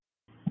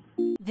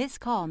This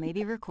call may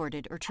be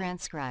recorded or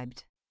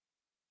transcribed.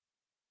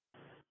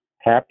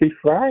 Happy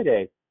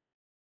Friday.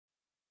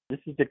 This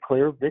is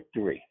Declare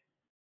Victory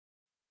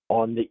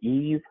on the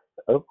eve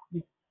of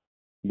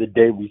the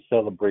day we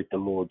celebrate the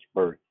Lord's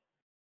birth.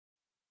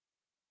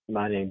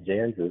 My name's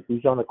Andrew.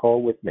 Who's on the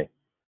call with me?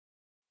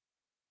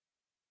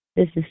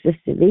 This is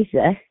Sister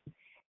Lisa.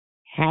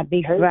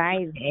 Happy Hey.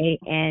 Friday,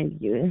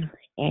 Andrew.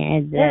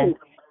 And Hey.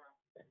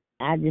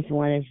 I just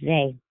want to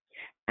say,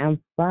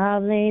 I'm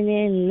falling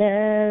in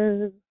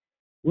love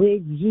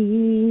with Jesus.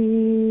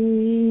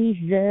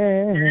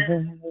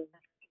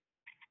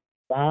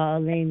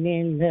 Falling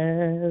in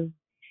love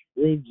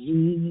with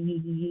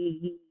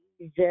Jesus.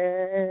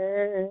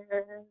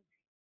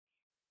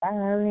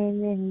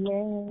 Falling in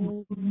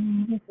love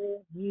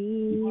with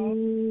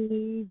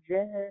Jesus.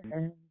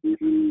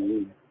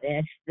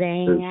 Best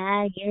thing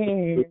I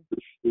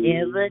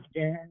ever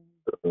done.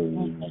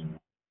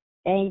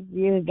 Thank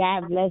you.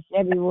 God bless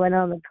everyone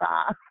on the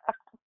call.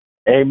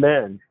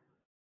 Amen.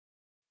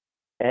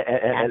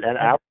 And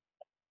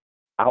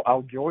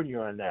I'll join you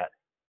on that.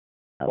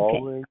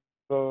 Okay.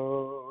 Falling in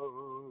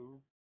love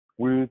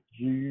with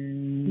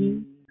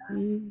Jesus.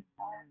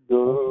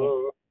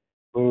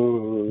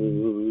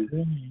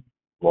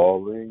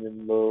 Falling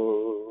in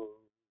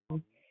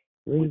love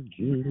with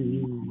Jesus.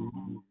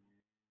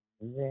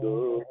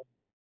 Yeah.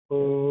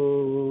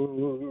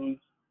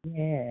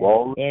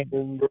 Falling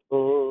in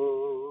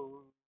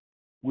love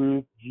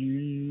with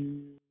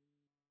Jesus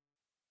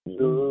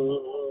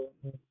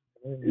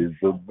is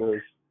the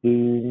best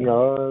thing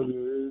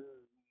I've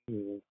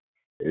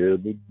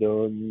ever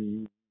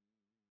done.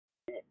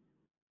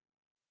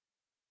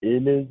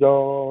 In His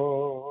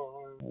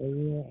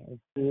arms,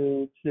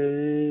 He'll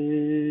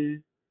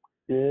take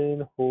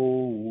and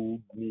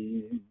hold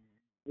me.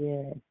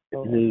 Yes.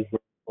 In His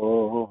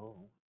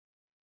arms,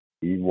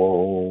 He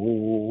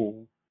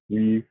won't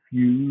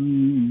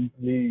refuse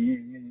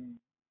me.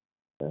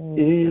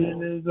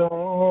 In His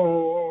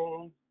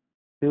arms,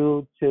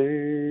 He'll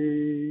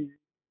take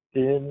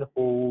and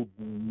hold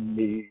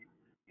me.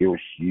 He'll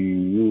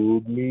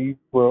shield me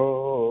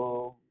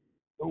from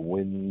the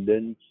wind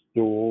and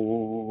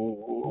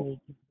storm.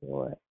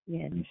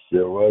 Yes. And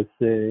so I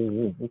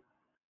sing,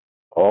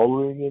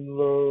 falling in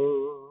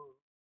love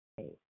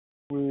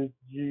with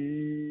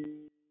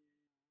Jesus.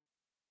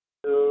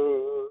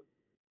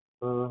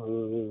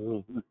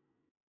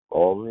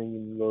 Falling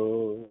in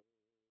love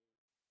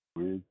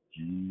with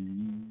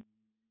Jesus.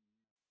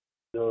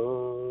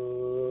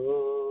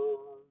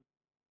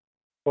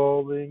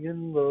 Falling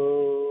in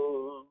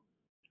love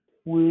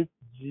with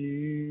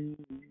Jesus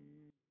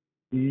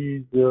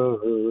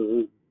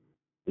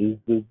is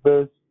the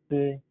best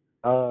thing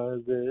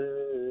I've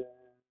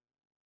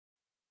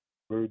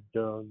ever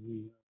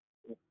done.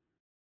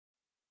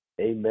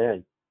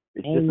 Amen.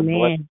 It's just a blessing.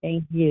 Amen.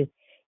 Thank you.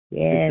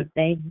 Yes,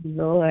 thank you,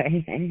 Lord.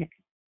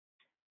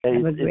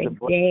 Have a great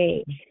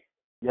day.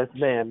 Yes,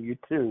 ma'am. You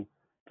too.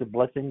 It's a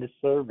blessing to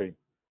serving.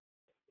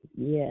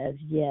 Yes.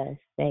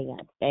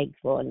 I'm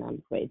thankful and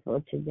I'm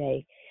grateful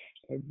today.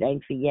 And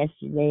thanks for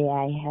yesterday.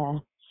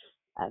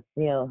 I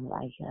feel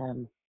like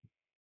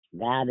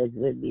God is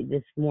with me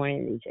this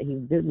morning.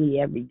 He's with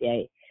me every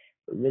day.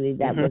 But really,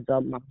 that was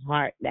on my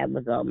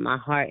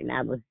heart. And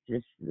I was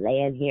just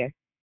laying here.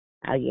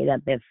 I'll get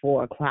up at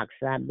 4:00,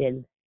 so I've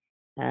been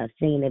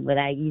singing it. But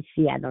you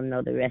see, I don't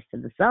know the rest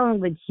of the song,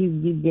 but you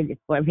did it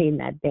for me,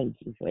 and I thank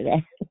you for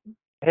that.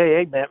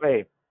 Hey, man.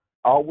 Hey,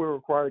 all we're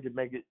required to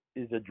make it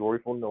is a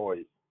joyful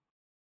noise.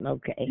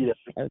 Okay.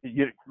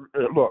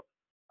 Look,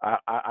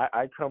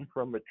 I come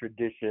from a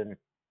tradition.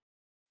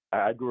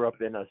 I grew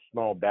up in a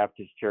small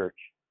Baptist church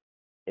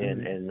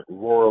in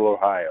rural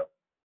Ohio.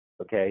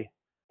 Okay,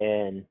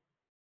 and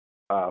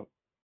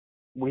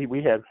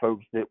we had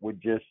folks that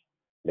would just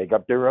make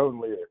up their own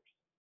lyrics.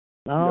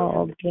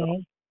 Oh,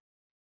 okay.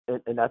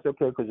 And that's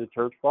okay because the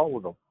church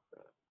followed them.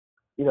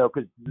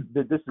 Because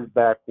this is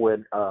back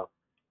when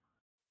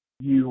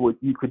you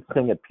could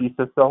sing a piece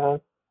of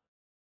song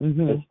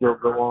and still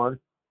go on.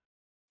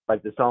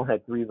 Like the song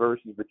had 3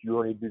 verses, but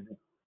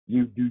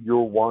you do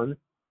your one,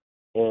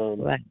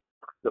 and right.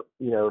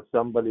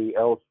 Somebody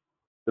else,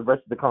 the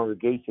rest of the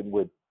congregation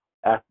would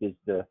act as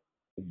the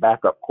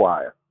backup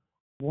choir.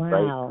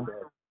 Wow.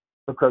 Right?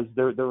 Because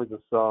there was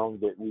a song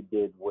that we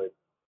did with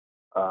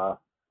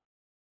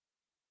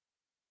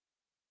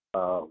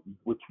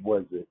which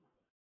was it?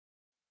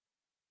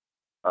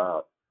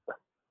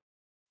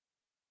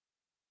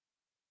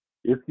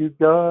 If you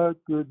got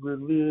good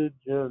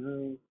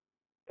religion,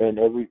 and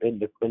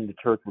the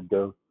church would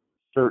go,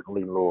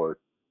 certainly, Lord.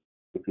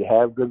 If you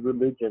have good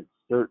religion,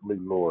 certainly,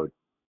 Lord.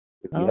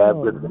 If you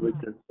have good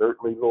religion,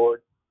 certainly,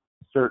 Lord.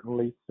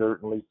 Certainly,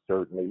 certainly,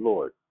 certainly,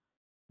 Lord.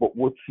 But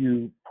what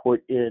you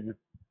put in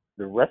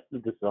the rest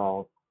of the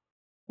song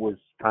was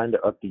kind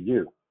of up to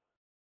you.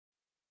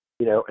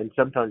 And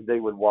sometimes they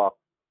would walk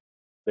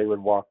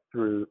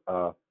through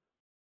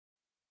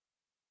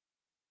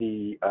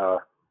the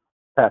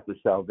path of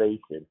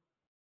salvation,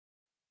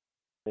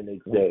 and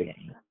they'd say,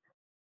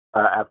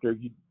 after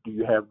do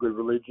you have good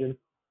religion?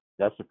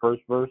 That's the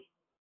first verse.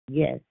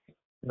 Yes.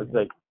 It's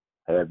like,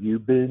 have you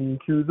been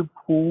to the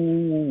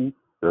pool?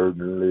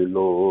 Certainly,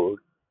 Lord.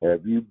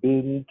 Have you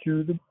been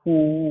to the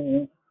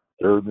pool?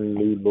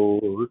 Certainly,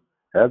 Lord.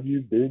 Have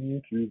you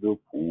been to the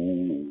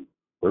pool?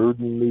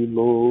 Certainly,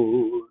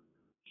 Lord.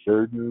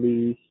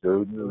 Certainly,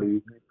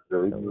 certainly,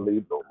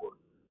 certainly, Lord.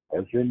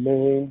 Has your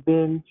name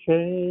been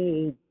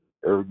changed?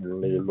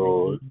 Certainly,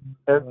 Lord.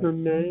 Has your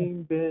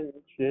name been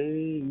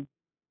changed?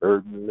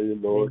 Certainly,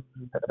 Lord.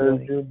 Has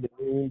your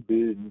name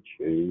been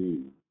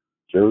changed?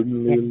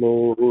 Certainly,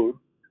 Lord.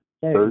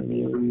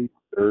 Certainly.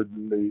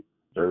 Certainly,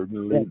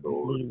 certainly,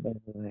 Lord. Certainly,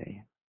 Lord.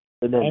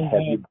 And then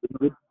Amen.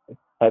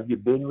 have you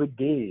been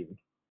redeemed?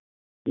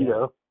 You Yes.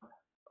 know,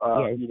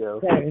 Yes. you know,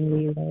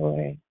 Certainly,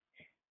 Lord.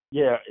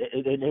 yeah.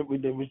 And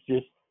it was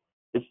just,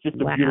 it's just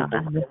a Wow.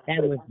 beautiful.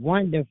 That was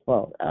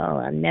wonderful. Oh,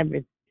 I never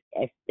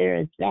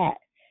experienced that.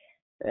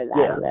 But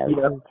I Yeah, love you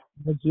know. it.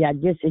 But yeah, I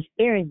just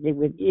experienced it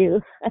with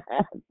you.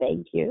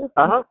 Thank you.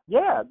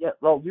 Yeah, yeah.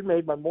 Well, you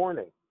made my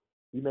morning.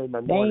 You made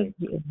my morning.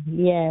 Thank you.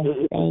 Yes,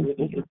 thank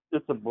you.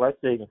 It's a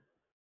blessing.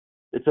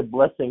 It's a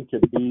blessing to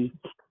be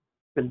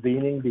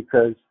convening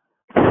because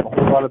a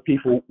whole lot of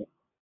people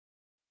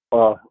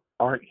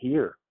aren't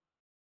here.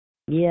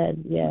 Yes,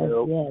 You yes,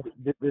 know,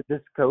 yes.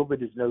 this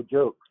COVID is no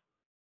joke.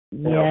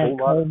 And a Yeah, whole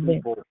lot of COVID.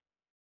 people,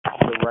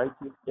 the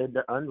righteous and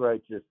the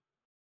unrighteous,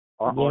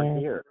 aren't Yes,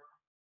 here.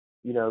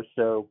 You know,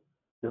 so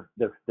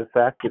the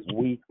fact that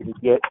we can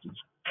get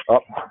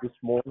up this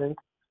morning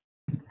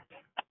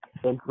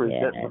and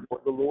present yes.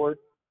 before the Lord,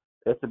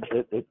 we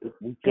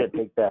can't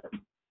take that.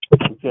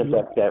 We can't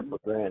take that for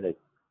granted.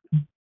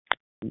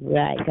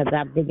 Right, because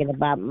I'm thinking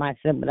about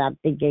myself, but I'm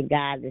thinking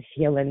God is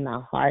healing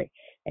my heart,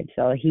 and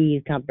so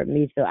He's comforting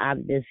me. So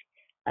I'm just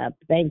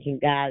thanking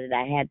God that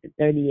I had the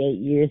 38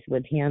 years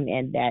with Him,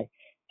 and that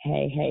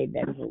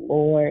that the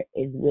Lord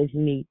is with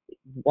me,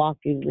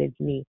 walking with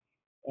me,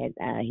 and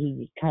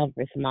He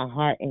comforts my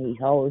heart and He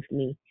holds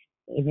me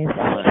in His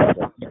arms.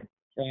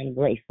 So I'm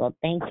grateful.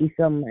 Thank you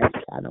so much.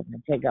 I don't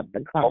want to take up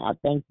the call.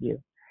 Thank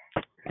you.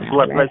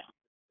 Bless you.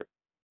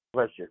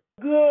 Bless you.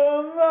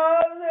 Good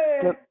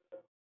morning,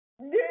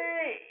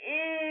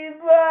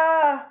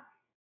 Eva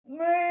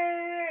Minister.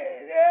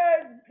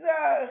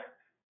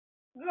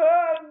 Good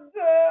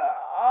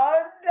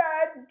on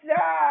that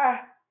time.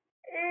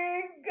 He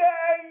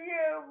got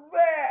you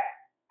back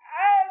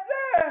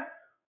every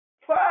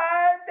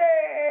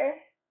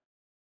Friday.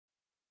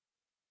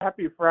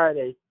 Happy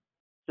Friday,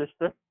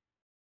 sister.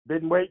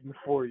 Been waiting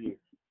for you.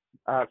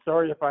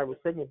 Sorry if I was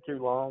singing too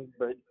long,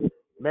 but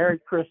Merry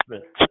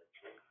Christmas.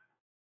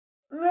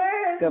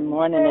 Good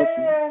morning,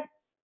 it's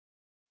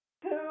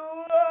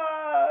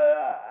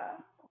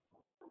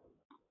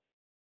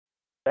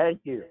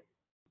Thank you.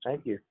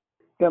 Thank you.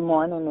 Good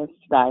morning, it's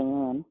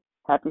Diane.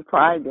 Happy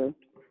Friday.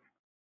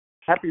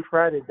 Happy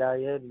Friday,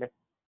 Diane.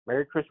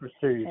 Merry Christmas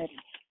to you.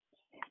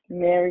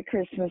 Merry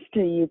Christmas to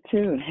you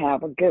too.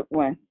 Have a good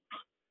one.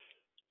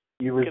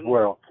 You as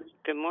well.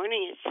 Good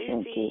morning, it's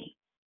Thank you. Susie.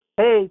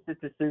 Hey,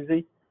 Sister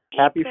Susie.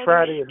 Happy Brother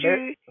Friday and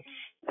Stu.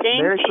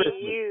 Same Merry to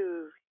Christmas.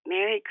 you.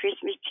 Merry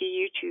Christmas to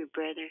you too,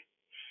 brother.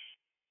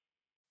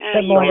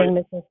 Good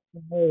morning, Mrs.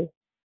 Lee.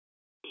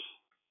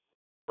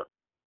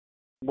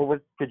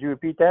 Could you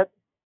repeat that?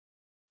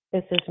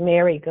 This is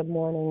Mary. Good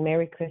morning.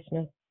 Merry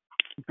Christmas.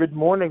 Good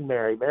morning,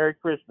 Mary. Merry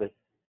Christmas.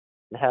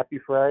 And happy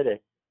Friday.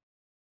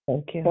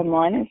 Thank you. Good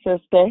morning,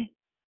 sister.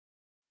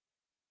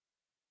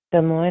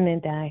 Good morning,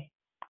 Di.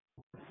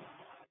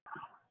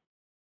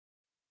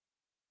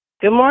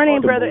 Good morning,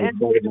 Good Brother morning,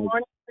 Anthony. Good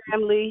morning,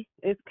 family.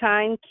 It's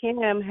Kind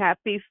Kim.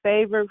 Happy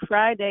Favor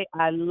Friday.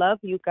 I love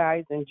you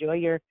guys. Enjoy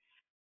your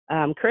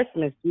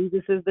Christmas.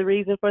 Jesus is the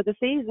reason for the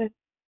season.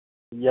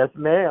 Yes,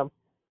 ma'am.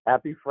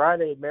 Happy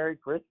Friday and Merry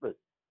Christmas.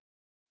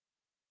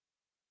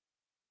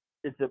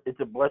 It's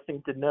a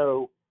blessing to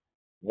know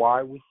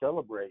why we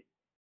celebrate.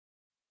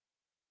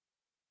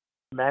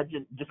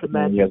 Imagine just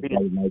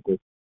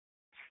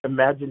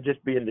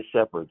being the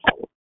shepherds.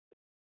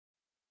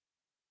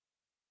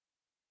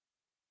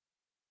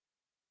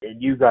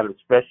 And you got a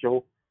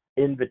special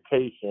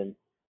invitation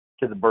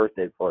to the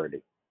birthday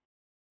party.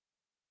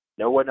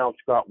 No one else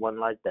got one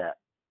like that.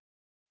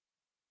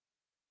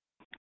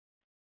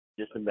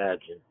 Just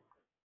imagine.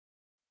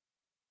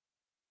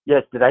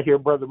 Yes, did I hear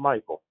Brother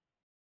Michael?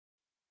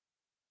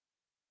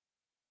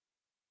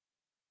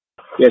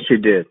 Yes, you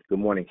did. Good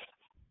morning.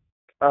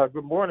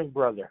 Good morning,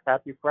 brother.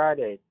 Happy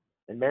Friday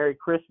and Merry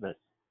Christmas.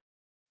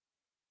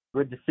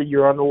 Good to see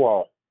you on the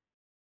wall.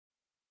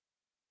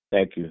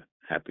 Thank you.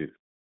 Happy.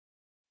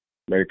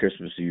 Merry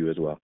Christmas to you as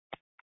well.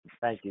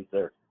 Thank you,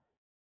 sir.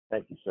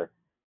 Thank you, sir.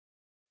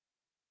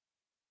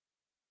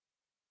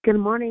 Good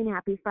morning.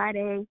 Happy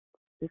Friday.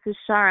 This is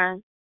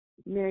Shara.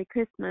 Merry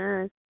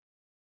Christmas.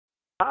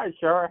 Hi,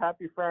 Shara.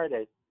 Happy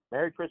Friday.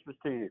 Merry Christmas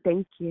to you.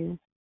 Thank you.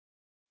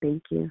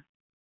 Thank you.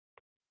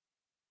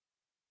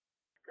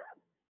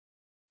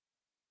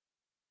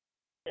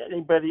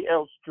 Anybody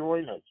else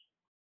join us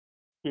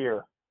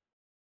here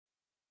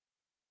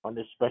on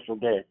this special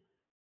day?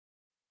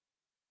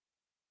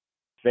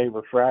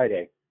 Favor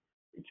Friday.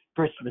 It's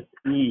Christmas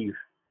Eve.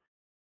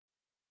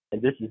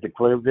 and this is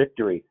Declare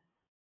Victory.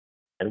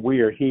 And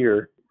we are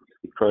here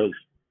because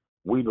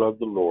we love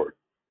the Lord.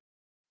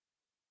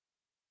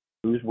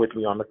 Who's with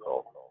me on the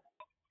call?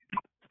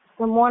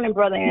 Good morning,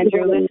 Brother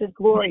Andrew. This is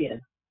Gloria.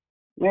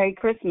 Merry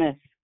Christmas.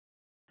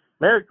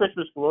 Merry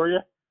Christmas,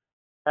 Gloria.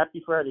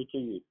 Happy Friday to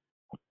you.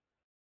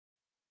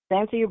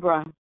 Same to you,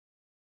 bro.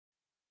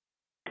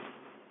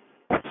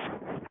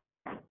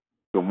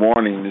 Good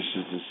morning. This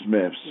is the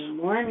Smiths. Good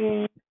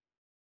morning.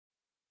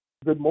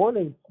 Good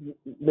morning,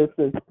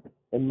 Mrs.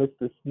 and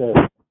Mr. Smith.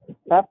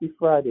 Happy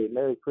Friday.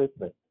 Merry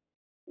Christmas.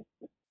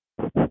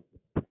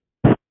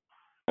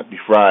 Happy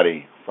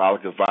Friday.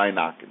 Frolic of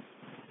Weihnachten.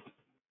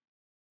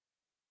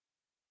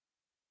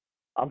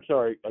 I'm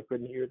sorry, I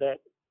couldn't hear that.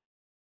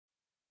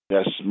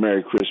 That's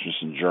Merry Christmas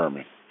in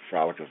German.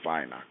 Frolic of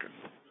Weihnachten.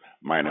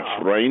 Meine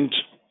Freund.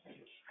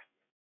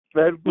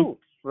 Very good.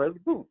 Very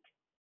good.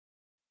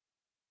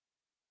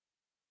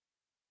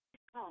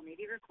 Call may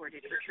be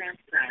recorded or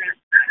transcribed.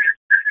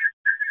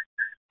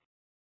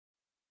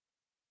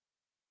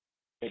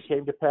 It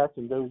came to pass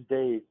in those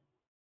days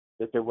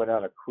that there went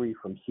out a decree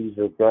from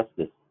Caesar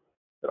Augustus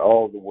that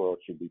all the world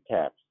should be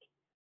taxed.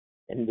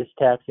 And this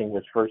taxing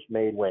was first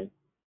made when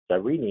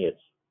Cyrenius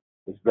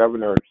was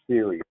governor of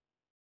Syria.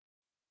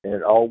 And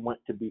it all went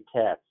to be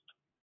taxed.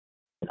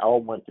 And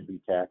all went to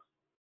be taxed,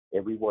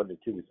 everyone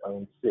into his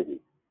own city.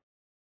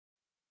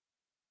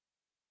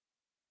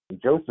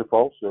 And Joseph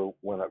also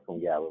went up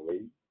from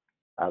Galilee,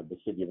 out of the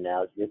city of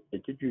Nazareth,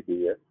 into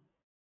Judea,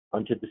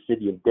 unto the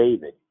city of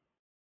David,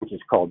 which is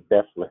called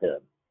Bethlehem,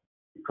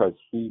 because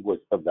he was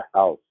of the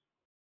house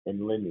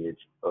and lineage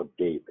of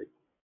David,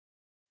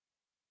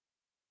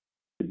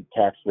 to be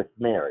taxed with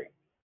Mary,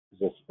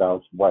 his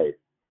espoused wife,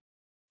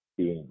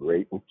 being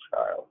great with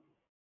child.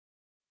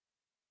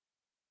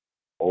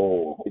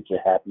 Oh, it's a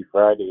happy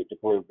Friday. It's a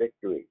Declare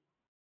Victory.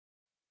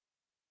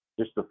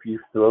 Just a few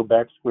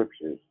throwback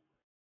scriptures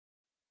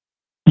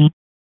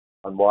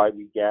on why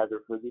we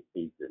gather for this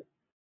season.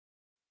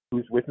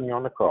 Who's with me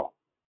on the call?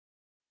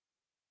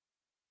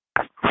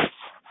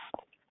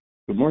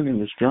 Good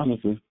morning, it's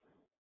Jonathan.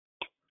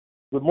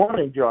 Good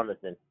morning,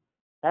 Jonathan.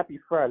 Happy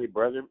Friday,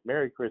 brother.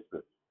 Merry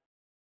Christmas.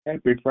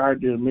 Happy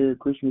Friday and Merry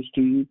Christmas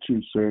to you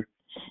too, sir.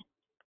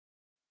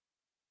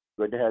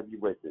 Good to have you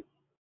with us.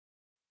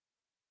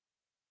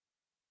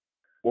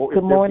 Well,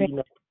 Good morning.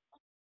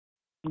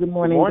 Good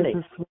morning. Good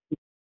morning.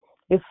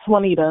 It's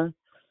Swanita.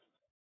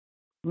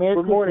 Merry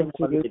Good morning,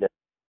 Christmas to you. Juanita.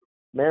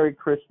 Merry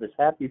Christmas.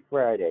 Happy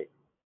Friday.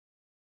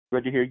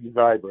 Good to hear you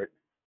vibrant.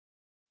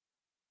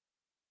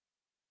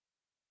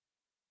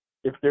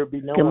 If there be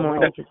no Good one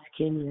morning, else,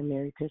 Virginia.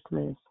 Merry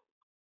Christmas.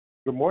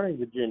 good morning,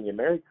 Virginia.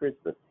 Merry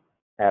Christmas.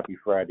 Happy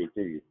Friday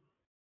to you.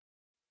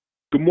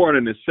 Good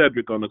morning, it's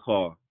Cedric on the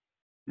call.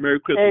 Merry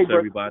Christmas, Hey,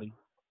 everybody.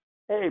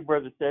 Hey,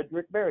 Brother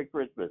Cedric. Merry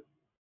Christmas.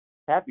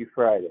 Happy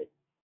Friday.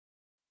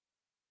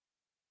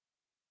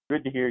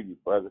 Good to hear you,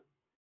 brother.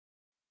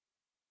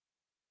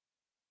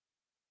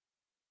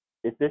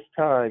 At this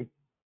time,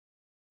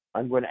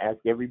 I'm going to ask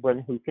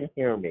everyone who can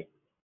hear me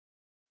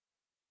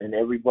and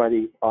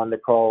everybody on the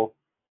call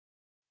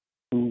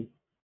who's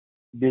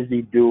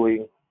busy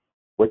doing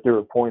what they're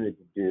appointed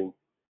to do,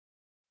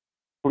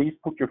 please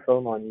put your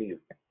phone on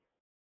mute.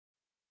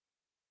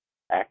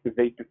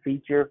 Activate the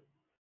feature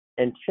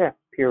and check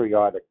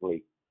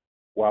periodically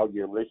while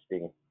you're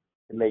listening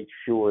to make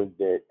sure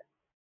that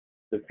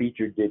the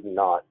feature did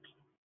not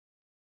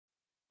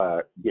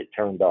get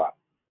turned off,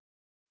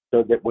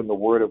 so that when the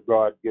Word of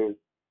God goes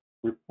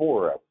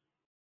before us,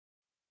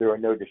 there are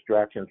no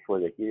distractions for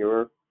the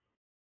hearer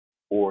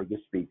or the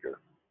speaker.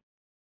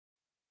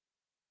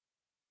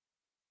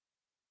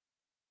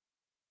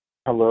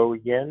 Hello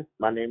again.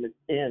 My name is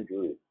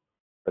Andrew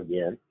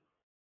again.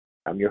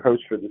 I'm your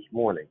host for this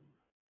morning.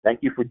 Thank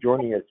you for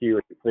joining us here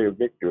at Declare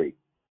Victory.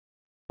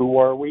 Who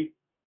are we?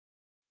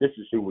 This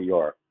is who we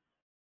are.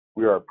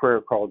 We are a prayer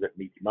call that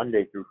meets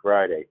Monday through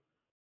Friday,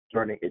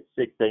 starting at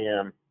 6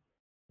 a.m.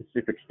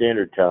 Pacific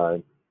Standard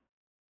Time.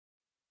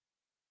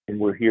 And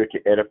we're here to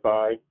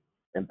edify,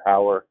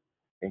 empower,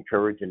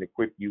 encourage, and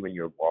equip you in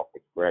your walk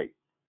with Christ.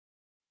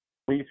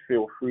 Please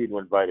feel free to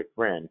invite a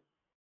friend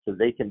so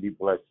they can be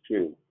blessed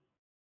too.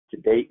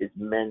 Today is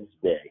Men's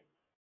Day,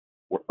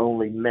 where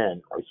only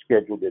men are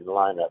scheduled in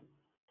lineup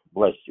to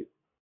bless you.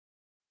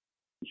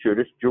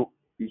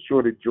 Be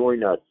sure to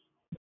join us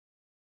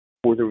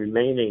for the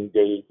remaining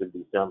days of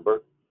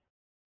December,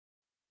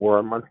 where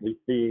our monthly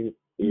theme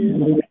is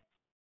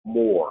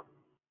more.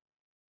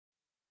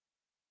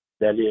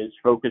 That is,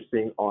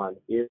 focusing on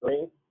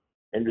hearing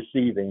and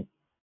receiving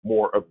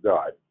more of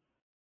God,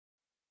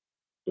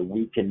 so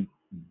we can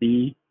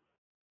be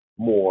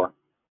more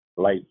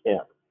like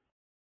Him.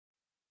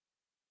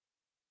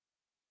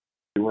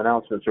 Two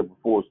announcements are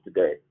before us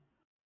today.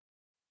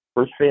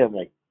 First,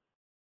 family,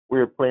 we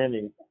are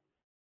planning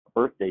a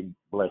birthday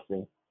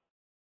blessing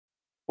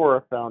for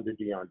our founder,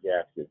 Deion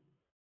Jackson.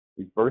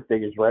 His birthday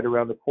is right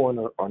around the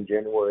corner on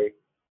January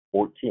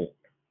 14th.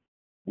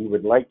 We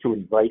would like to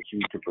invite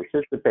you to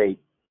participate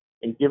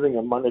in giving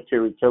a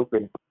monetary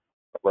token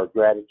of our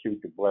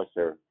gratitude to bless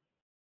her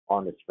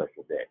on this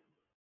special day.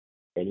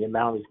 Any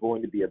amount is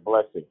going to be a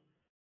blessing.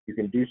 You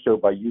can do so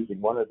by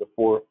using one of the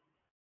four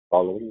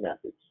following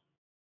methods.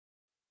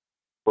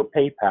 For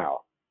PayPal,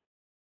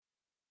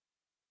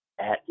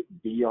 at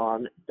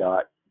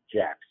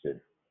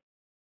Dion.Jackson.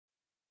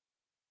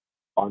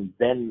 On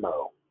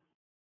Venmo,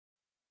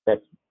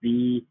 that's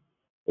B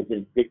as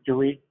in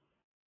Victory,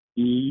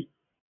 E,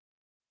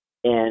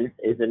 N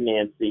as in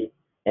Nancy,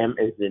 M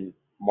as in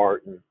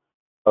Martin,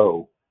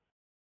 O,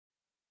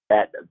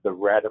 at The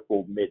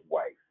Radical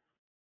Midwife.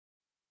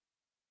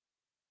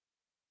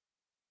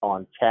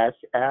 On Cash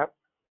App,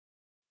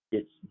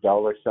 it's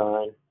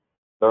 $,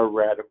 The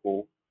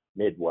Radical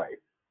Midwife,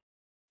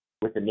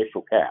 with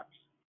initial caps.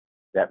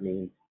 That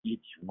means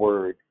each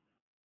word,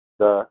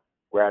 The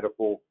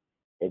Radical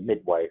and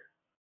Midwife,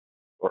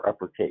 or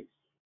uppercase.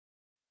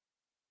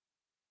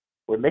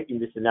 We're making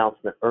this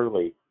announcement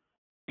early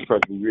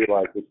because we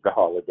realize it's the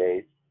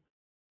holidays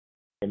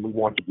and we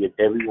want to give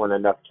everyone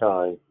enough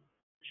time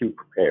to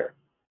prepare.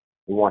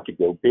 We want to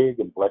go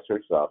big and bless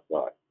our South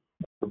Side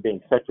for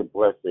being such a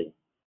blessing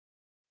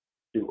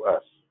to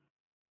us,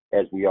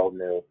 as we all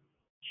know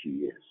she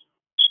is.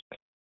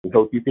 We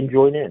hope you can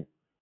join in.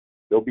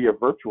 There'll be a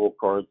virtual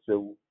card,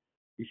 so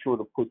be sure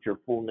to put your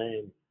full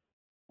name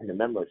in the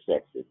memo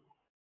section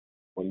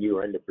when you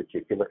are in the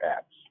particular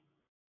apps.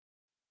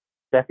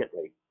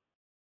 Secondly,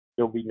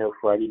 there'll be no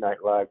Friday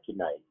Night Live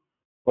tonight,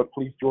 but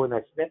please join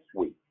us next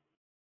week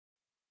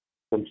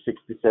from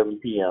 6 to 7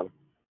 p.m.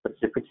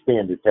 Pacific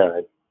Standard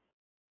Time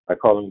by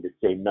calling the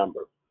same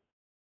number.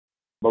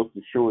 Most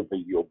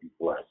assuredly, you'll be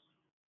blessed.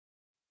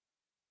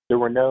 There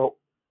were no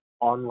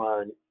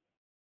online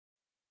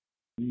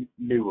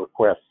new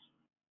requests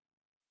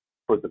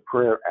for the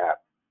prayer app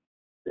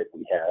that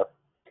we have,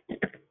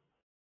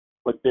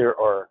 but there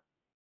are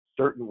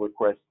certain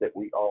requests that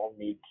we all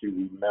need to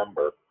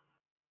remember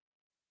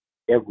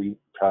every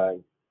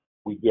time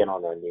we get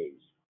on our knees.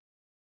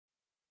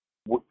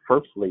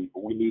 Firstly,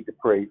 we need to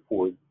pray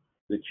for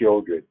the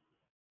children.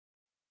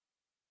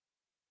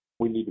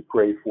 We need to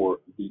pray for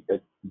the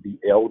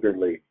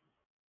elderly.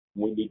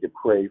 We need to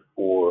pray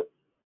for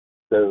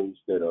those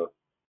that are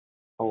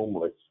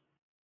homeless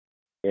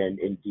and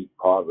in deep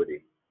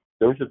poverty.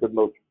 Those are the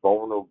most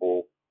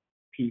vulnerable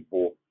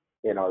people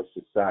in our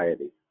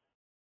society.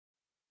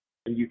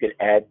 And you can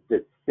add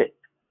the sick.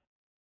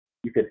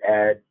 You can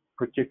add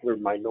particular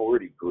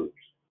minority groups,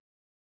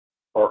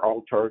 are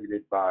all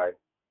targeted by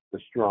the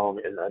strong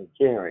and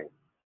uncaring.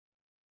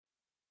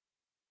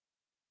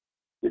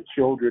 The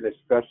children,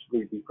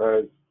 especially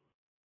because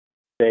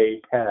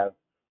they have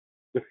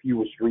the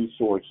fewest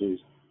resources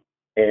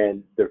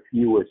and the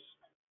fewest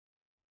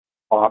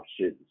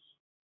options,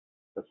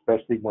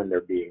 especially when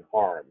they're being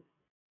harmed.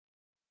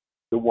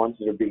 The ones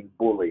that are being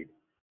bullied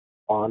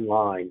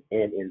online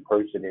and in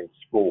person in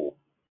school.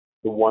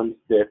 The ones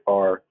that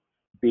are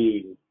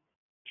being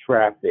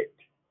trafficked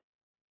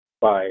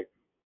by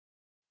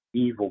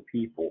evil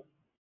people.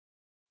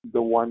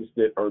 The ones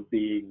that are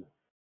being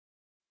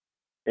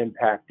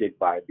impacted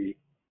by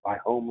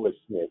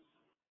homelessness,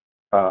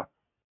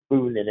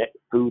 food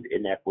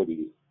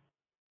inequities.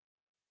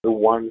 The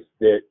ones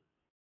that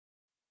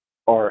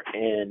are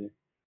in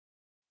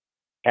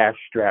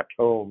cash-strapped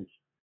homes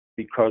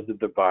because of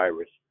the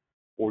virus,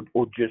 or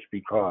just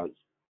because,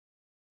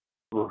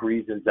 for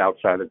reasons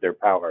outside of their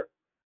power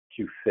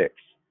to fix.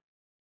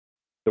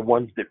 The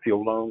ones that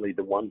feel lonely,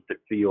 the ones that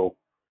feel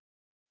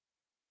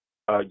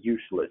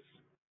useless,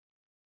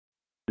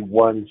 the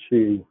ones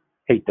who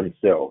hate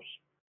themselves,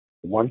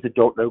 the ones that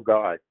don't know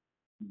God.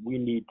 We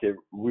need to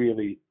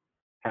really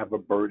have a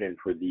burden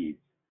for these.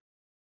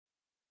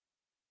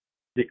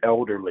 The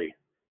elderly,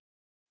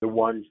 the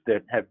ones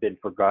that have been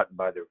forgotten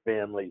by their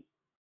families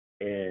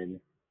in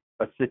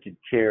assisted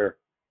care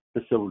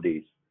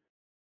facilities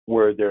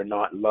where they're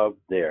not loved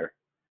there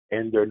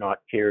and they're not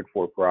cared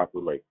for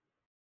properly.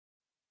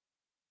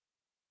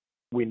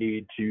 We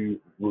need to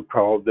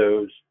recall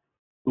those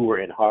who are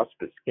in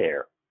hospice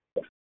care,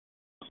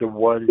 the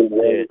ones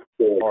that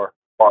are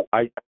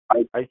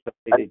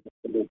isolated.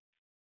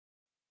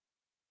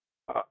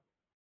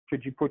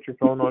 Could you put your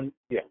phone on?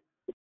 Yeah,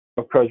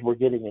 because we're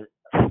getting an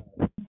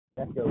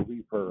echo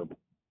reverb.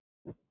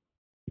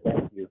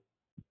 Thank you.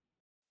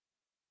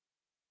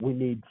 We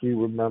need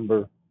to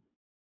remember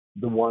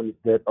the ones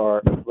that are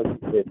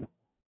afflicted with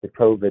the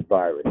COVID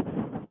virus,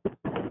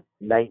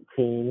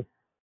 19,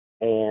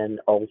 and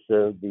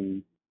also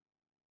the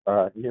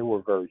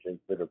newer versions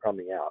that are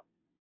coming out.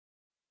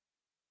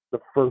 The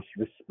first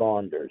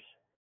responders,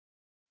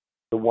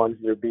 the ones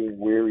that are being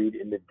wearied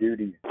in the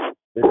duties that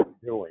they're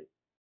doing.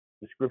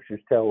 The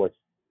scriptures tell us,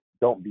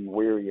 don't be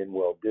weary in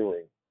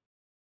well-doing.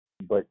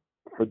 But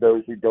for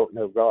those who don't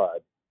know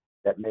God,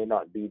 that may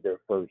not be their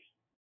first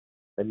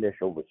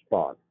initial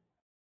response.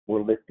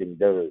 We're lifting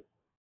those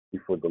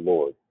before the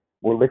Lord.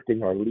 We're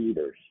lifting our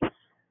leaders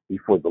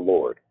before the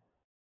Lord,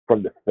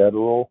 from the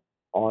federal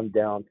on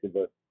down to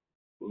the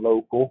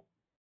local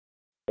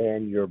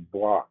and your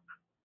block,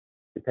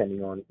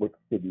 depending on which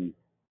cities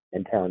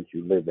and towns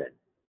you live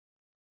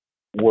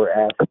in. We're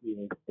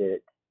asking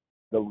that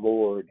the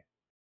Lord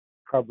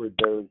covered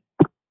those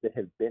that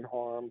have been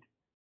harmed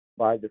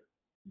by the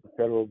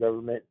federal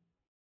government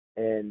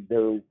and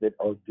those that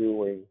are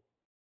doing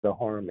the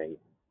harming.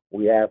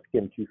 We ask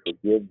him to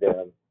forgive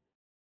them,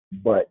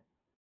 but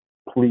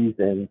please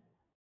and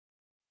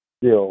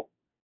still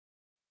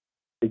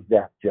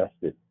exact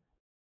justice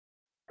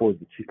for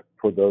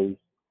those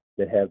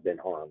that have been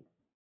harmed.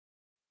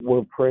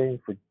 We're praying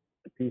for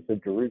the peace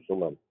of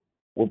Jerusalem.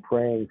 We're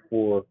praying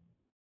for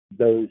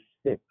those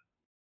sick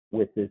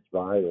with this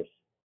virus.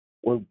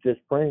 We're just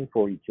praying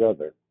for each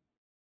other.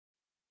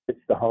 It's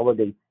the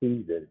holiday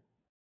season,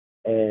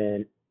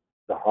 and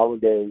the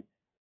holidays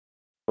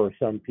for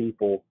some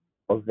people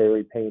are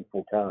very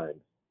painful times.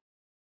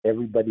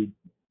 Everybody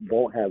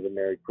won't have a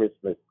Merry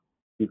Christmas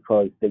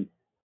because they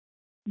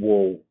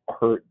will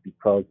hurt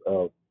because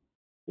of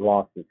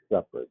losses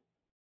suffered,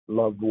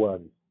 loved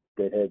ones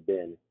that have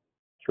been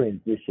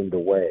transitioned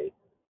away,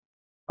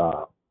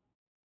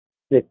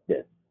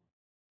 sickness,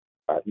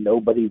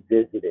 nobody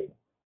visiting,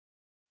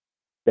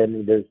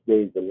 spending those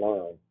days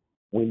alone.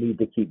 We need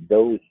to keep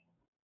those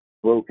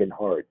broken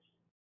hearts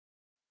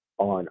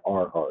on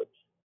our hearts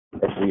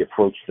as we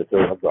approach the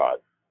throne of God.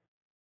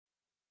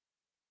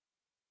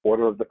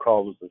 Order of the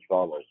call is as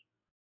follows.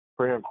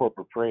 Prayer and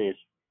corporate praise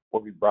will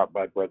be brought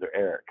by Brother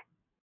Eric.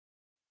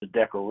 The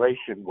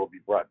declaration will be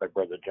brought by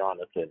Brother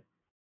Jonathan.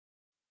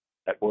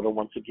 That order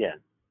once again.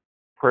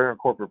 Prayer and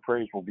corporate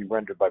praise will be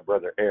rendered by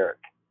Brother Eric.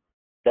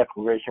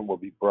 Declaration will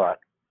be brought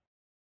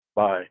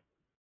by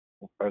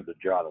Brother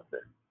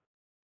Jonathan.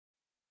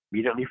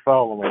 Immediately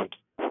following,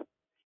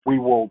 we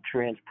will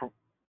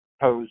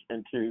transpose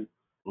into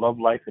Love,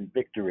 Life, and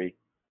Victory,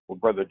 where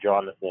Brother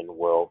Jonathan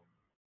will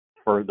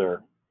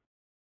further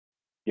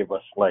give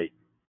us light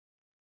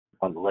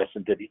on the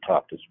lesson that he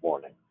taught this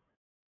morning.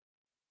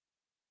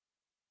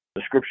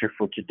 The scripture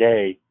for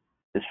today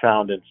is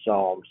found in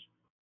Psalms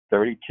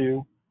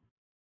 32,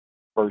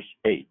 verse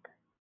 8.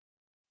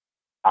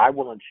 I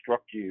will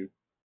instruct you,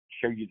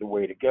 show you the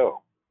way to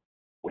go.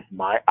 With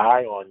my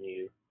eye on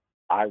you,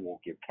 I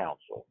will give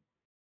counsel.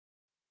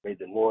 May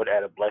the Lord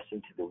add a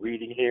blessing to the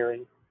reading,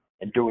 hearing,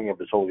 and doing of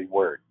his holy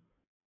word.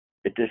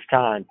 At this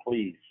time,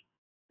 please,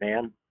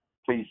 ma'am,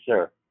 please,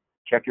 sir,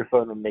 check your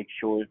phone and make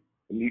sure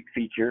the mute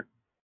feature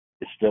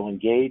is still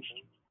engaged.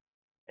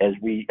 As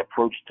we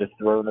approach the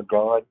throne of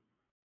God,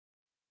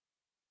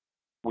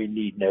 we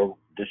need no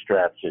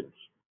distractions.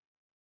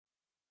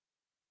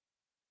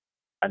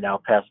 I now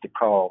pass the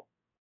call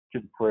to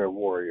the prayer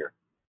warrior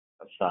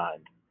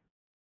assigned.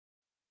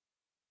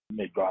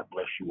 May God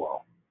bless you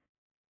all.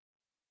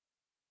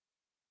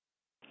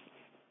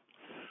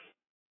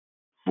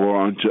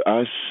 For unto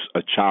us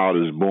a child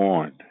is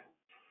born,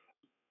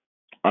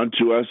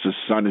 unto us a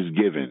son is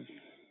given,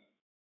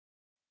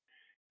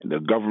 and the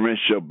government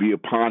shall be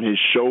upon his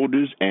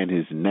shoulders, and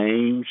his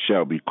name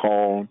shall be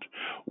called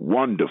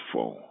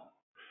Wonderful,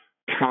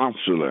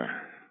 Counselor,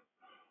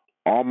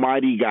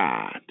 Almighty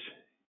God,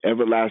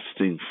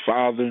 Everlasting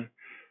Father,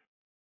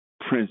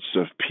 Prince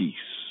of Peace.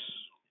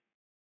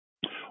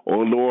 O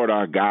Lord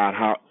our God,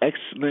 how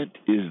excellent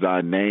is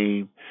thy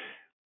name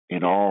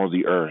in all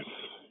the earth.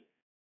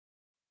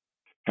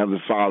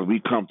 Heavenly Father, we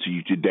come to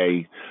you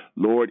today,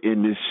 Lord,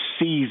 in this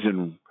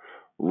season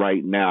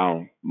right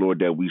now, Lord,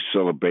 that we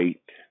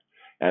celebrate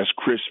as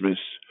Christmas.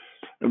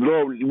 And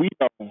Lord, we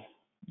know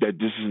that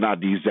this is not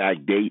the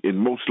exact date, and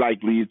most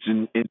likely it's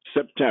in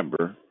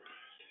September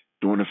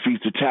during the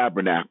Feast of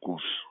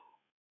Tabernacles.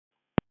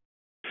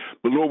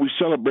 But Lord, we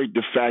celebrate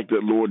the fact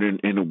that, Lord,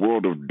 in the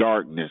world of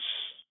darkness,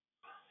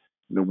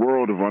 in the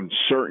world of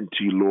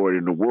uncertainty, Lord,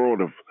 in the world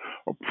of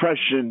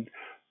oppression,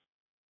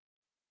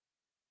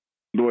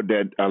 Lord,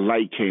 that a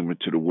light came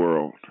into the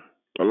world.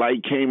 A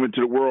light came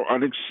into the world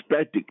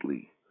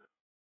unexpectedly.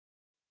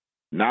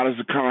 Not as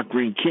a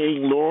conquering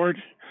king,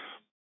 Lord.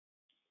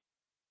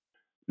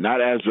 Not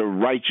as a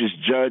righteous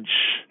judge,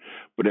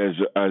 but as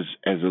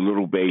a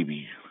little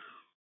baby.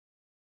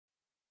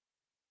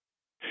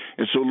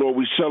 And so, Lord,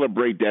 we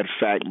celebrate that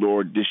fact,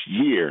 Lord, this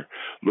year,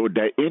 Lord,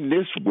 that in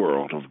this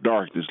world of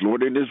darkness,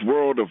 Lord, in this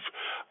world of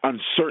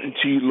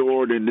uncertainty,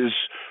 Lord, in this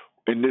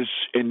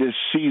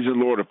season,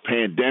 Lord, of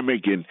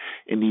pandemic, and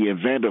in the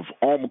event of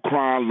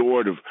Omicron,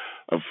 Lord,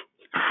 of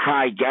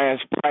high gas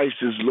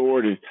prices,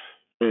 Lord,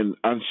 and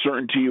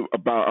uncertainty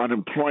about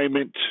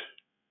unemployment,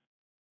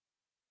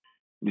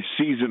 the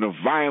season of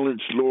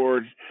violence,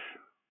 Lord,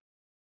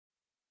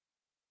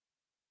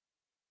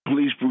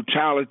 police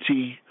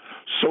brutality,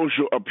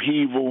 social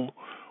upheaval,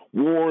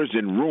 wars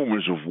and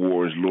rumors of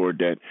wars, Lord,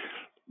 that,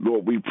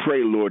 Lord, we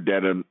pray, Lord,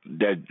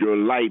 that your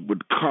light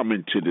would come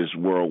into this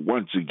world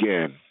once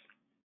again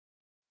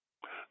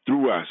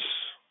through us.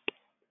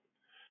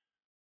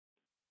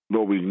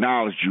 Lord, we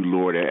acknowledge you,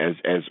 Lord,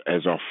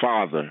 as our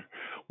Father.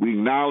 We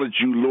acknowledge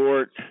you,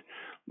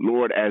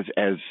 Lord, as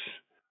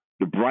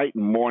the bright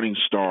morning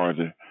star,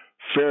 the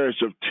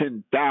fairest of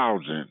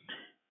 10,000.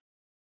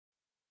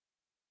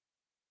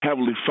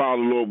 Heavenly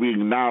Father, Lord, we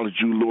acknowledge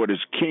you, Lord, as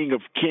King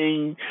of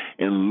kings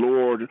and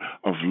Lord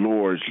of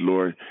lords,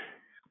 Lord,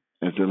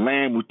 as the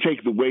Lamb who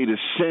takes away the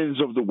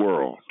sins of the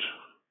world.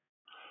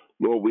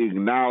 Lord, we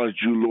acknowledge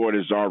you, Lord,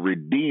 as our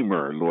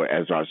Redeemer, Lord,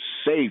 as our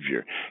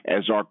Savior,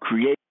 as our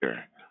Creator,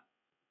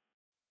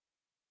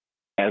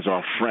 as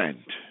our friend.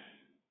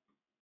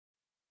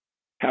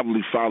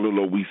 Heavenly Father,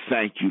 Lord, we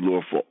thank you,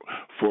 Lord,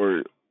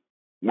 for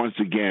once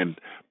again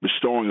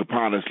bestowing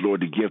upon us,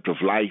 Lord, the gift of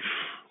life.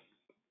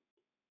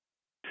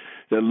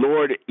 The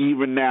Lord,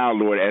 even now,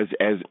 Lord, as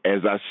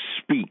I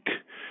speak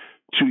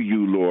to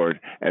you, Lord,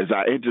 as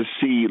I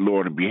intercede,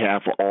 Lord, on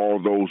behalf of all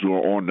those who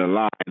are on the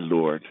line,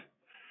 Lord,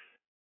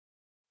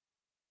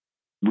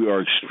 we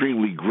are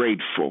extremely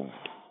grateful,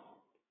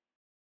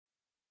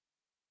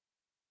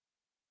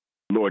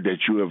 Lord, that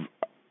you have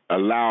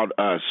allowed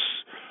us,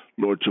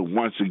 Lord, to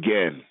once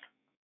again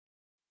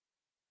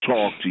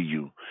talk to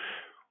you,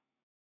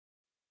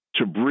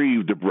 to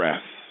breathe the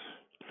breath.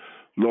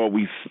 Lord,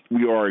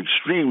 we are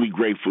extremely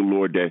grateful,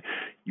 Lord, that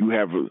you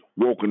have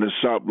woken us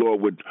up,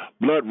 Lord, with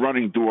blood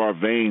running through our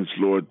veins,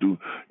 Lord,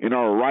 in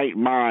our right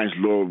minds,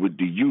 Lord, with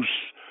the use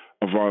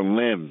of our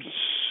limbs.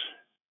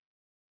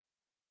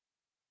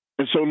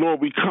 And so, Lord,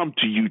 we come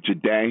to you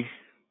today,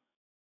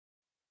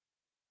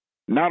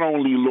 not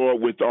only,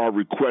 Lord, with our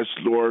requests,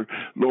 Lord,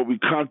 we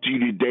come to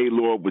you today,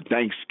 Lord, with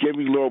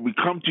thanksgiving, Lord. We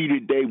come to you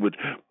today with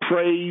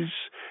praise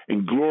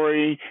and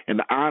glory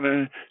and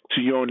honor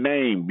to your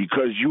name,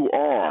 because you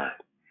are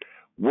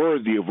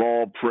worthy of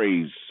all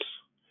praise.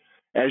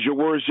 As your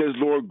word says,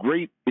 Lord,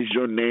 great is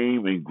your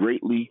name and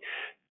greatly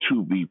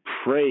to be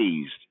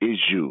praised is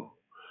you.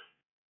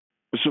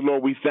 So,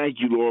 Lord, we thank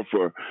you, Lord,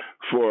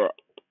 for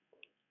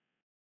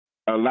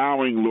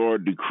allowing,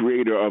 Lord, the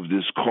creator of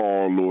this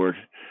call, Lord,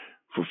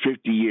 for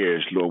 50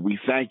 years, Lord. We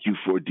thank you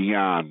for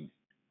Dion.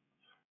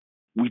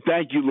 We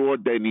thank you,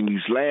 Lord, that in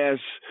these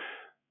last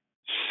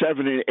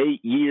 7 and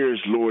 8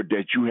 years, Lord,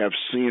 that you have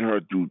seen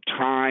her through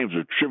times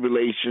of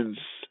tribulations,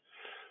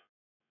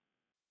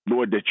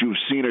 Lord, that you've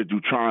seen her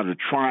through trying to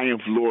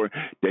triumph, Lord,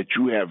 that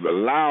you have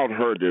allowed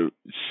her to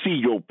see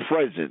your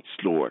presence,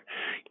 Lord,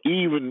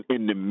 even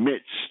in the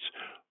midst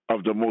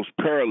of the most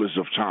perilous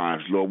of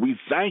times, Lord. We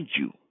thank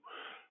you.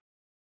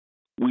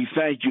 We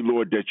thank you,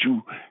 Lord, that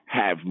you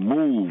have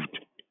moved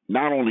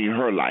not only in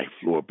her life,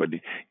 Lord, but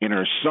in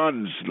her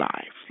son's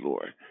life,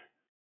 Lord.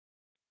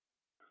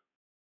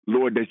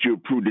 Lord, that you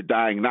approved the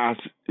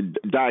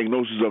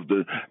diagnosis of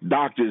the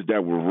doctors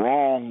that were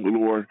wrong,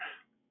 Lord,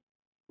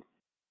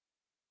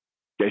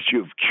 that you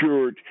have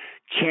cured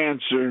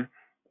cancer,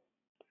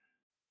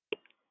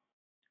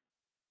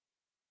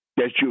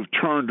 that you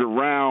have turned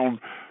around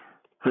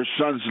her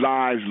son's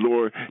lives,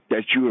 Lord,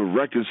 that you have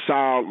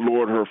reconciled,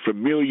 Lord, her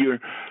familiar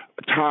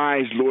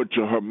ties, Lord,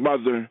 to her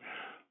mother,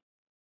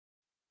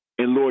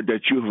 and, Lord,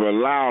 that you have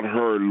allowed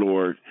her,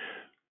 Lord,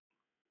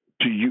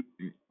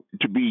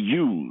 to be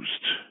used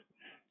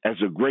as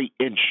a great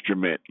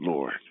instrument,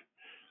 Lord,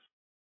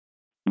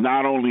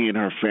 not only in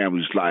her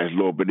family's lives,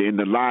 Lord, but in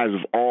the lives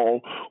of all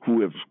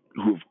who have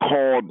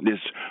called this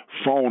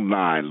phone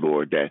line,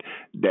 Lord,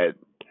 that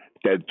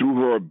through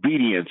her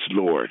obedience,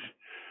 Lord,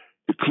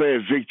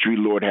 declared victory,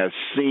 Lord, has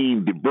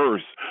seen the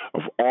birth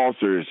of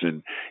authors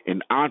and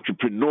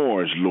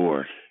entrepreneurs,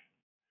 Lord,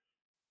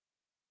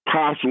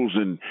 apostles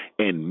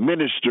and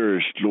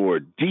ministers,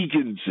 Lord,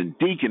 deacons and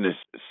deaconesses,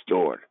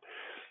 Lord,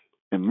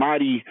 and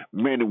mighty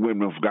men and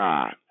women of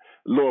God.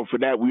 Lord, for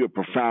that we are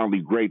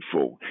profoundly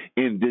grateful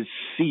in this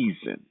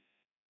season.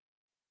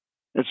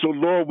 And so,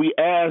 Lord, we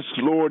ask,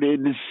 Lord,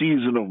 in this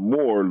season of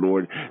more,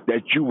 Lord,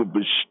 that you would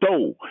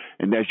bestow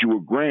and that you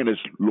would grant us,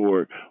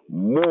 Lord,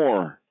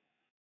 more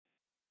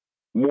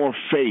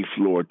faith,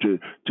 Lord, to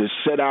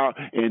set out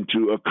and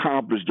to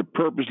accomplish the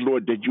purpose,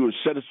 Lord, that you have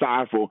set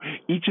aside for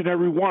each and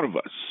every one of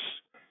us.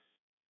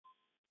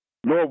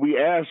 Lord, we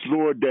ask,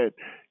 Lord, that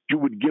you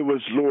would give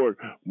us, Lord,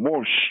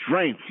 more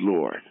strength,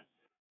 Lord,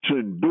 to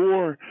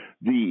endure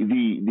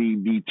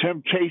the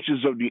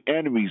temptations of the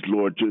enemies,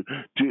 Lord, to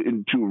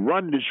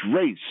run this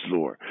race,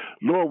 Lord.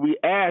 Lord, we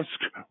ask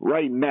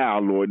right now,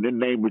 Lord, in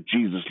the name of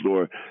Jesus,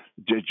 Lord,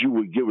 that you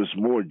would give us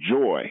more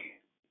joy.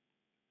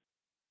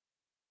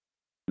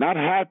 Not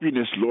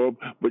happiness, Lord,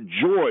 but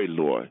joy,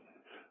 Lord.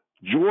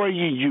 Joy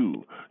in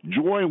you.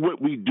 Joy in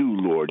what we do,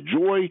 Lord.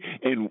 Joy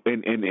in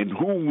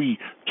whom we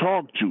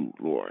talk to,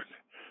 Lord.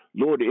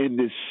 Lord, in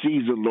this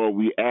season, Lord,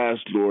 we ask,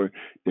 Lord,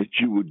 that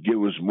you would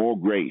give us more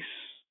grace.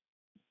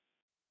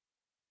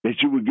 That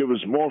you would give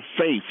us more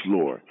faith,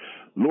 Lord.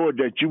 Lord,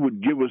 that you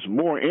would give us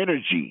more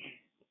energy.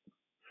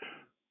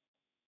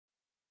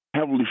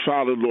 Heavenly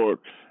Father, Lord,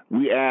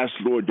 we ask,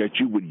 Lord, that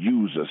you would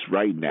use us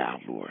right now,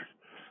 Lord.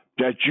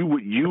 That you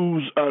would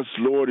use us,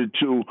 Lord,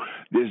 until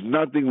there's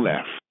nothing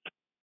left.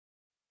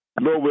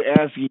 Lord, we're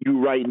asking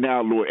you right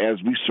now, Lord, as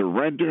we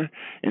surrender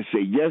and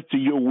say yes to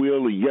your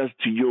will and yes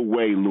to your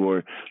way,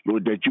 Lord,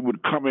 Lord, that you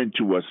would come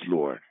into us,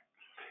 Lord.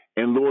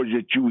 And, Lord,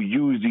 that you would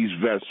use these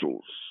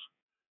vessels.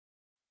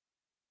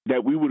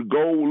 That we would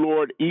go,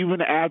 Lord,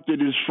 even after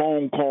this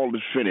phone call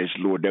is finished,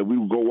 Lord, that we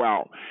would go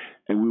out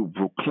and we would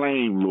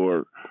proclaim,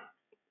 Lord,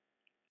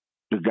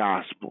 the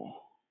gospel.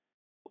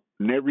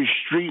 In every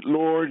street,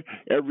 Lord,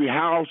 every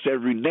house,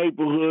 every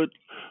neighborhood,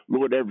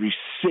 Lord, every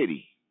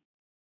city.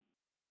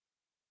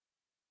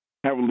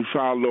 Heavenly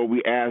Father, Lord,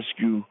 we ask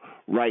you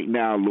right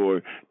now,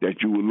 Lord,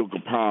 that you would look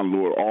upon,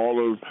 Lord,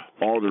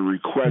 all the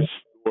requests,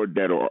 Lord,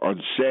 that are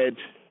unsaid.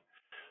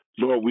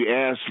 Lord, we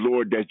ask,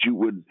 Lord, that you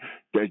would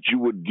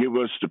give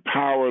us the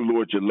power,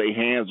 Lord, to lay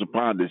hands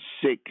upon the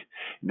sick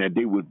and that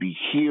they would be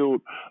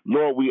healed.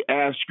 Lord, we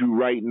ask you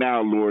right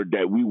now, Lord,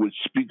 that we would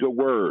speak a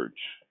word,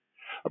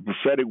 a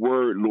prophetic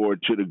word,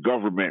 Lord, to the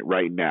government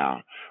right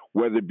now,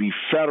 whether it be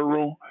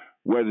federal,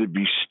 whether it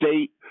be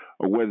state,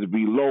 or whether it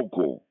be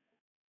local.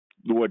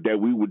 Lord, that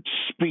we would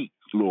speak,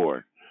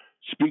 Lord.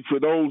 Speak for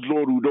those,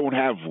 Lord, who don't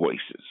have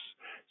voices.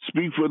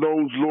 Speak for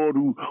those, Lord,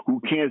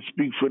 who can't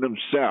speak for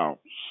themselves.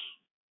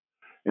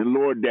 And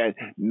Lord, that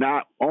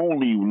not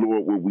only,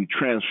 Lord, will we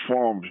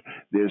transform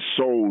their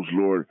souls,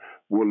 Lord,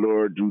 will,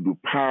 Lord, through the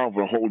power of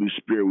the Holy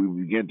Spirit,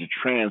 we begin to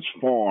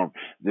transform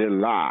their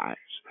lives,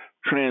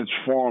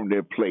 transform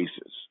their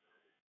places.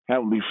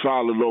 Heavenly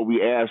Father, Lord,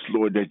 we ask,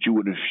 Lord, that you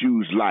would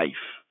infuse life.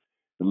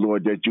 And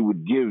Lord, that you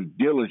would give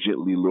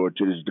diligently, Lord,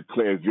 to this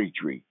declared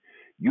victory.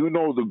 You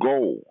know the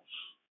goals.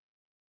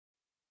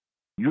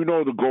 You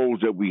know the goals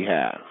that we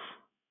have.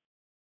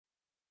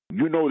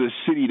 You know the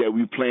city that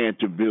we plan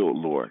to build,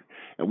 Lord,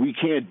 and we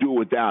can't do it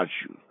without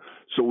you.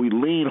 So we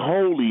lean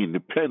wholly and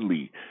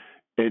dependently,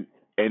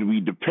 and we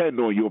depend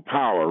on your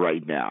power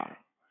right now.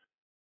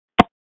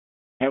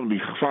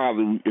 Heavenly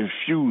Father,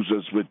 infuse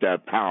us with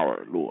that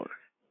power, Lord.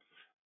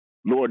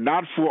 Lord,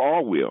 not for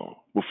our will,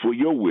 but for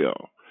your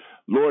will.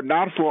 Lord,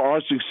 not for our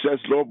success,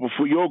 Lord, but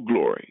for your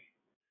glory.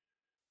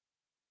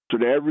 So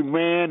that every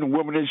man,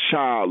 woman, and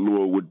child,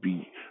 Lord,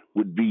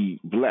 would be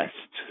blessed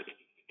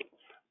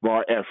by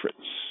our efforts.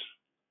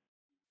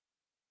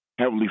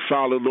 Heavenly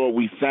Father, Lord,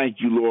 we thank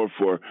you, Lord,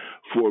 for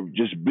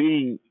just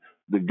being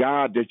the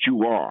God that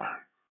you are.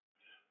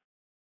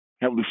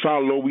 Heavenly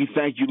Father, Lord, we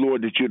thank you,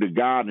 Lord, that you're the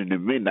God in the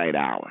midnight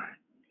hour,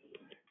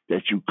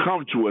 that you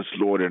come to us,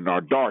 Lord, in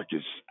our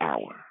darkest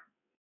hour.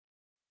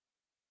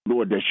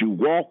 Lord, that you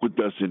walk with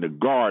us in the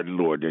garden,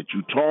 Lord, that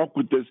you talk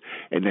with us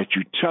and that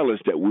you tell us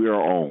that we are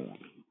own.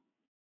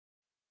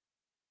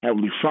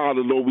 Heavenly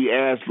Father, Lord, we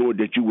ask, Lord,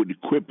 that you would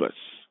equip us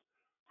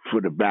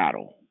for the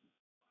battle.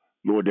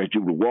 Lord, that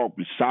you would walk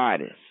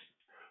beside us.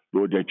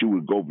 Lord, that you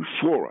would go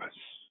before us.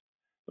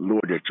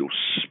 Lord, that your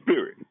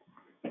spirit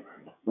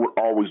would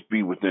always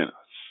be within us.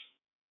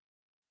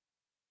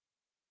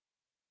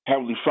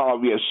 Heavenly Father,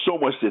 we have so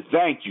much to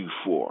thank you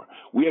for.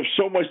 We have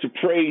so much to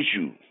praise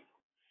you.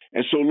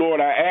 And so, Lord,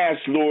 I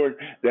ask, Lord,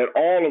 that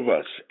all of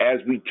us,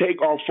 as we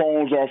take our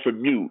phones off of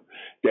mute,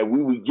 that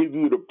we would give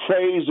you the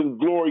praise and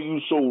glory you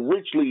so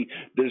richly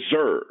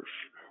deserve,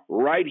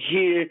 right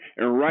here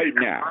and right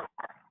now.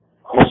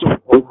 And so,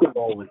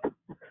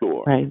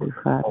 Lord. Praise you,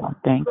 Father.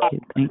 Thank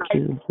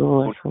you,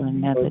 Lord, for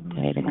another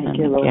day to come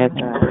together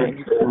and praise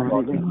you.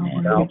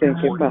 We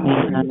thank you,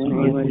 Father, in the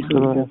name of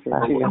Jesus,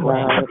 that you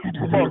allow us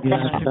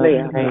to lay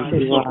our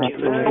petitions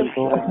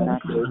before you,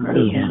 God.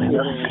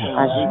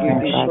 We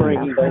give you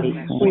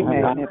praise. We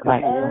magnify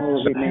your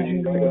holy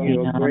name, for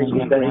you are great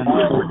and great.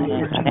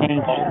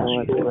 Thank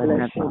you,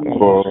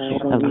 Lord,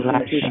 for another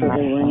day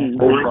of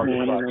life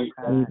and life.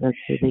 Lead us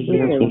to the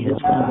year of the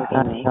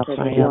God, help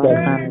our help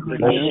come to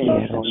this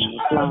year.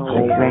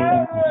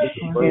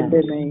 In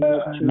the name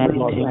of Jesus,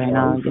 meditating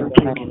on your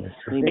place.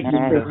 We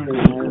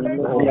magnify you,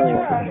 Lord.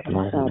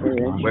 Father,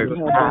 as you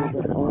help us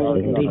with all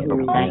of the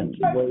victory. Thank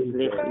you.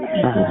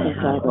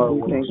 Father,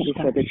 we thank you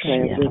for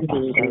declared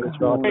victory this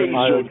morning,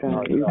 Lord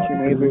God. Each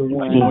and every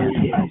one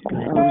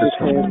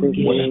declared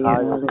victory and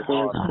all of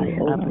those who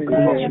open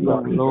their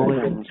mouths,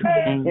 Lord.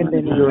 In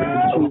the name of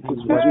Jesus,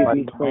 we give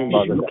you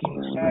praise this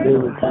morning,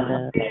 Lord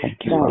God.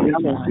 God, we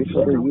thank you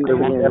for the use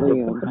of their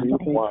limbs.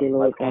 We thank you,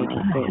 Lord God,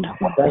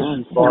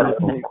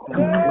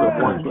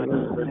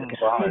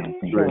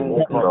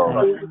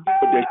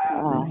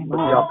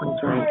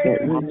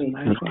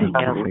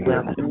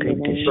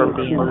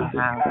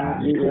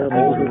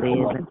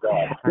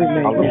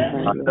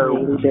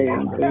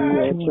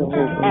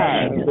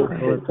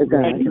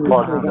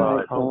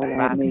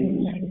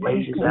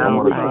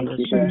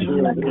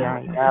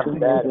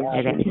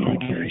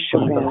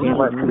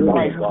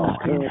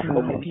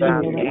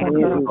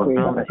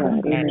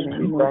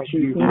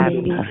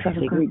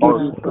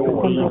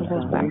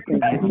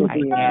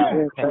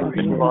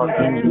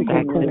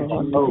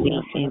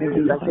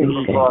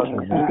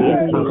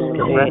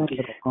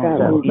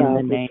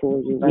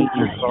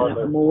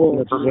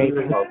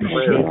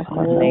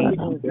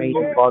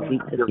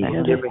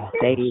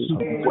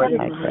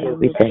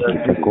 we thank you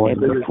for going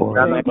before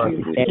us. We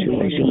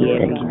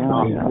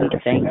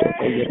thank you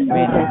for your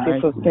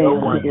friend.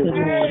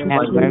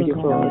 Have mercy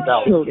on the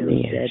children.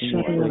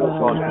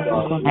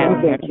 Have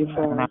mercy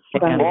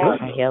on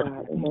our health.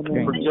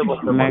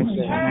 Mercy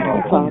on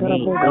Father, need.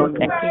 in the We name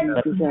thank of you for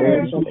Jesus, the I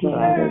word, ask you, oh God,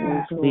 God. that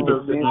those We who are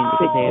decree and sick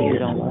declare we beds,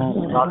 don't Lord want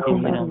God,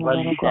 nothing, we don't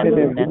need that nothing,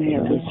 every nothing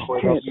have is the close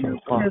strength, to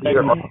us. and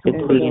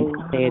Decree and those,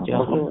 declare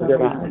Jehovah Lord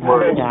Rapha, God,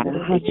 our that are God, in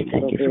the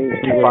that hospital bed,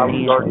 you will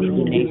God, lend in to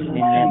the the name nation of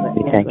and never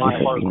Jesus. ever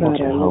have.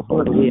 God, I lift up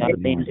For we are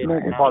lenders Miss and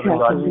not borrowers,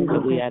 Catherine for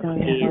we are the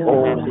head and not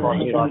Jackson, the Lord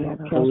tail. God,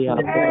 For we are Catherine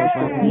above Jackson,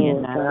 only and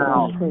Lord not God, I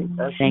beneath. pray,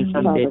 Thank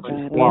you Father that you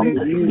God, said only we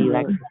would you be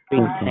like know, a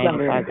tree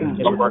planted by Lord the God, river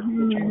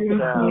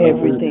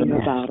everything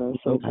about us,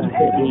 oh God.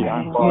 we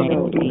are You know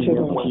planted each in of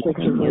your our peace,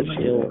 in your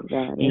situations, joy, oh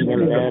God, in in the your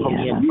name love, of in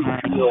your Jesus.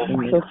 kindness, in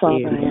your So,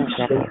 Father, spirit, I oh ask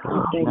God, you,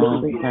 thank you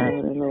long this time.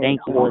 morning, Lord Thank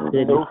you God, for that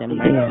goodness no and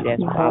mercy sickness that's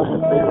and following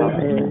harm us come all near the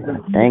us. days.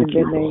 In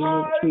the name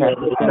of Jesus,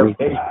 God,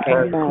 by that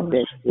Thank sickness, you.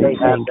 you, We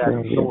decree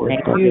and Lord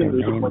declare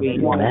we God, don't want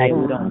nothing,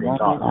 we can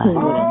don't need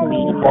turn nothing,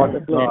 everything.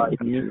 nothing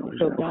new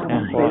So, in God, I our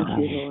heart. thank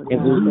you, Lord And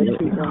God, that we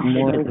you're watching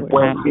more than over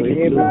conquerors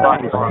through Christ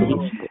everybody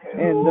Jesus.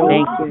 and those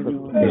Thank you in for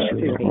the the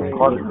sick grace. bed,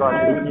 oh God,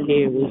 in the Here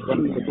name we of go.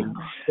 Jesus.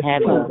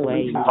 Have your Father, we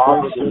way. just We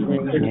bless thank your you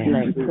name. for We the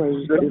give you strength.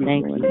 praise this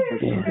Thank you morning, for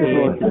the spirit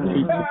Lord to God.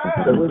 keep us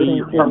And we lead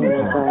thank you, us, Lord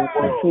oh God,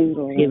 for God, food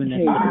on our giving us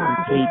the table,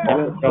 complete the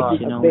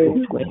direction on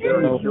which bed to way to sleep, go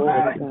Lord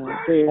forward. God.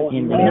 There's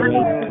In the many,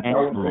 great Lord God,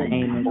 national that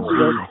name of that's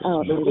Jesus,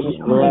 out in the we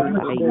street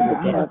glorify that you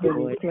doesn't today, have any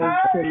Lord. place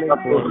to lay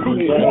For their we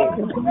head. gather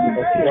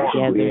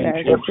We in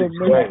ask worship, for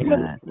praise, mercy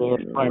this glory,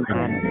 morning, and Lord honor.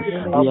 God, in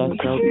the You name are of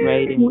so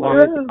great Jesus. and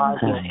wonderful.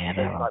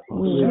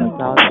 We Oh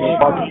exalt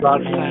God, your in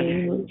name, the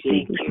name of give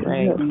Jesus, you to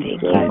praise. help Thank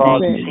those you. Thank you,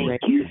 families, Thank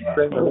great you. God,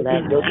 for Lord loving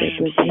God, us. that Thank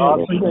doesn't you. have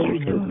a Thank place you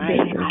in to the mighty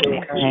stay.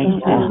 name of Thank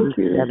God, you. Jesus. thank We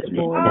you this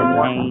celebrate your morning, Lord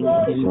name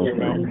God. in the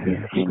And we name of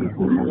just come to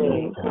Jesus. you,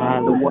 Lord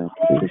God, with Hallelujah. our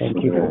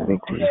petition, God.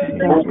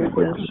 God, we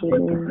bless your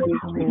name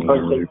this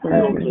morning. We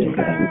thank you,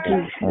 Lord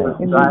God.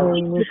 In the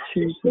name of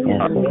Jesus,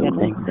 cover,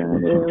 Lord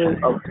God, Eric.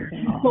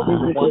 We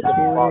just this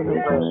morning,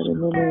 oh God,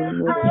 in the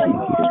name of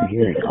Jesus.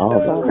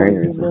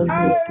 Father, you know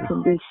his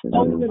condition,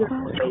 Lord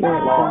God, and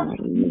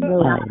you know,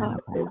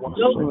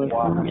 Lord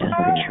God,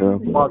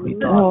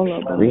 all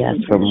of our We ask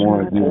for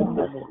more of you. conditions.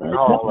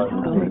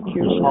 Thank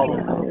you, Lord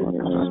God, in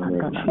the name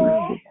of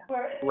Jesus.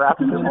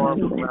 God,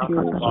 I thank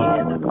you this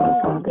morning, Lord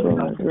God,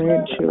 for our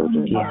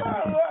grandchildren,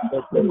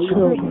 the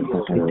children's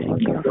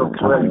children, oh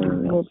God, in the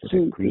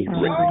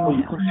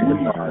name of Jesus.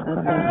 I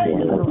thank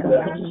you,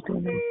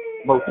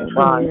 Lord God,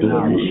 that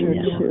many of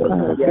our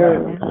children are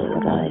girls,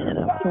 Lord God, on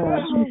the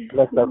side.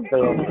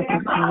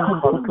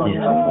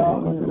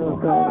 Oh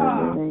God, in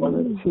the name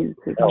of Jesus.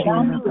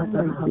 I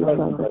thank you,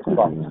 Father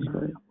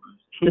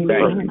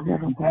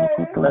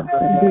God,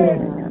 for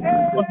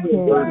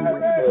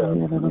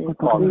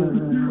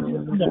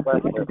Amen.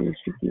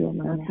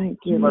 I thank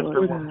you, Lord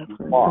God,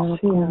 for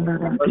Shem,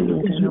 Lord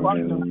God, in the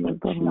name of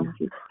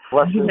Jesus.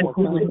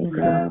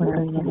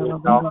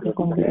 Father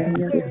God, I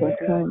thank you for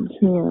son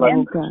Kim,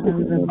 oh God,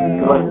 in the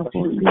name of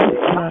Jesus.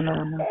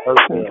 I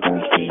thank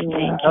you,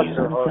 Lord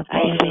God, for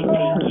coming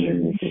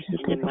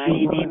In the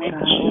mighty name of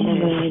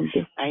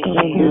Jesus. I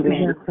thank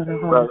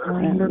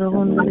under you. the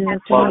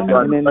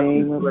in the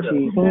name of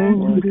Jesus,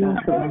 Lord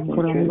God, I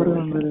thank you,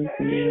 Lord God.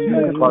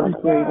 Because how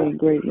great and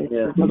greatly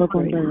to be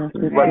praised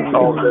in the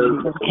name of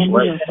Jesus.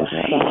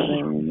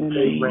 Father, in the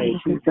name of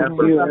Jesus,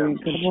 you are in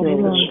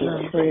control of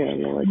this prayer,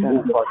 Lord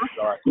God.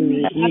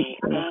 We rebuke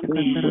those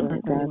things,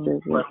 Lord God,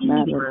 that was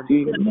not of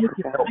you, Lord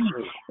God.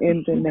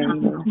 In the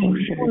name of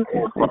Jesus,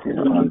 we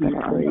give you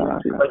praise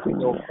this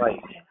morning.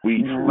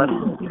 And I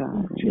honor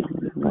God in the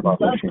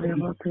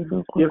name of Jesus.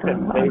 Give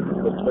him favor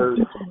with those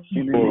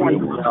In the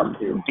name of out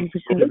to.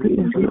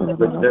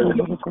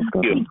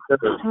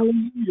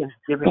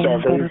 Give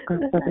him favor.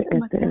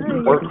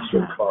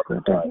 Worship,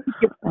 Father God.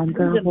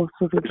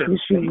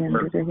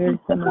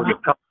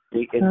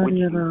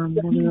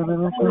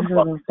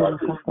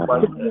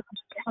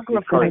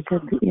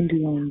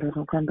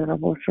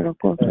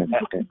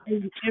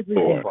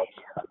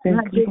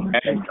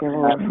 Thank you,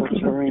 Lord, for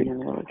Serena,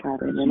 Lord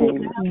God, in the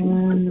name of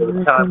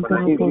Jesus. We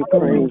give you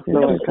praise,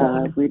 Lord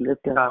God. We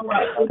lift up,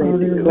 they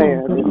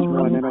declare this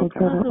morning, oh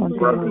God,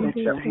 that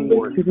your hands,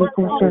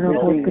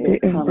 everything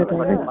that comes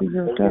out of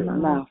his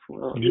mouth,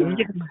 Lord God,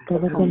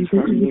 comes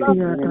from you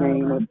in the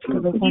name of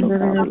Jesus. So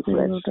God, we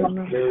bless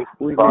you.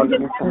 We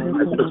magnify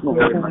you this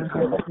morning, oh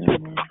God.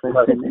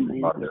 Bless in the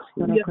name of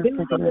Jesus.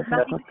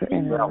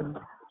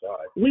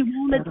 We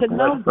wanted to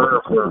know, but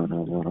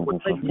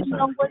you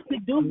know what to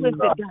do with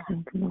it,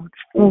 God.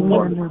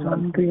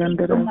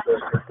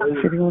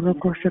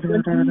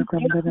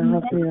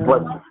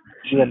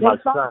 She and my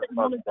son,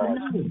 Father God.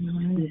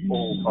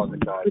 Oh, Father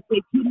God. If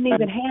they couldn't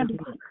even handle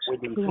it.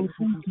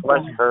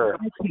 Bless her.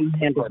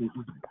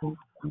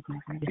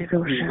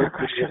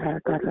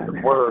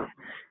 The word,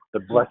 the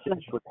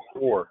blessings with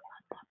poor.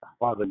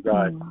 Father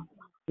God,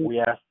 we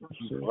ask that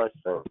you bless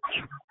her.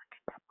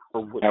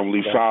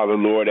 Heavenly Father,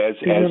 Lord, as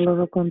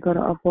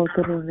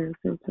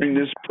bring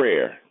this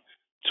prayer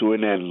to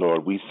an end,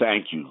 Lord, we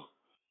thank you.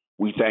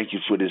 We thank you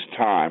for this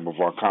time of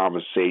our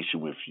conversation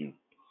with you.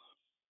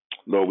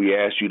 Lord, we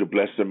ask you to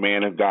bless the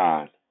man of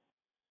God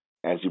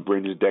as he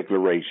brings his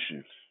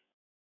declaration.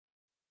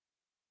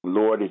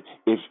 Lord,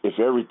 if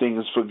everything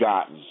is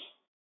forgotten,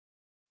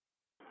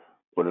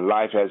 where the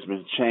life has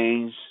been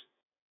changed,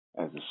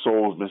 as the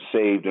soul's been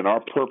saved, and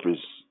our purpose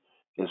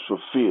is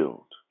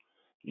fulfilled.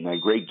 In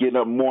that great getting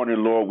up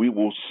morning, Lord, we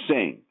will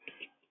sing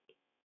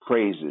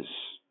praises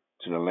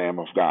to the Lamb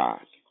of God.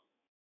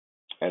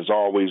 As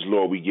always,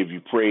 Lord, we give you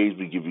praise,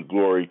 we give you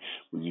glory,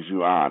 we give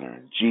you honor.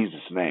 In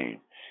Jesus' name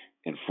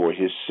and for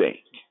his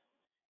sake.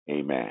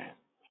 Amen.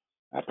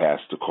 I pass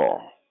the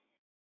call.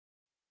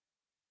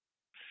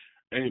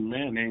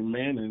 Amen,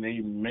 amen, and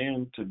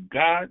amen. To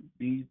God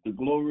be the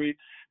glory,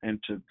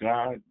 and to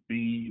God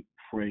be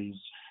praise.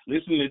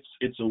 Listen,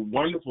 it's a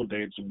wonderful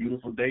day. It's a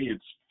beautiful day.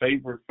 It's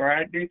Favor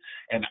Friday,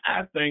 and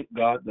I thank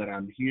God that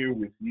I'm here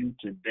with you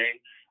today.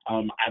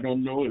 I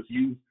don't know if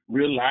you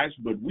realize,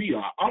 but we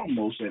are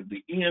almost at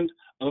the end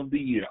of the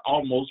year,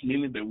 almost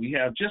meaning that we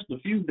have just a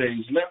few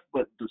days left,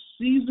 but the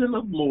season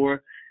of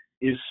more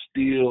is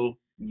still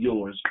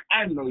yours.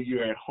 I know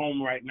you're at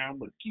home right now,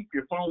 but keep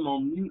your phone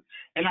on mute,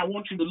 and I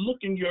want you to look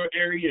in your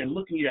area and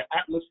look in your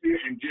atmosphere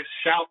and just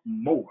shout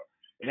more.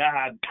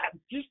 God,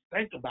 just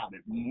think about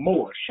it,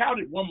 more. Shout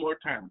it one more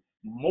time,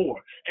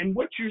 more. And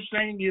what you're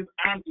saying is,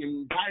 I'm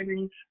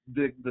inviting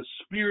the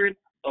spirit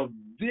of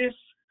this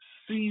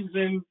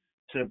season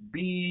to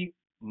be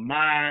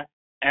my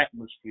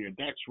atmosphere.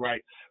 That's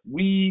right.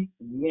 We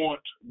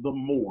want the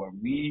more.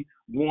 We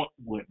want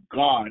what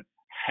God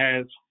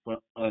has for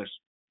us.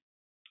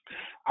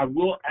 I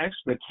will ask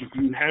that if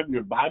you have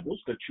your Bibles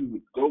that you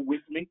would go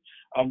with me.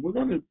 We're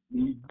going to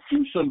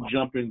do some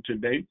jumping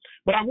today,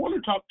 but I want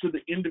to talk to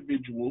the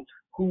individual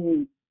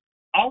who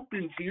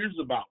often hears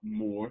about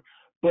more,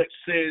 but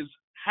says,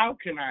 how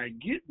can I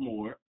get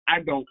more? I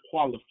don't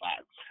qualify.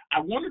 I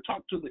want to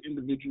talk to the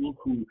individual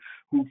who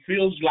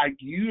feels like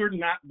you're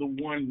not the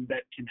one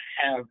that can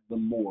have the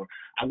more.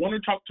 I want to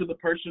talk to the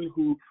person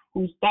who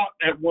thought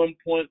at one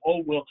point,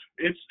 oh, well,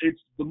 it's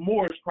the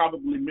more is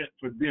probably meant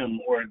for them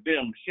or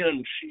them,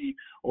 him, she,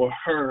 or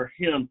her,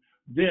 him,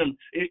 them.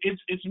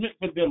 It's meant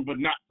for them, but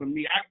not for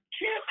me.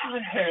 Can I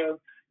have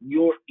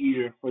your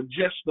ear for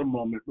just a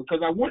moment? Because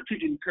I want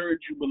to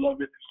encourage you,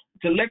 beloved,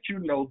 to let you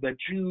know that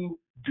you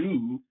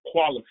do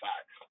qualify.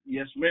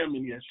 Yes, ma'am,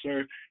 and yes,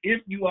 sir.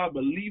 If you are a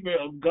believer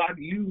of God,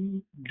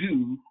 you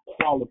do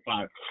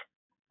qualify.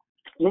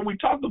 When we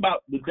talk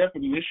about the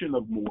definition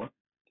of more,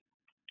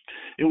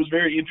 it was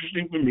very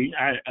interesting for me.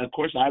 Of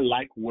course, I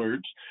like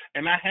words,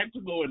 and I had to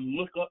go and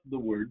look up the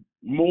word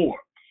more.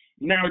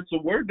 Now, it's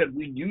a word that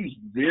we use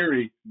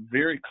very,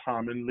 very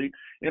commonly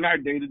in our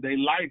day-to-day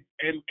life,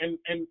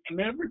 and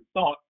never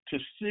thought to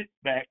sit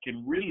back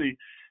and really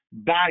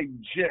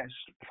digest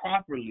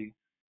properly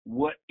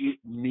what it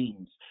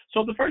means.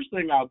 So the first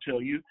thing I'll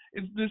tell you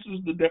is this is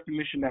the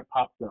definition that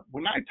popped up.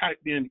 When I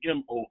typed in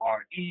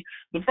M-O-R-E,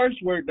 the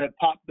first word that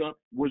popped up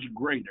was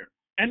greater.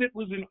 And it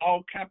was in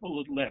all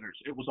capital letters.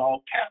 It was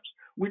all caps,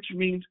 which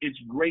means it's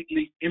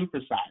greatly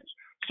emphasized.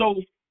 So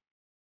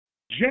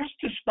just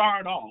to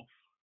start off,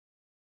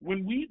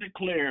 when we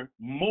declare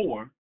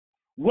more,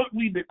 what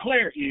we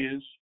declare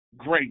is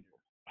greater.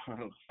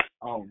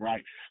 All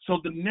right. So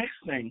the next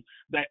thing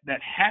that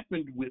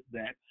happened with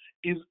that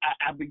is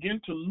I began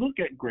to look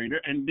at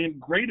greater, and then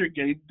greater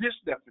gave this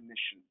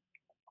definition.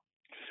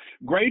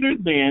 Greater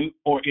than,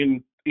 or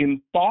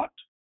in thought,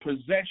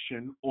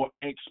 possession, or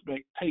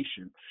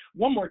expectation.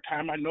 One more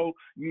time, I know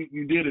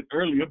you did it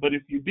earlier, but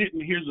if you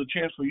didn't, here's a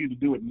chance for you to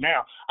do it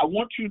now. I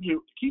want you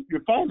to keep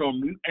your phone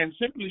on mute and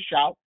simply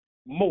shout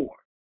more.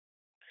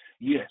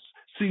 Yes.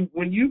 See,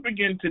 when you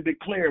begin to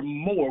declare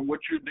more,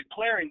 what you're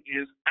declaring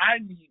is, I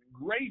need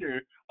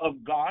greater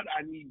of God.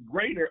 I need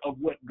greater of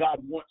what God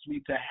wants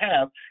me to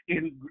have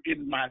in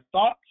my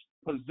thoughts,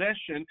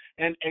 possession,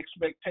 and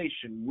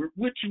expectation,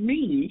 which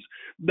means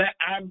that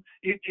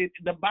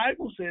the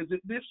Bible says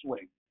it this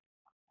way.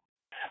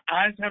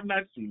 Eyes have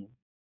not seen,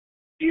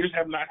 ears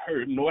have not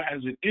heard, nor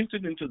has it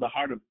entered into the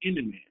heart of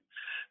any man.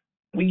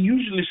 We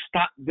usually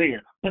stop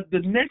there. But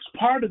the next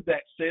part of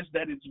that says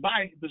that it's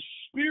by the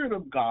Spirit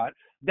of God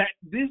that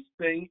this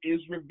thing is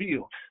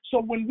revealed.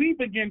 So when we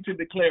begin to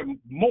declare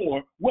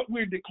more, what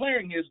we're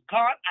declaring is,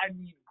 God, I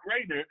need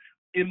greater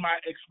in my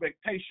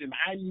expectation.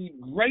 I need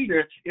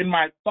greater in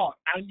my thought.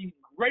 I need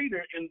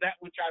greater in that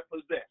which I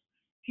possess.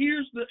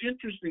 Here's the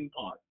interesting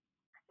part.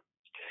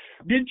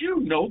 Did you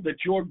know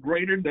that your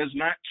greater does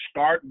not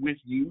start with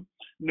you?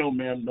 No,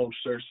 ma'am, no,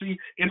 sir. See,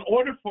 in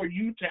order for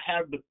you to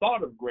have the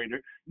thought of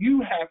greater,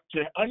 you have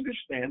to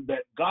understand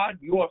that God,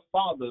 your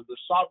Father, the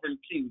sovereign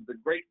King, the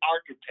great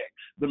architect,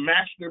 the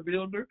master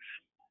builder,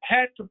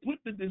 had to put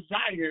the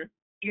desire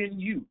in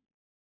you.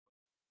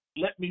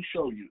 Let me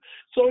show you.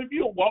 So if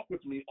you'll walk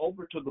with me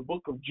over to the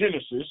book of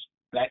Genesis,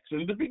 that's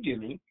in the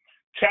beginning,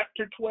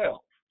 chapter 12.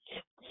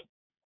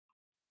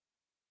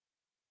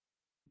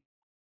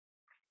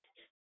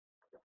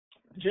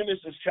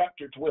 Genesis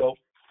chapter 12,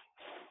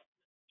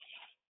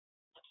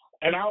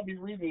 and I'll be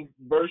reading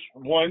verse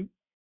 1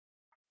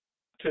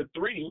 to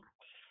 3,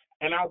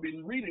 and I'll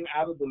be reading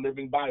out of the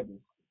Living Bible.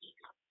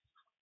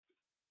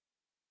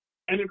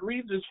 And it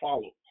reads as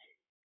follows.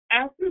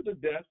 After the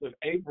death of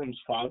Abram's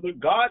father,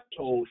 God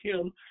told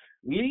him,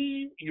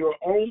 leave your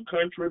own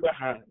country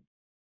behind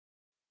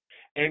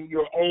and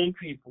your own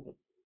people.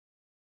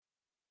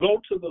 Go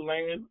to the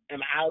land,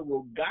 and I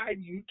will guide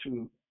you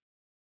to.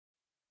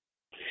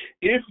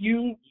 If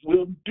you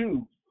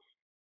do,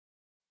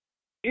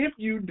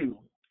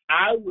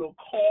 I will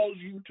cause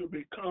you to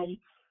become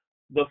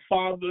the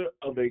father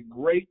of a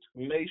great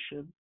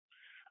nation.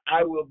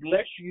 I will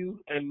bless you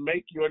and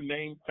make your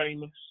name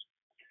famous,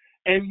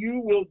 and you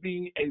will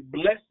be a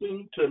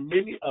blessing to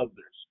many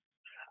others.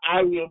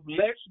 I will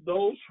bless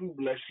those who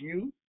bless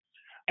you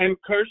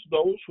and curse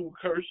those who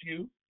curse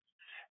you,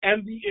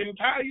 and the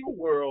entire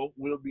world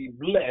will be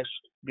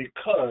blessed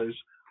because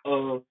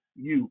of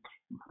you.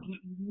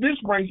 This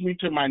brings me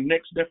to my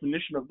next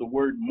definition of the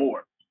word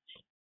more.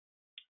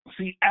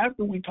 See,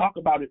 after we talk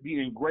about it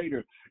being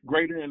greater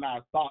in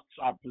our thoughts,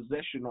 our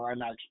possession, or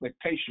in our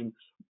expectation,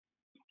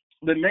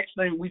 the next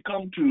thing we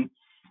come to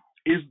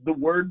is the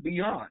word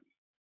beyond.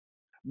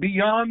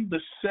 Beyond the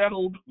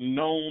settled,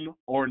 known,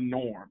 or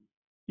norm.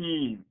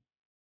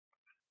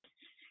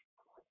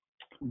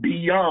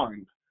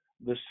 Beyond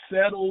the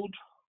settled,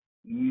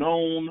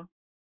 known,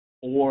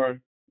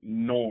 or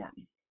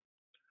norm.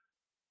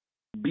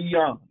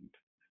 Beyond.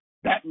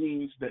 That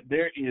means that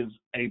there is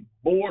a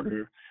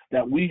border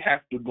that we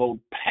have to go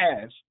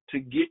past to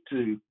get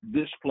to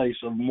this place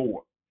of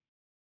more.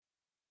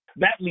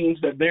 That means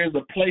that there's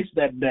a place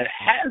that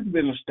has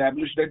been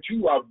established that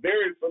you are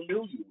very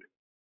familiar with.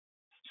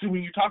 See,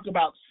 when you talk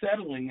about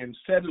settling and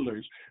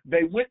settlers,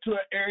 they went to an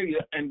area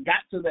and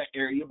got to that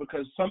area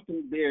because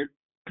something there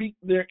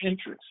piqued their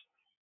interest.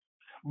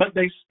 But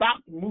they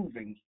stopped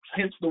moving,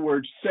 hence the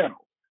word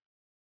settle.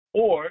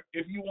 Or,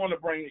 if you want to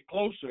bring it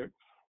closer,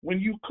 when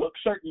you cook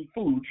certain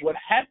foods, what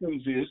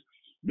happens is,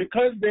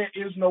 because there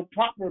is no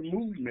proper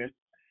movement,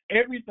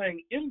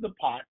 everything in the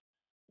pot,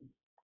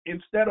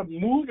 instead of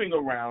moving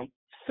around,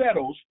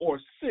 settles or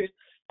sits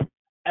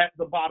at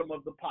the bottom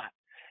of the pot.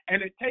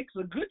 And it takes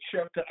a good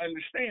chef to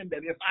understand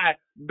that if I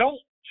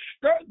don't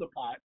stir the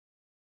pot,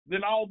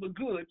 then all the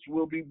goods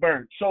will be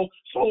burnt. So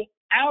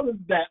out of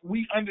that,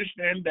 we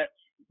understand that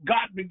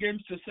God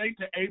begins to say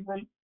to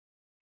Abram,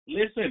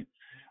 listen,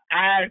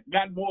 I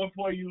got more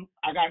for you.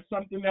 I got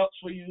something else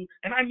for you.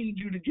 And I need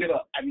you to get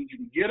up. I need you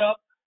to get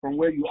up from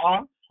where you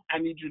are. I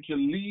need you to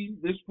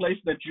leave this place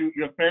that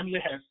your family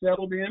has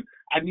settled in.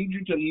 I need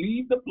you to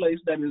leave the place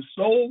that is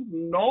so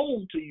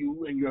known to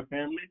you and your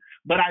family.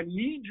 But I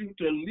need you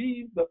to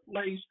leave the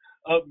place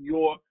of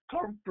your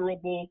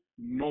comfortable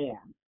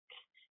norm.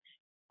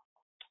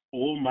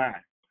 Oh my.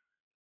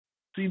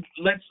 See,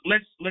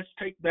 let's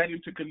take that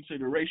into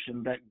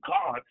consideration, that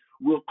God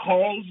will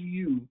cause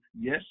you,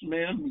 yes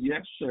ma'am,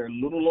 yes sir,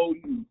 little old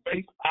you,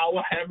 faith,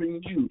 power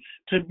having you,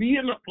 to be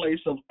in a place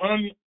of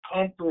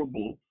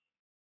uncomfortable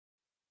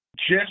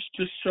just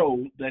to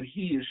show that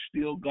he is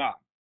still God.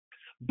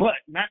 But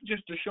not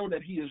just to show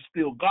that he is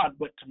still God,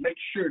 but to make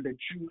sure that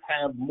you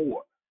have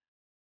more.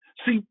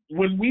 See,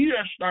 when we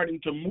are starting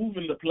to move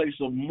in the place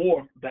of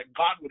more that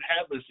God would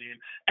have us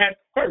in, at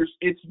first,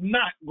 it's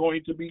not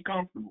going to be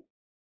comfortable.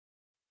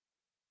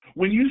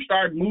 When you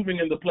start moving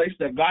in the place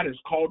that God has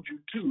called you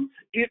to,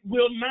 it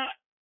will not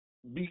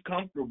be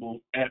comfortable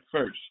at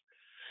first.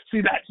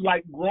 See, that's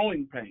like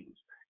growing pains.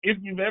 If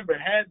you've ever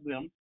had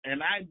them,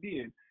 and I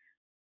did,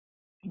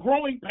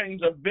 growing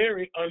pains are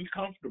very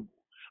uncomfortable.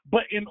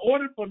 But in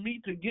order for me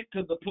to get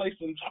to the place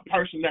and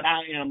person that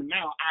I am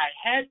now,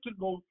 I had to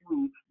go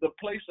through the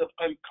place of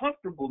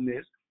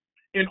uncomfortableness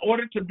in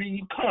order to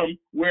become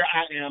where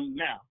I am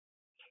now.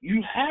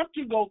 You have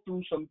to go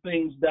through some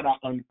things that are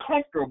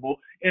uncomfortable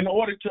in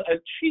order to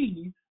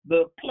achieve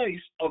the place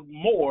of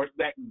more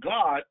that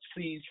God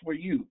sees for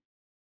you.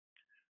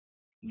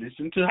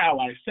 Listen to how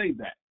I say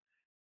that.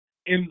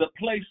 In the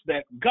place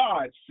that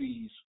God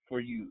sees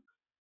for you.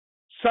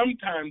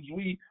 Sometimes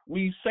we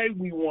say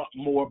we want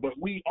more, but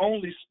we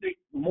only stick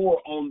more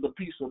on the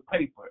piece of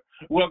paper.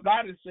 Well,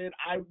 God has said,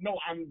 I know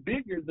I'm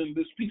bigger than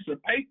this piece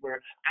of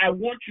paper. I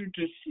want you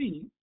to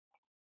see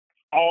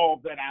all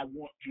that I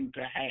want you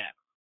to have.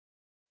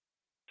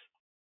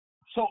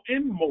 So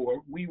in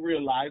more, we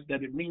realize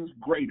that it means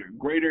greater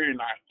in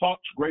our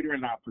thoughts, greater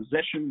in our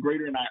possession,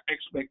 greater in our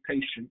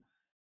expectation.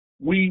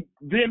 We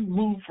then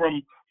move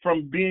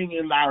from being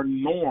in our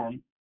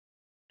norm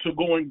to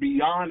going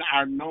beyond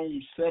our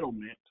known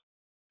settlement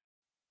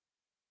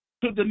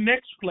to the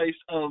next place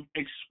of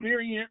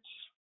experience,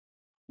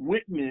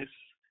 witness,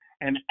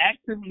 and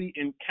actively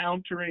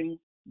encountering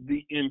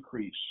the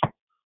increase.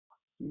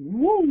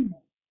 Woo!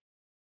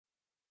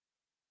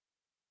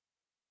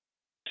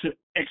 To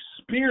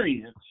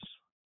experience,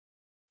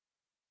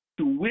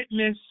 to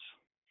witness,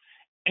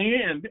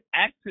 and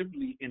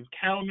actively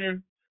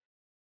encounter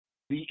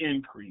the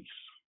increase.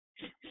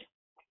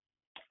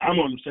 I'm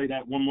going to say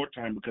that one more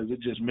time because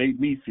it just made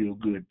me feel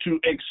good. To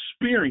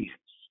experience.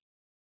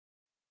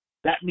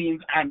 That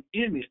means I'm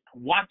in it,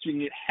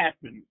 watching it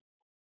happen.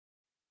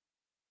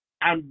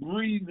 I'm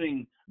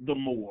breathing the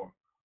more.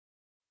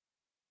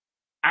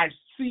 I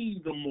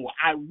see the more.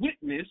 I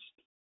witnessed,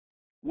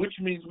 which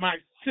means my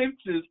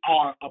senses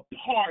are a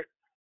part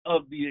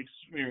of the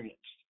experience.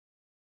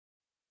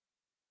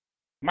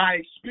 My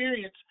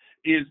experience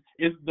is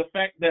the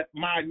fact that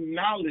my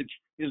knowledge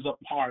is a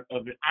part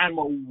of it. I'm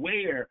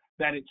aware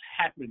that it's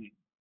happening.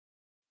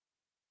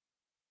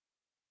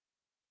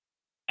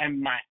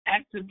 And my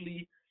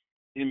actively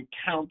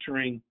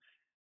encountering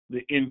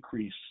the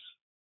increase.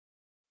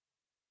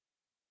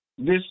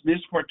 This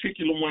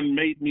particular one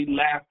made me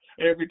laugh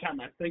every time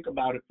I think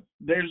about it.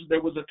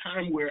 There was a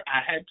time where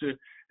I had to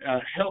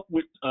help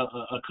with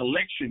a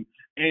collection,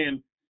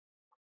 and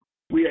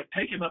we had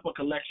taken up a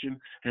collection,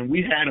 and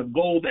we had a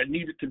goal that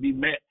needed to be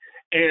met.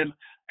 And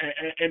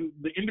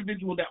the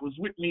individual that was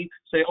with me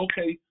say,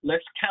 okay,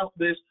 let's count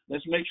this.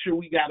 Let's make sure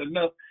we got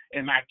enough.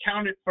 And I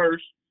counted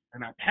first,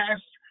 and I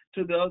passed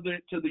to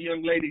the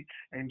young lady,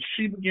 and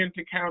she began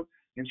to count,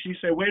 and she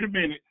said, wait a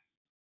minute,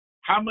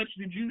 how much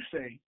did you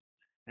say?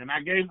 And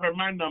I gave her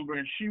my number,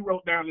 and she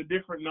wrote down a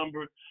different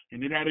number,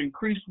 and it had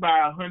increased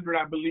by 100,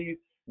 I believe.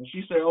 And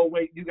she said, oh,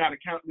 wait, you got to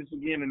count this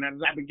again. And as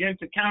I began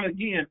to count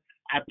again,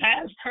 I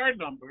passed her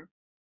number,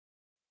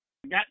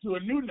 got to a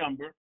new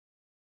number.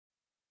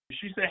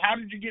 She said, how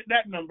did you get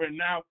that number? And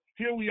now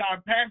here we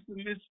are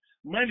passing this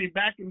money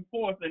back and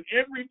forth, and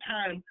every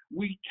time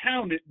we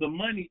count it, the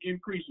money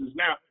increases.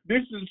 Now,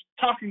 this is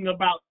talking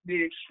about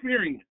the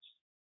experience,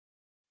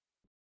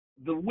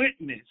 the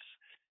witness,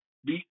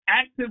 the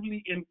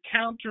actively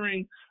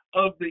encountering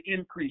of the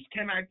increase.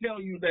 Can I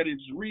tell you that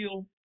it's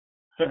real?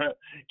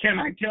 Can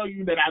I tell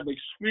you that I've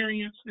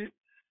experienced it?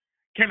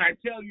 Can I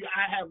tell you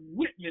I have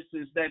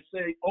witnesses that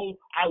say, oh,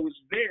 I was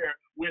there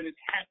when it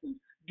happened?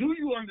 Do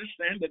you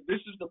understand that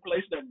this is the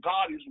place that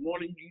God is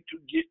wanting you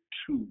to get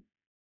to?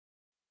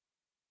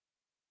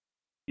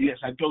 Yes,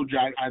 I told you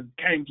I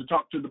came to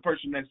talk to the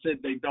person that said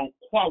they don't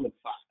qualify.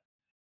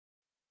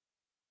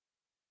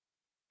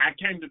 I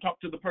came to talk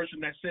to the person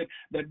that said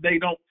that they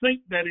don't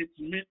think that it's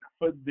meant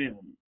for them.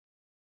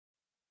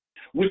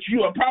 Which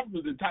you are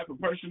probably the type of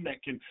person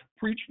that can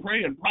preach,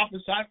 pray, and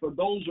prophesy for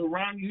those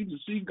around you to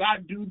see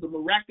God do the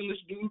miraculous,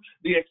 do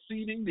the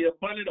exceeding, the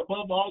abundant,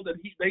 above all that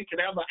they could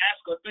ever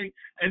ask or think,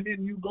 and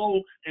then you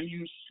go and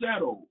you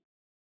settle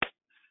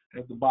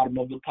at the bottom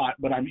of the pot.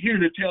 But I'm here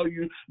to tell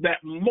you that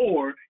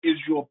more is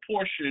your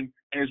portion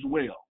as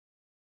well.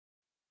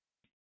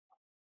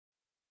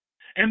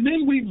 And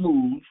then we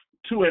move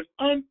to an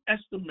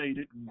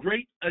unestimated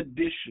great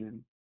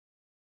addition,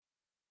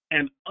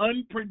 an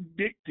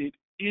unpredicted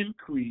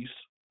increase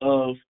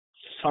of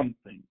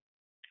something.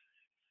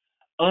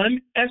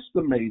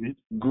 Unestimated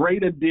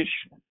great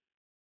addition.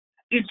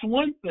 It's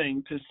one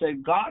thing to say,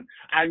 God,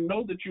 I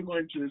know that you're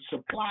going to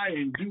supply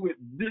and do it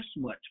this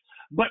much.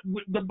 But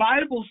the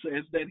Bible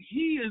says that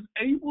he is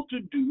able to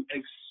do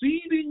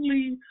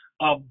exceedingly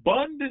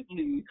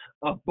abundantly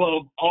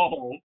above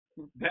all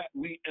that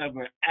we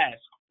ever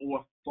asked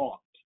or thought.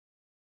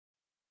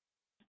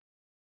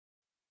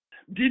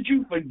 Did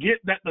you forget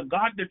that the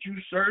God that you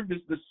serve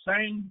is the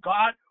same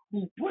God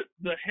who put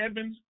the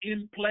heavens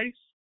in place?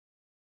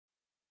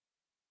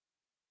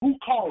 Who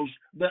caused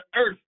the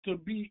earth to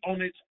be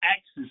on its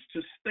axis,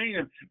 to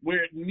stand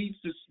where it needs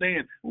to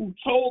stand? Who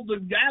told the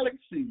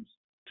galaxies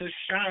to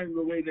shine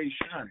the way they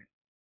shine?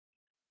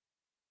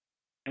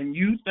 And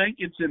you think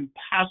it's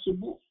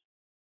impossible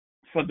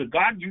for the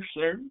God you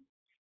serve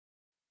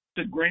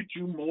to grant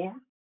you more?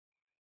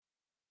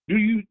 Do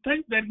you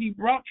think that he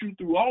brought you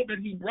through all that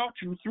he brought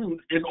you through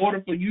in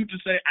order for you to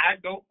say, I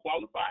don't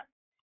qualify?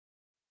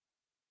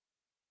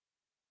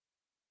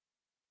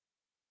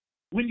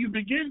 When you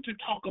begin to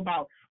talk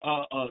about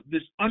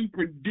this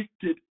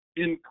unpredicted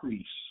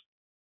increase,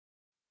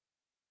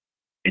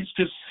 it's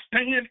to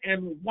stand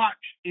and watch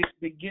it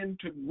begin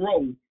to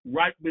grow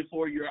right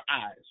before your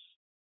eyes.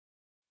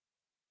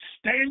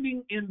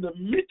 Standing in the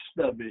midst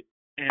of it,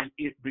 and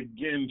it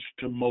begins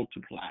to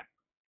multiply.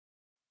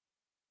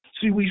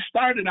 See, we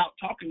started out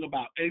talking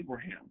about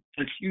Abram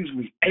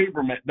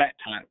at that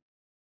time.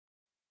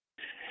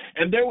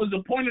 And there was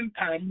a point in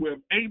time where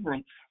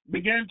Abram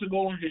began to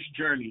go on his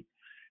journey.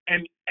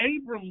 And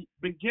Abram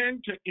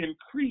began to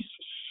increase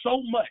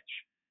so much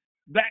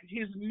that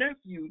his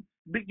nephew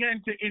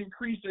began to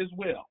increase as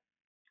well.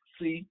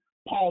 See,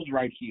 pause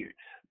right here.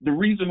 The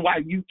reason why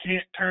you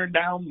can't turn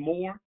down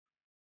more,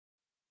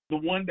 the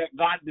one that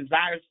God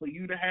desires for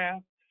you to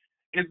have,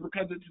 is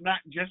because it's not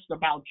just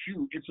about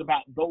you. It's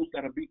about those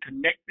that are be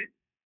connected.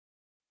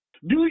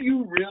 Do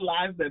you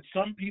realize that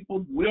some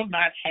people will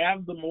not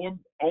have the more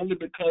only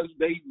because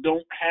they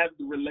don't have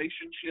the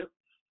relationship?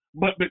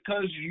 But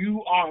because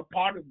you are a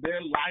part of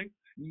their life,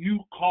 you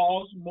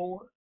cause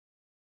more.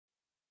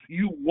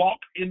 You walk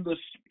in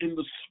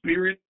the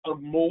spirit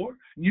of more.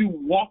 You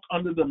walk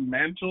under the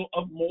mantle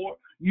of more.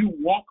 You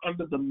walk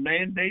under the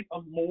mandate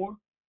of more.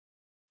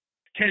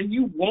 Can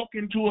you walk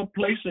into a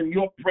place and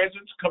your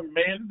presence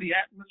command the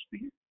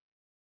atmosphere?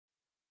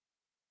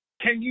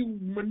 Can you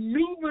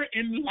maneuver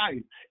in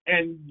life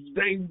and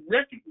they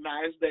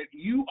recognize that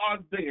you are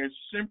there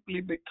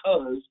simply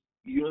because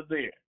you're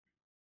there?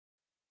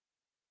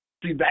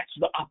 See, that's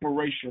the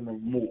operation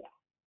of more.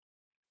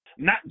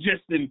 Not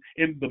just in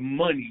the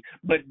money,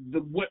 but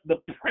the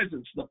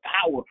presence, the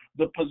power,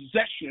 the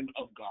possession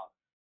of God.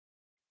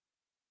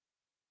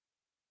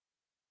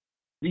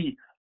 the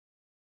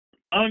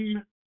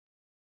unthought,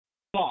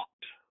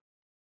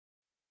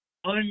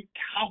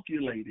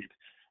 uncalculated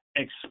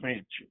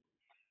expansion.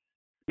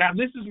 Now,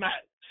 this is not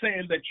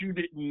saying that you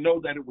didn't know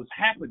that it was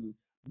happening,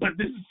 but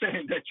this is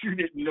saying that you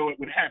didn't know it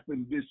would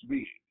happen this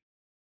big.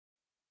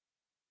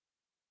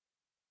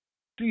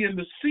 See, in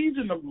the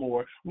season of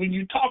more, when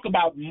you talk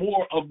about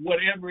more of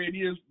whatever it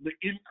is, the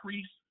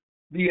increase,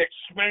 the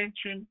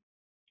expansion,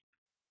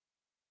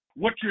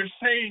 what you're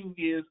saying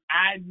is,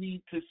 I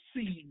need to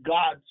see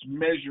God's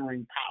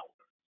measuring power.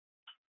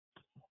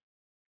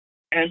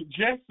 And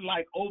just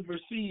like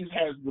overseas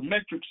has the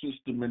metric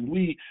system and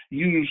we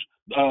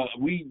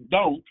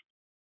don't,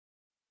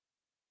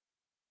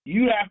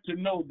 you have to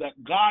know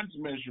that God's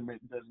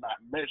measurement does not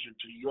measure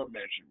to your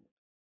measurement.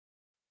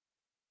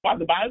 Why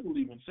the Bible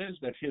even says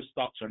that his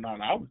thoughts are not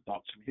our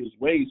thoughts and his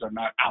ways are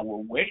not our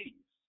ways.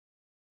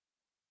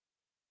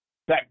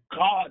 That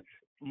God's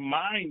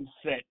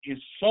mindset is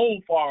so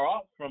far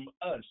off from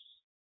us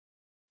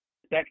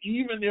that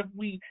even if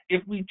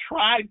we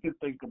tried to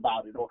think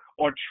about it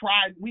or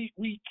tried,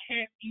 we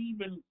can't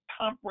even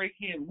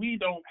comprehend. We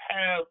don't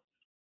have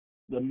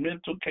the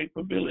mental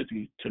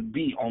capability to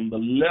be on the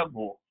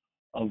level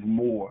of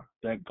more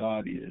that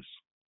God is.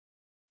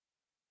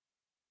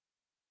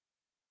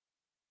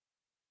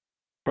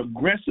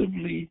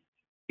 Progressively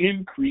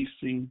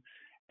increasing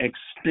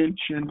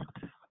extension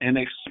and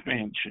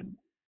expansion.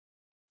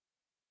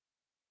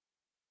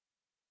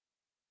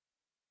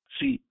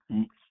 See,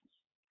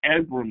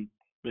 Abram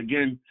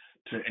began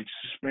to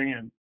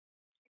expand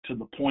to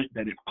the point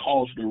that it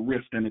caused a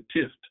rift and a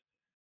tiff.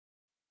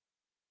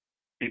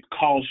 It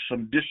caused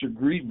some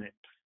disagreement.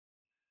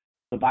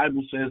 The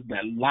Bible says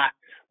that Lot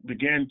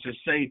began to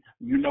say,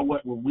 you know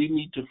what, well, we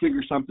need to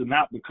figure something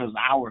out because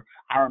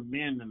our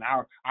men and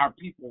our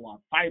people are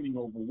fighting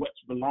over what's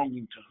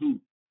belonging to who.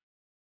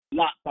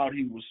 Lot thought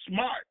he was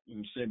smart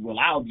and said, well,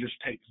 I'll just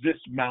take this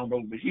mount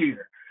over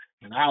here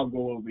and I'll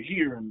go over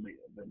here and live.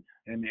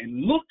 And it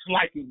looked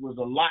like it was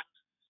a lot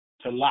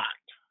to Lot.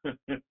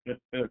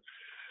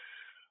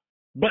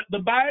 But the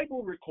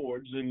Bible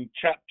records in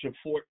chapter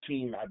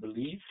 14, I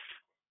believe,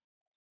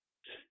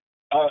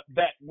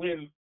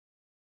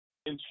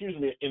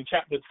 in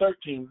chapter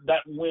 13,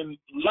 that when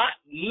Lot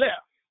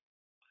left,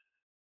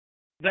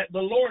 that the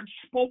Lord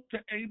spoke to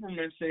Abram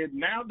and said,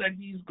 now that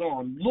he's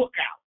gone, look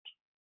out.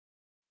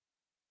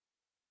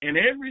 And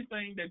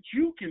everything that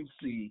you can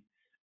see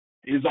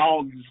is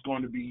all just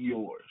going to be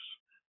yours.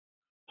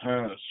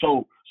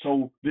 So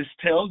this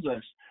tells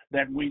us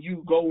that when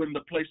you go in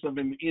the place of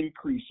an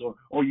increase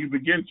or you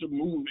begin to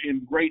move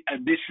in great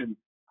addition,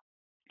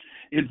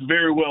 it's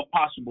very well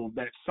possible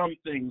that some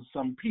things,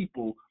 some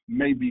people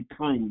may be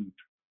pruned.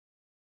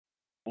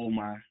 Oh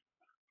my.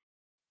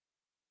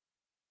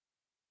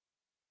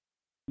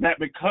 That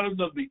because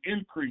of the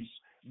increase,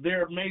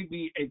 there may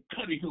be a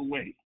cutting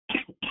away.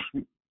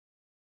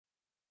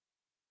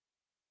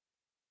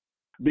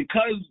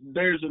 Because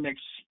there's an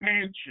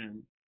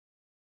expansion,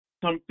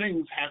 some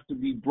things have to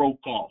be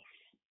broke off.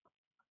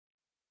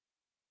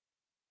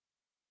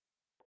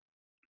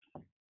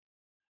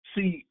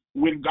 See,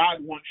 when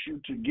God wants you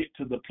to get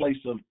to the place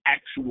of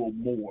actual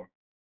more,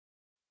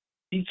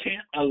 he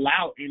can't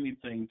allow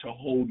anything to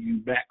hold you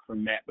back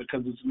from that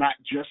because it's not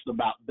just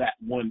about that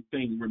one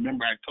thing.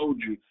 Remember, I told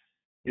you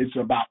it's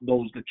about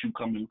those that you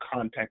come in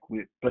contact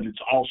with, but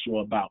it's also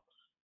about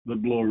the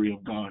glory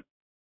of God.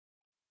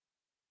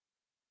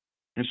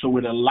 And so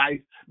with a life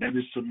that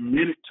is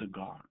submitted to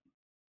God,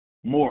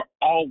 more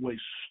always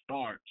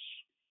starts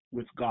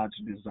with God's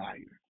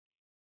desire.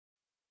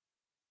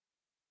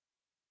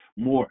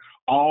 More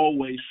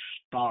always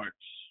starts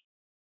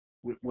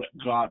with what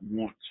God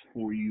wants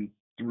for you,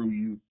 through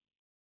you.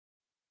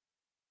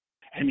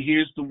 And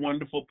here's the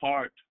wonderful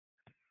part.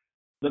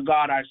 The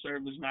God I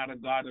serve is not a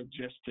God of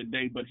just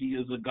today, but he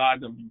is a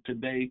God of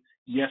today,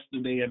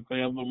 yesterday, and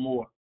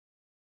forevermore.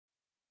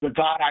 The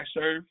God I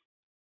serve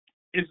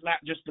is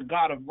not just the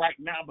God of right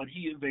now, but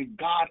he is a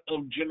God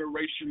of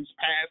generations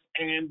past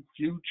and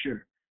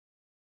future.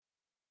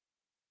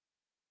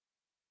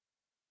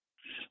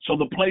 So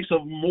the place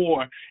of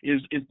more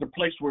is the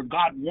place where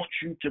God wants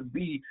you to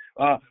be.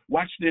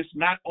 Watch this.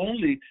 Not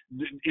only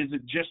is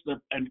it just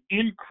an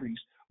increase,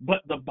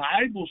 but the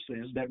Bible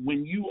says that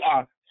when you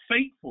are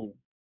faithful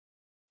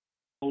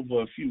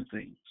over a few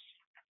things.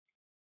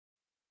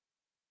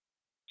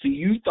 See,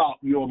 you thought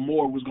your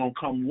more was going to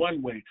come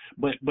one way,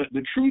 but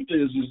the truth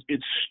is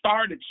it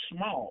started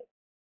small.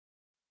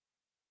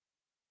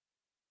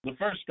 The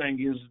first thing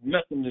is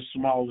nothing is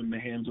small in the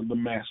hands of the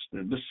master.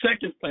 The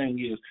second thing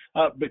is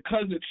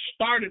because it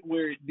started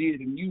where it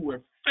did and you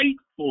were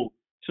faithful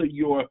to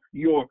your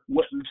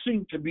what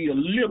seemed to be a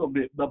little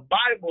bit, the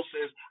Bible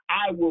says,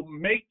 I will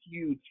make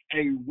you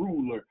a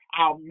ruler.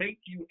 I'll make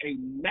you a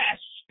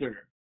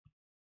master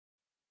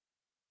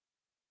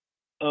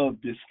of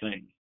this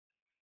thing.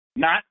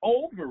 Not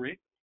over it,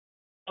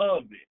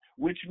 of it,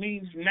 which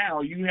means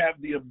now you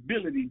have the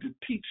ability to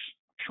teach,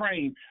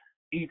 train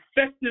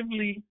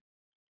effectively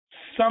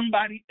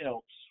somebody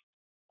else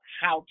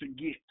how to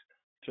get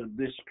to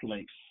this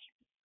place.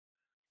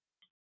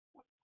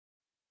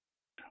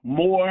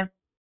 More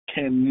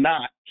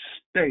cannot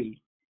stay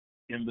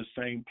in the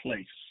same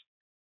place.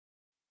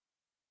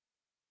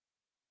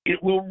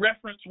 It will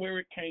reference where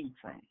it came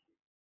from.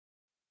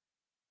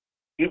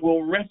 It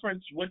will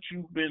reference what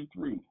you've been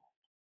through.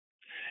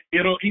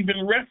 It'll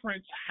even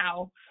reference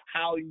how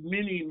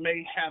many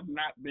may have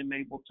not been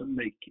able to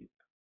make it.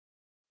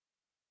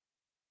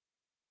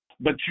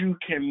 But you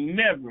can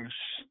never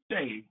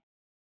stay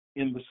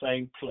in the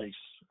same place.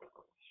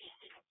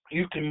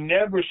 You can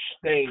never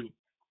stay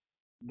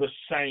the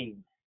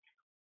same.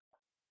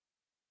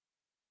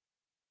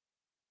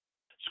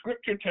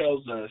 Scripture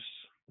tells us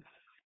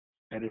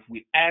that if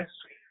we ask,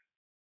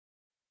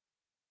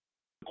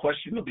 the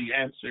question will be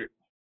answered.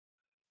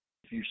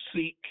 If you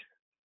seek,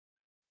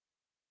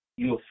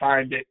 you'll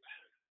find it.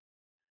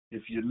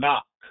 If you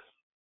knock,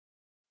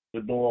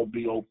 the door will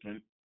be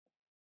open.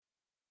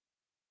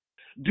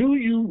 Do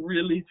you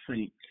really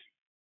think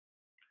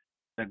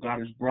that God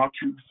has brought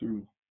you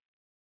through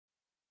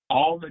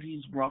all that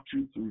He's brought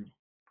you through?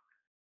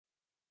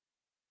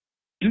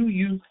 Do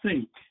you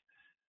think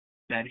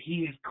that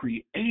He has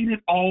created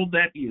all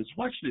that is?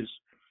 Watch this.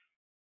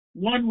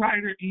 One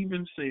writer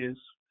even says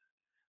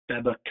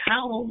that the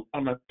cattle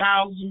on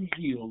 1,000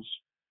 hills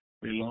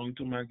belong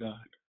to my God.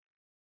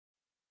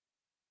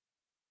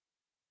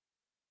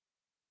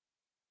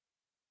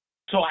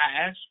 So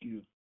I ask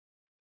you,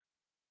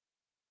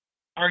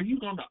 are you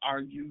going to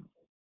argue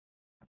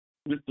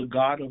with the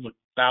God of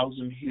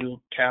 1,000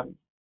 hill cattle?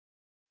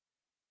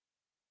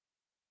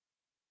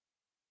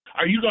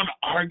 Are you going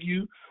to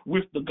argue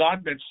with the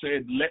God that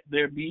said, let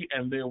there be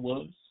and there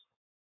was?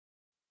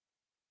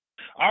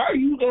 Are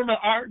you going to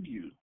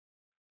argue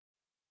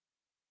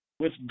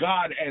with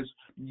God as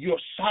your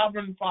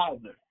sovereign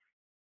Father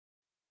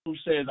who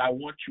says, I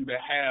want you to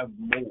have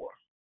more?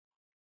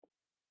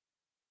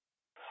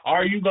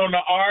 Are you going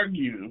to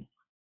argue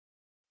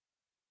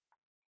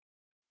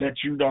that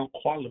you don't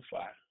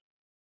qualify?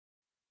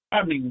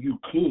 I mean, you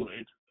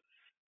could,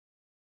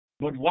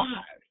 but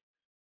why?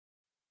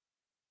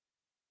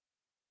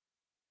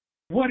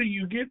 What do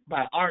you get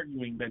by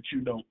arguing that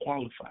you don't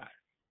qualify?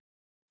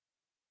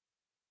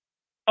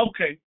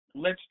 Okay,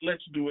 let's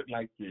do it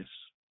like this.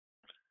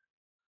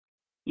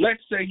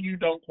 Let's say you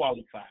don't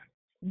qualify.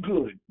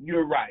 Good,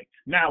 you're right.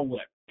 Now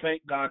what?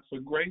 Thank God for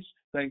grace.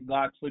 Thank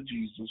God for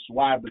Jesus.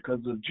 Why? Because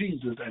of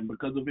Jesus and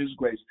because of His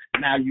grace.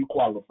 Now you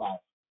qualify.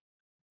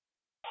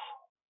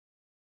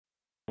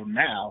 So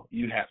now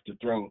you have to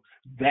throw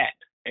that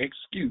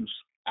excuse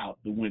out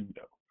the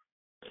window.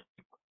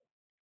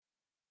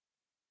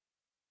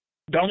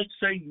 Don't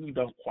say you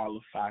don't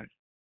qualify.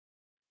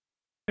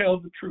 Tell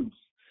the truth.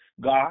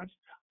 God,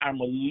 I'm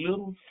a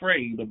little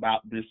afraid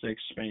about this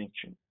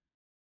expansion.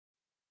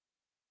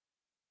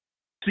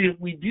 See, if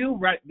we deal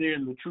right there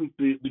in the truth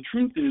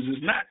is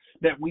not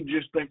that we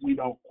just think we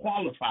don't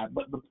qualify,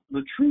 but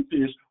the truth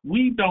is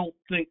we don't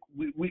think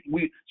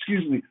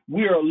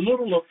we're a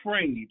little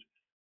afraid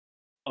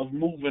of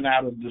moving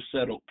out of the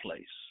settled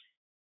place.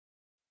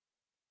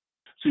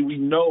 See, we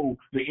know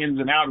the ins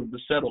and outs of the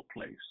settled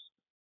place.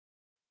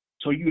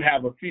 So you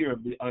have a fear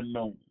of the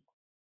unknown.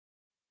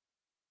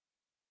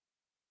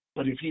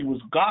 But if He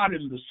was God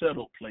in the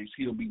settled place,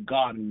 He'll be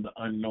God in the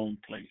unknown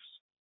place.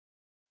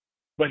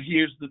 But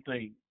here's the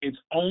thing. It's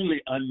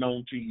only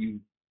unknown to you.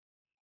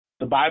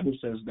 The Bible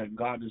says that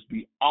God is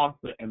the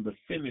author and the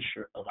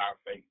finisher of our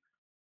faith,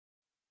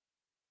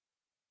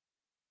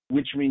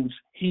 which means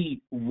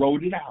He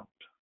wrote it out,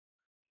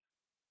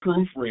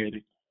 proofread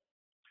it,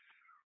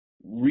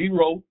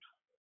 rewrote,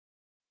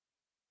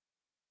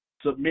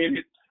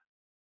 submitted,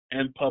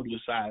 and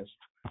publicized.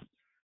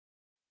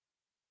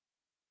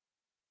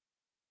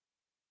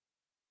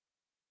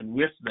 And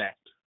with that,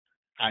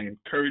 I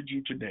encourage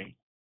you today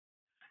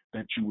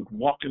that you would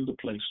walk in the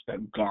place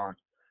that God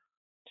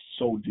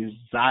so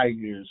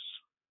desires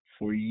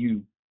for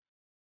you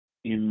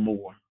in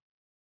more.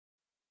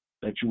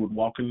 That you would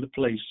walk in the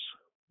place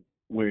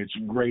where it's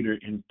greater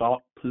in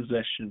thought,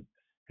 possession,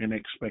 and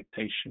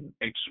expectation.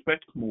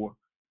 Expect more.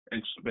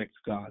 Expect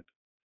God.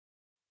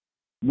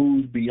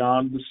 Move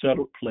beyond the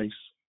settled place.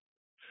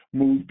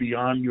 Move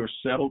beyond your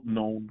settled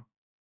known.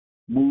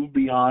 Move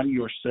beyond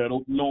your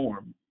settled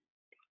norm.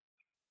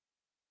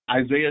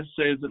 Isaiah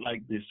says it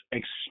like this: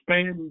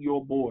 expand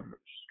your borders.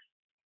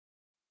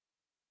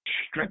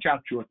 Stretch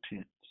out your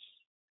tents.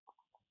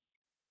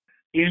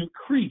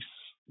 Increase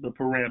the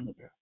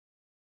parameter.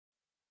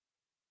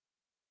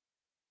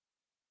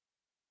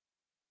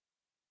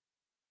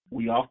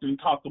 We often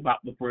talk about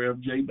the prayer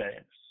of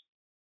Jabez.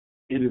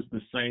 It is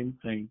the same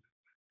thing.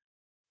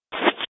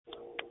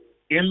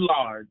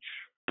 Enlarge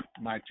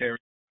my territory.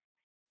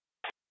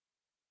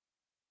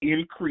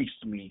 Increase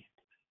me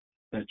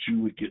that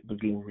you would get the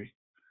glory.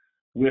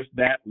 With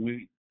that,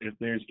 if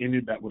there's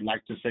any that would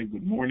like to say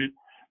good morning,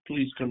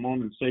 please come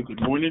on and say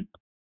good morning.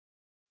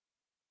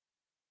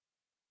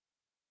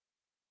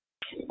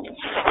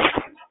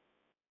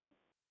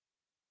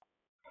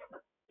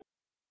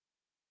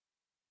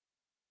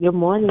 Good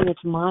morning,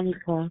 it's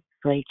Monica.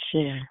 Great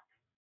share.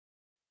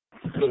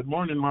 Good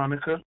morning,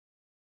 Monica.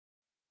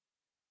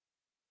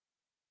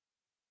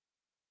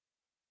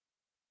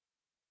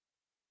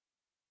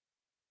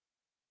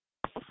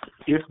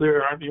 If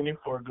there aren't any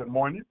for good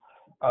morning,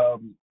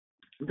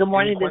 good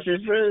morning. This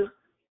is Ruth.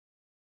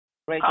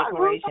 Great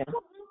declaration.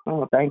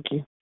 Oh, thank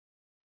you.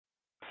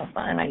 I'm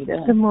fine. How you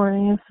doing? Good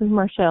morning. This is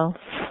Marshall.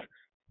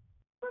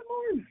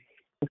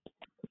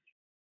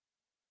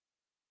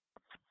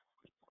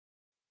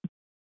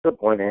 Good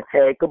morning.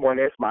 Hey, good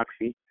morning. It's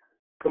Moxie.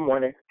 Good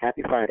morning.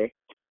 Happy Friday.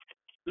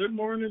 Good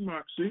morning,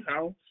 Moxie.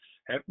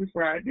 Happy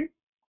Friday.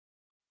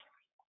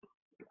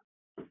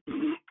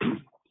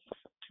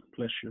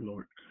 Bless you,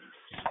 Lord.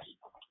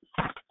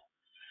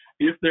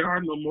 If there are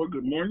no more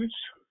good mornings,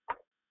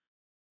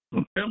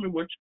 tell me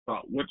what you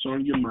thought. What's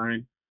on your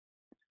mind?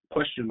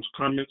 Questions,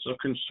 comments, or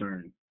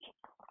concerns?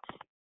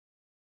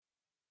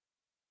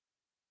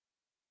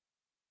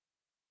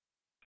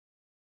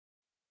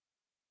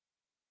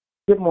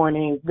 Good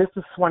morning. This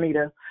is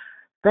Swanita.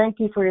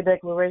 Thank you for your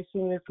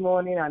declaration this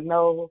morning. I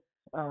know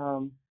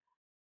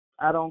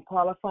I don't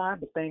qualify,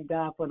 but thank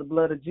God for the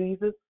blood of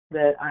Jesus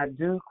that I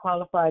do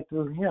qualify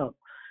through him.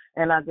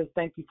 And I just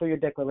thank you for your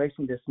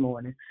declaration this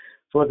morning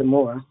for the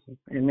more.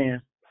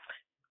 Amen.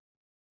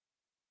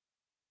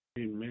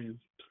 Amen.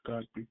 To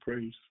God be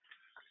praised.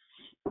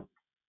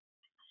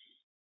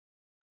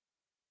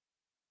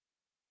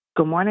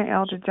 Good morning,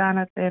 Elder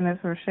Jonathan.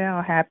 It's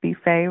Rochelle. Happy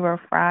Favor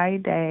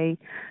Friday.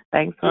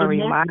 Thanks for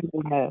reminding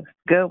us.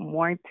 Good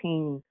morning.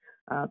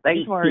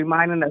 Thanks for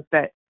reminding us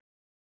that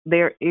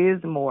there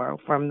is more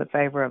from the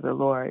favor of the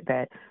Lord,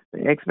 that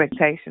the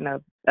expectation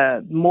of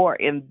more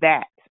in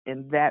that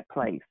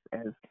place,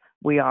 as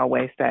we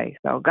always say.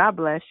 So God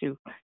bless you,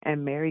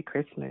 and Merry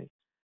Christmas.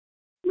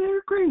 Merry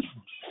Christmas.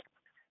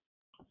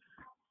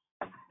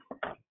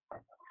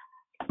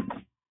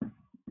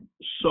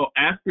 So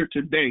after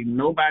today,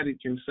 nobody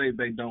can say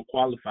they don't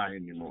qualify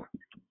anymore.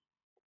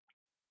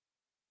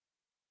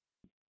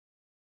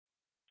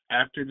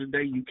 After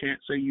today, you can't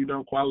say you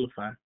don't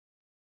qualify.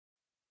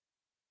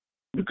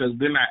 Because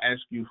then I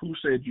ask you, who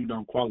said you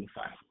don't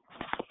qualify?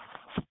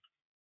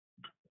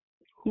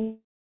 Who?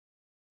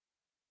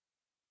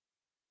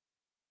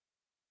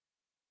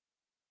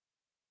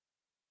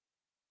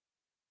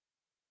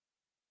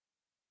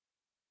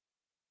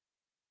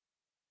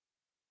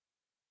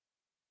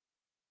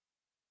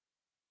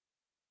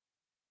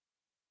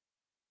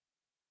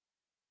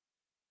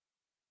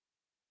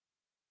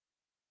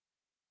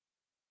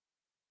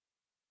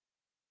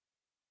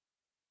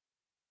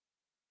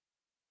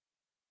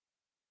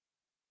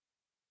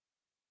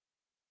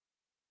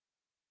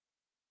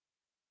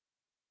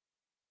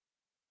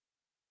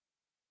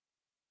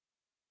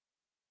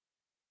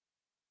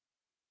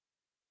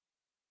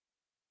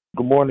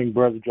 Good morning,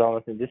 Brother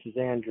Jonathan. This is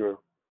Andrew.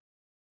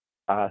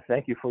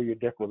 Thank you for your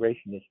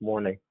declaration this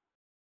morning.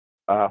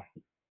 The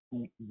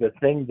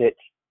thing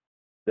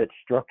that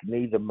struck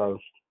me the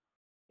most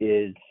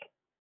is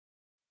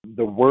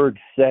the word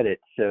said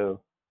it, so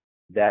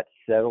that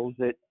settles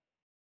it.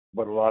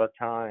 But a lot of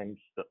times,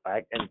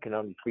 I can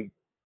only speak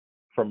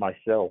for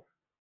myself.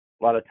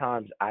 A lot of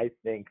times, I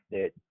think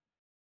that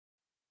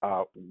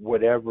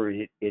whatever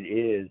it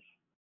is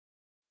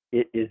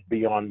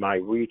beyond my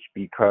reach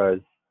because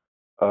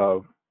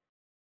of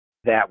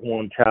that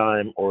one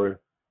time or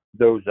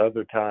those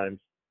other times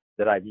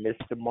that I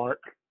missed the mark.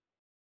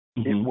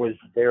 It was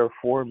there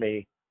for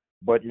me,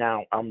 but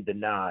now I'm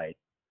denied.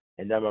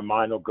 And then my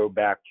mind will go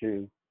back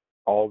to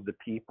all the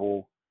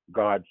people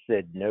God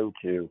said no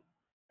to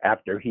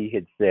after he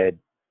had said,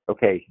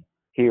 okay,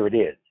 here it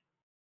is.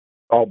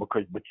 All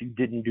because, but you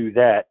didn't do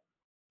that,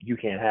 you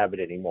can't have it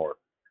anymore.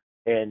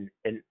 And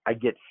I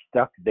get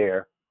stuck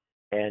there.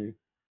 And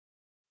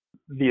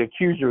the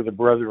accuser of the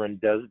brethren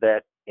does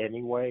that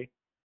anyway.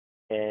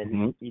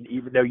 And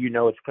even though you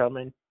know it's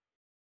coming,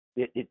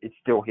 it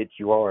still hits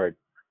you hard.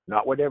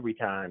 Not with every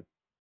time,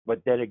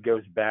 but then it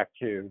goes back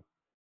to,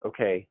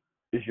 okay,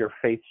 is your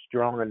faith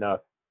strong enough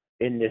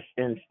in this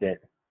instant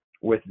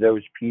with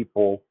those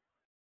people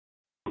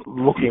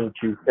looking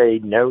to say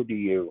no to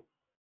you,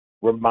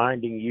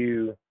 reminding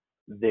you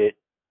that,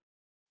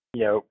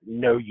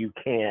 no, you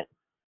can't.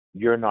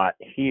 You're not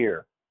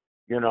here.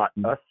 You're not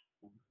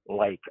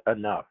us-like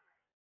enough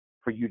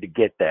for you to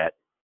get that,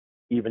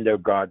 even though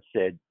God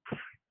said,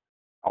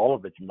 all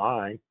of it's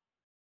mine.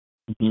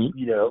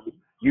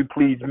 You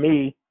please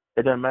me,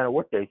 it doesn't matter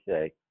what they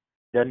say.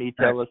 Doesn't he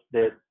tell us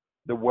that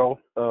the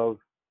wealth of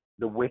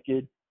the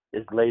wicked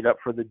is laid up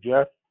for the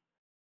just?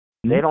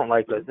 They don't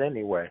like us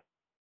anyway,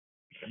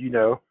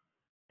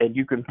 and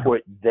you can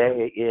put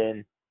they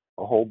in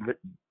a whole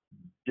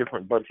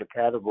different bunch of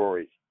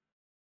categories.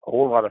 A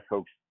whole lot of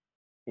folks,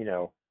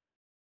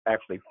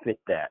 actually fit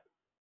that.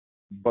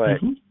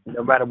 But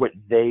no matter what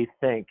they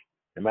think,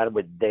 no matter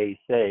what they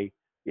say,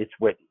 it's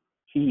what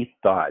he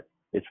thought.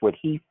 It's what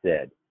he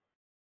said.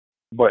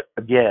 But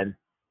again,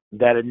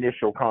 that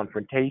initial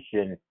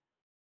confrontation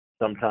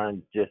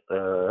sometimes just,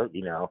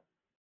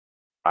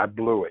 I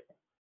blew it.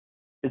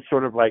 It's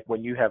sort of like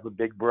when you have a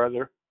big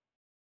brother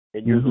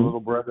and you're the little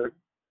brother,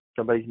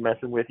 somebody's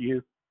messing with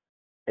you,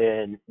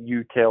 and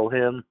you tell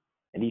him,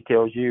 and he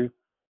tells you,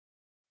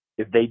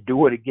 if they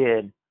do it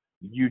again,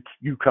 you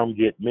come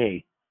get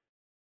me.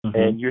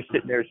 And you're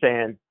sitting there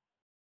saying,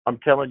 I'm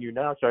telling you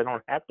now, so I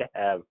don't have to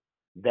have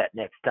that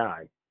next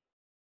time.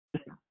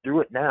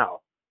 Do it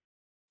now.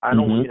 I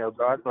don't,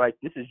 God's like,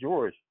 this is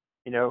yours.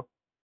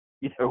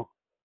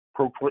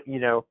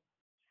 Proclaim,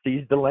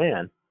 seize the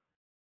land,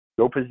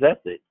 go possess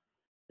it.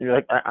 And you're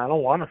like, I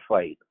don't want to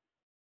fight.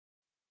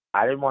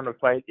 I didn't want to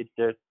fight at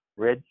the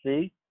Red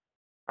Sea.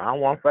 I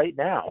don't want to fight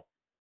now.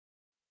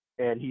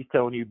 And he's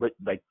telling you, but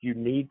like you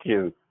need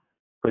to,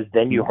 because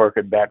then you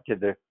hearken back to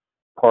the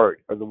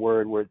part of the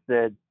word where it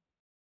said,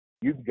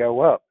 you can go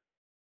up.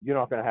 You're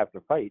not going to have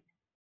to fight.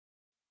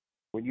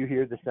 When you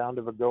hear the sound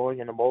of a going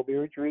in a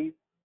mulberry tree,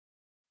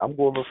 I'm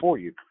going before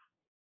you.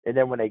 And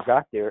then when they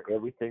got there,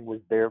 everything was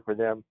there for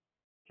them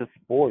to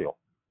spoil.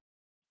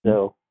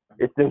 So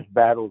it's those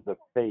battles of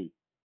faith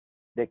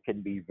that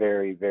can be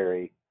very,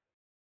 very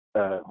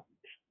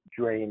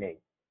draining,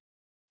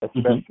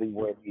 especially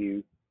when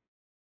you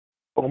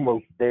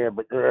almost there,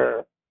 but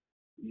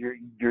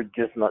you're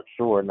just not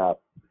sure enough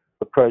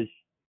because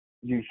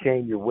you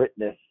shame your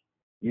witness,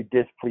 you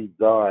displease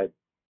God,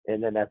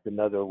 and then that's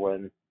another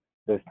one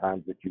those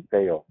times that you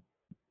fail.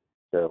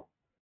 So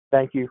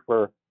thank you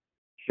for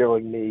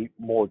showing me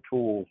more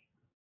tools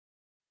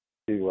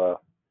to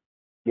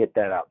get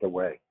that out the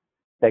way.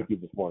 Thank you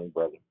this morning,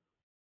 brother.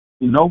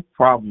 No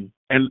problem.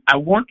 And I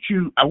want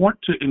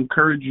to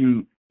encourage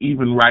you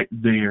even right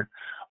there.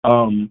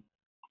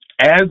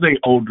 As an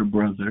older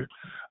brother,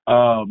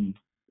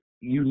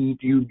 you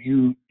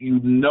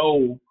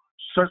know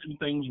certain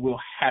things will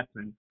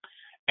happen.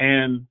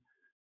 And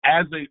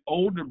as an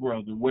older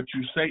brother, what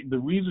you say, the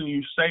reason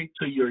you say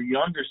to your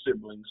younger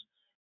siblings,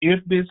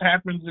 if this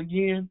happens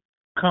again,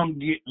 come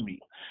get me,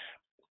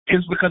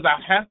 is because I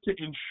have to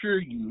ensure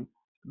you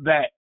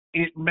that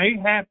it may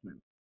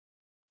happen.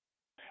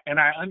 And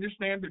I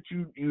understand that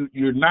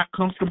you're not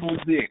comfortable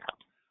there.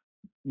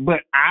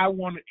 But I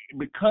want to,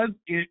 because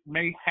it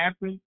may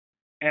happen,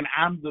 and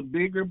I'm the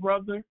bigger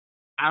brother,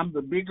 I'm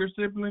the bigger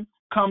sibling,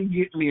 come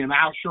get me and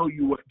I'll show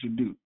you what to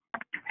do.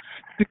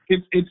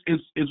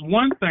 It's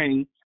one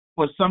thing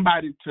for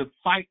somebody to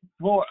fight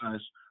for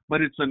us,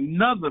 but it's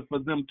another for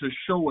them to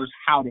show us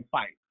how to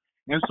fight.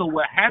 And so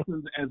what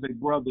happens as a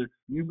brother,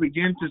 you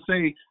begin to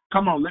say,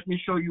 come on, let me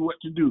show you what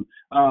to do.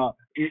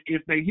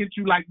 If they hit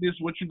you like this,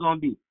 what you gonna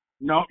do?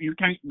 No, you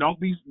can't. Don't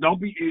be.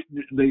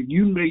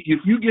 You may.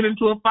 If you get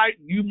into a fight,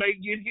 you may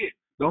get hit.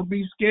 Don't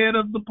be scared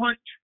of the punch.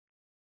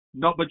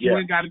 No, but you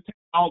ain't got to take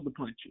all the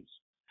punches.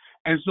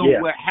 And so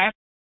what happens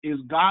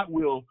is God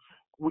will,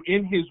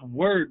 in His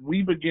Word,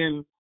 we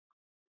begin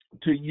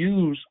to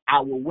use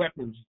our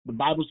weapons. The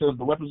Bible says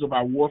the weapons of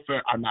our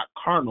warfare are not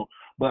carnal,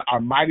 but are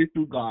mighty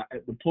through God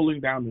at the pulling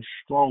down of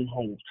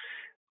strongholds.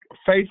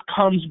 Faith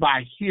comes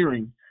by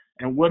hearing,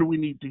 and what do we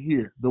need to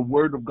hear? The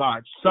Word of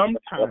God.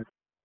 Sometimes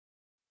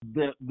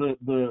the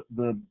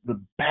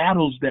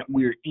battles that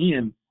we're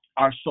in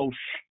are so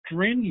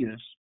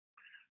strenuous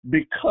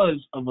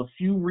because of a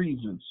few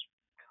reasons.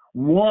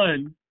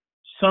 One,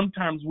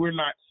 sometimes we're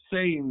not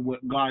saying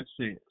what God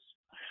says.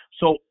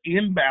 So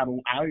in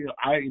battle,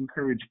 I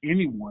encourage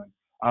anyone,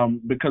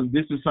 because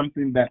this is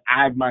something that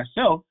I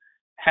myself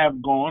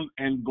have gone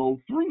and go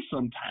through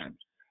sometimes.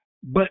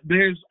 But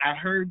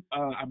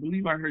I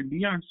believe I heard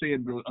Dion say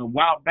it a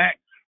while back,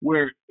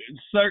 where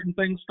certain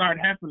things start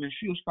happening,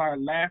 she'll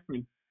start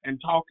laughing and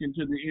talking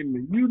to the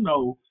enemy.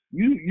 You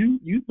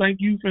think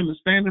you finna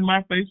stand in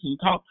my face and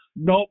talk?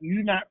 Nope,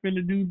 you're not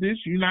finna do this.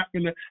 You're not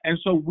finna. And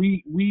so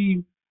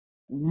we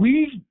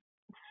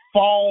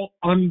fall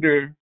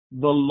under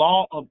the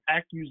law of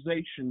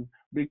accusation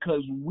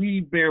because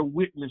we bear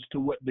witness to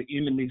what the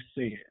enemy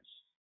says.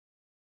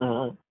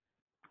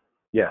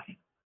 Yes.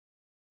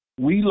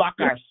 We lock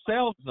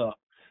ourselves up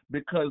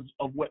because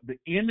of what the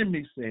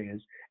enemy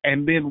says,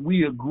 and then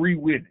we agree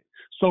with it.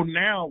 So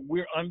now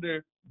we're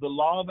under the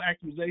law of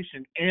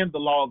accusation and the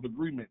law of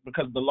agreement,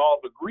 because the law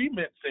of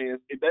agreement says,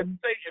 it doesn't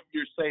say if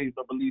you're saved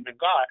or believe in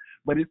God,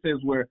 but it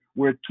says where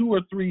two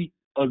or three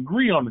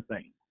agree on the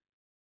thing.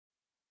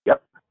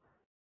 Yep.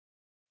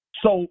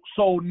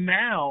 So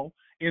now,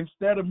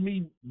 instead of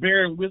me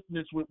bearing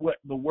witness with what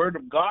the Word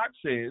of God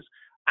says,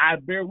 I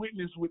bear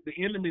witness with the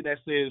enemy that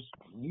says,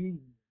 you're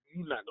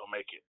not going to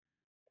make it.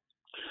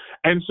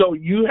 And so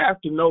you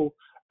have to know,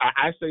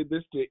 I say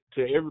this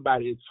to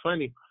everybody, it's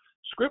funny.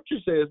 Scripture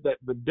says that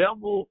the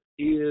devil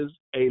is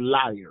a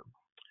liar.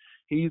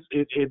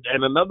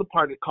 And another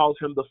part, it calls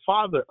him the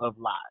father of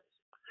lies.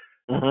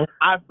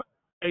 I found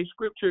a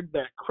scripture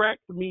that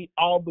cracked me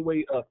all the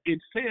way up. It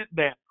said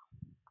that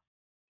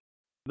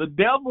the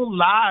devil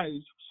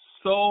lies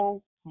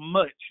so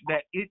much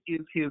that it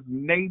is his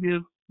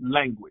native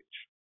language.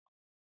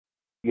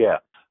 Yeah.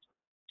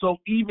 So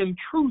even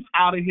truth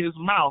out of his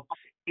mouth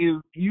is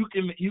you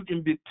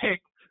can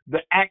detect the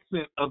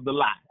accent of the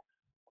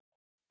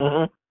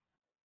lie.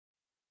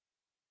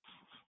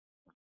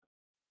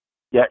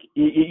 Yeah,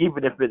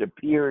 even if it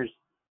appears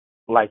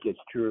like it's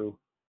true,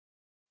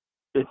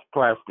 it's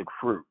plastic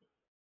fruit.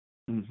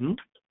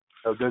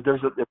 So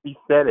if he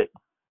said it,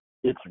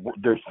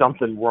 there's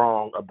something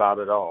wrong about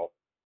it all.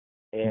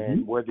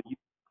 And whether you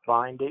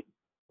find it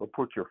or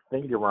put your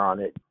finger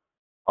on it,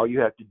 all you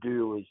have to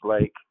do is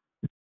like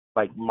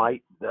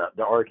Mike,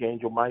 the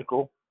Archangel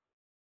Michael,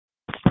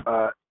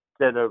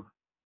 instead of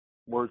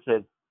where it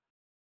says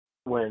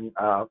when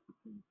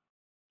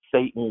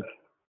Satan,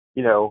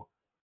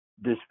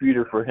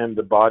 disputed for him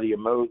the body of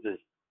Moses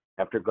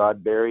after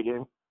God buried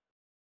him,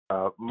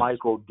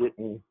 Michael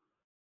didn't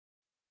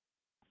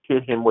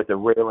hit him with a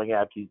railing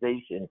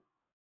accusation.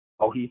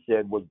 All he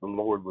said was, "The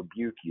Lord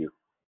rebuke you."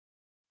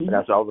 And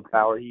that's all the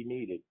power he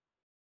needed.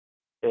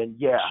 And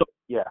your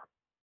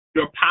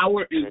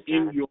power is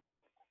in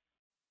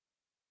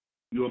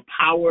your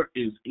power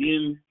is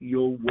in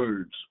your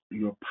words.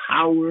 Your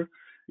power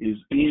is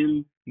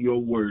in your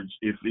words.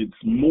 If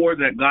it's more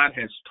that God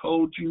has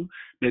told you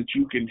that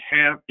you can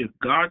have, if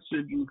God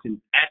said you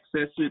can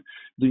access it,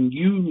 then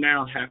you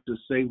now have to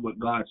say what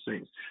God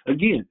says.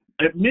 Again,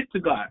 admit to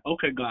God,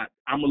 okay, God,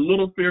 I'm a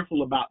little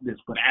fearful about this.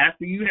 But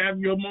after you have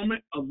your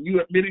moment of you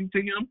admitting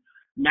to him,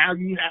 now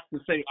you have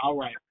to say, all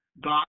right,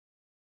 God,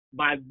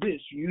 by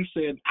this, you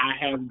said I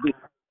have this.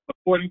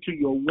 According to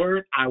your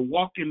word, I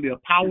walk in the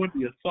power,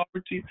 the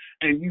authority,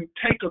 and you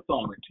take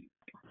authority.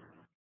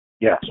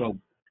 Yeah. So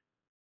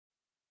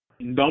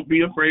don't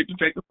be afraid to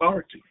take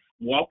authority.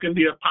 Walk in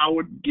the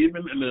power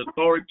given and the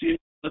authority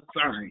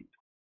assigned.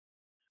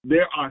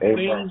 There are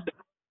things that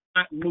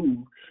cannot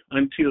move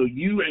until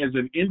you as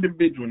an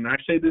individual, and I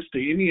say this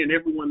to any and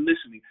everyone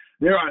listening,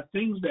 there are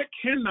things that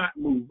cannot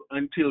move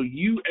until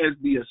you as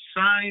the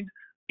assigned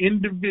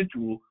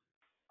individual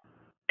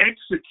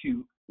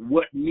execute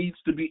what needs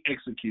to be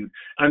executed.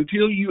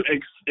 Until you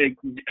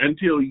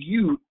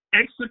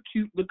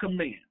execute the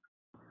command,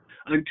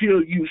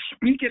 until you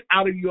speak it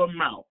out of your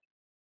mouth,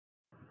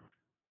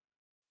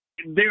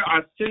 there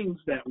are things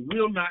that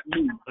will not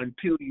move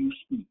until you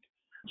speak.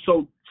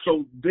 So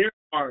there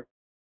are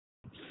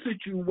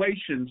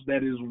situations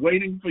that is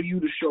waiting for you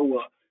to show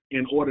up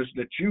in order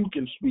that you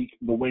can speak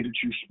the way that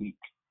you speak.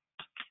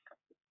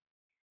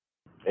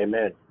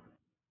 Amen.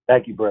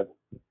 Thank you, brother.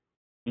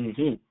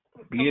 Mm-hmm.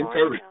 Be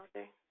encouraged.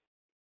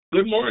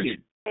 Good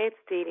morning. Hey, it's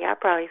Dee Dee. I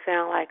probably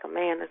sound like a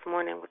man this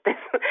morning with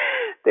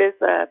this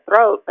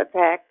throat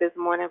attack this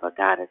morning, but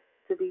God is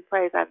to be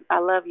praised. I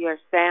love your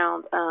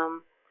sound.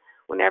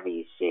 Whenever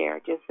you share,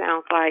 it just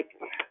sounds like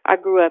I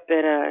grew up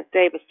at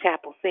Davis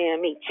Chapel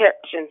CME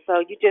Church, and so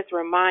you just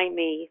remind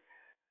me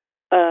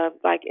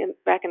of back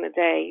in the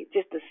day,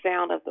 just the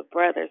sound of the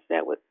brothers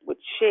that would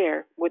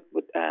share with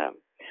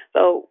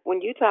so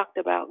when you talked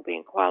about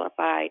being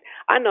qualified,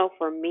 I know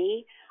for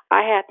me,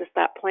 I had to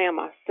stop playing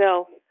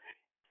myself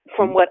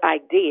from what I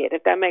did,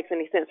 if that makes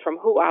any sense, from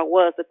who I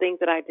was, the things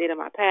that I did in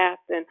my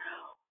past, and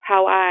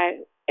how I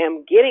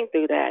am getting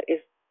through that is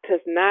to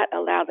not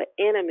allow the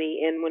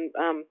enemy, and when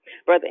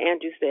Brother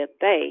Andrew said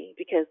they,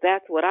 because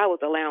that's what I was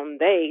allowing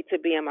they to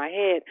be in my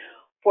head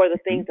for the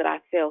things that I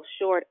fell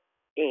short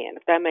in,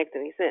 if that makes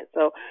any sense.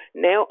 So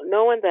now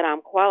knowing that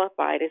I'm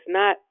qualified, it's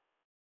not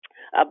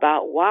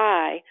about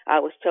why I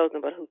was chosen,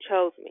 but who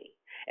chose me.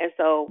 And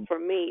so for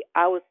me,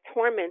 I was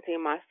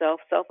tormenting myself,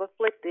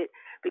 self-afflicted,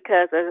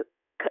 because of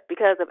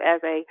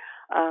as a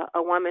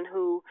woman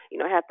who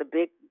had the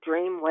big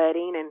dream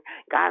wedding and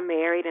got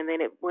married, and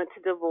then it went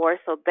to divorce.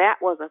 So that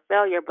was a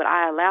failure. But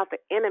I allowed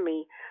the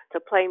enemy to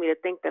play me to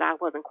think that I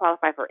wasn't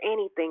qualified for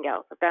anything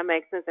else, if that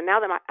makes sense. And now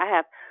that I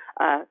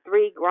have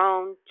 3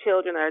 grown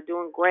children that are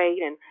doing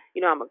great, and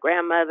I'm a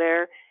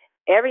grandmother.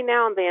 Every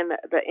now and then,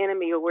 the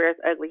enemy will rear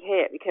his ugly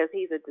head because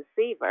he's a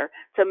deceiver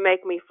to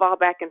make me fall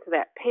back into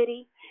that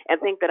pity and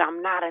think that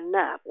I'm not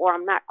enough or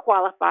I'm not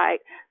qualified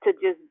to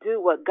just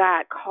do what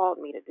God called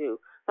me to do.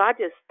 So I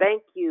just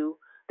thank you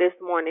this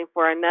morning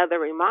for another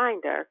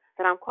reminder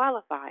that I'm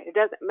qualified. It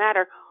doesn't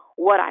matter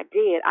what I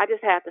did. I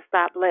just have to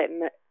stop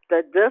letting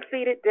the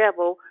defeated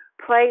devil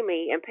play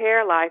me and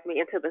paralyze me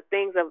into the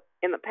things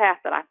in the past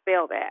that I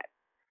failed at.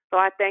 So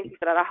I thank you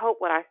for that. I hope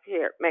what I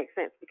shared makes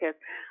sense, because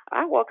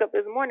I woke up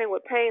this morning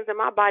with pains in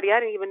my body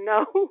I didn't even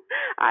know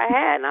I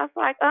had. And I was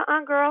like,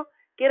 girl,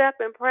 get up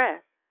and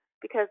press,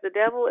 because the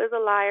devil is a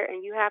liar,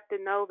 and you have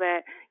to know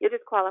that you're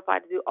just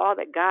qualified to do all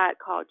that God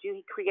called you.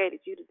 He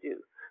created you to do.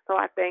 So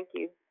I thank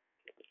you.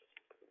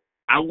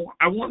 I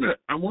want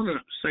to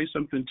say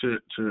something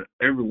to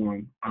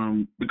everyone,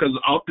 because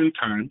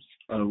oftentimes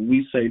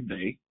we say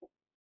they,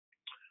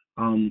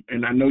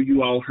 and I know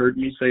you all heard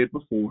me say it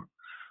before,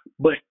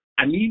 but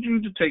I need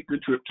you to take the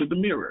trip to the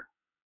mirror.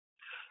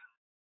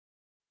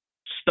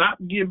 Stop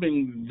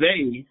giving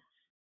they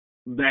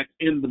that's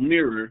in the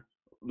mirror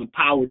the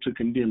power to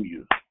condemn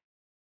you.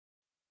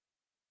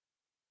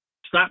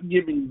 Stop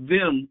giving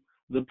them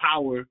the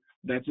power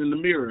that's in the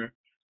mirror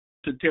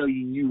to tell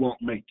you you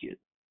won't make it.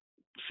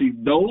 See,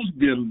 those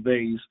them,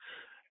 theys,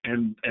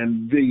 and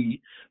the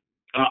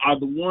are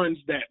the ones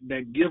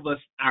that give us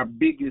our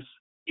biggest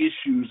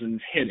issues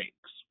and headaches.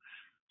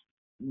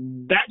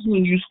 That's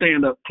when you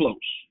stand up close.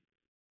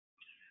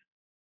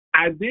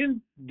 I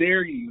then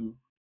dare you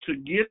to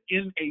get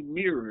in a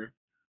mirror.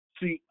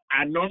 See,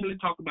 I normally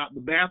talk about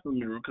the bathroom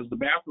mirror because the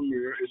bathroom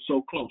mirror is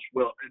so close.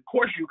 Well, of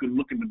course, you can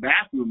look in the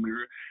bathroom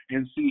mirror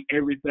and see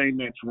everything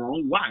that's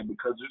wrong. Why?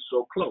 Because it's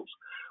so close.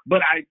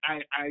 But I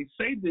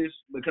say this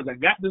because I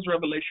got this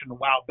revelation a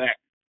while back,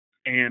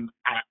 and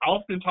I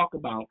often talk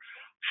about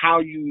how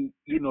you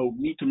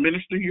need to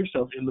minister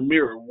yourself in the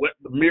mirror, what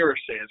the mirror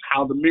says,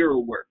 how the mirror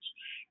works.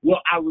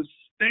 Well, I was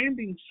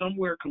standing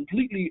somewhere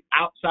completely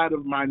outside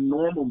of my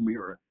normal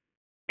mirror,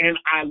 and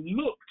I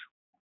looked.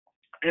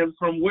 And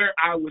from where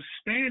I was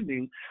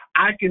standing,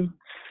 I can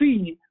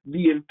see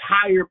the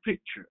entire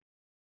picture.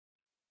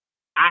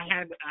 I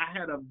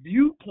had a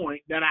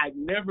viewpoint that I'd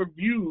never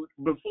viewed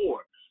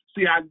before.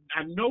 See,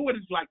 I know what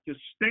it's like to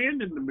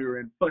stand in the mirror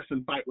and fuss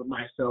and fight with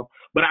myself,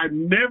 but I've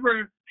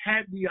never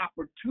had the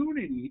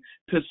opportunity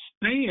to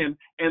stand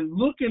and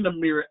look in the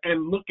mirror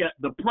and look at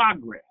the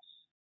progress.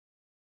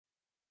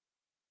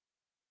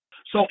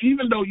 So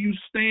even though you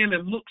stand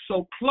and look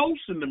so close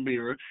in the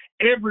mirror,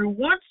 every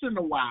once in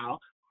a while,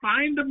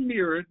 find a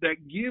mirror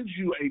that gives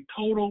you a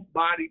total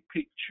body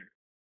picture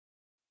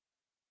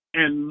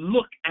and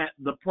look at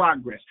the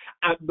progress.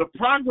 The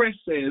progress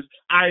says,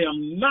 I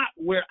am not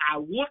where I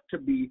want to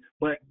be,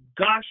 but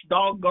gosh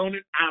doggone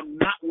it, I'm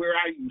not where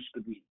I used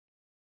to be.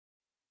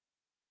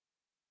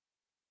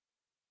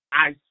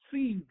 I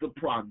see the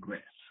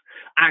progress.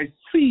 I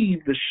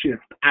see the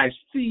shift. I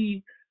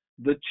see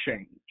the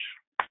change.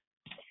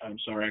 I'm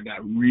sorry, I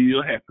got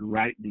real happy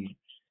right there.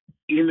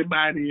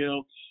 Anybody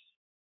else?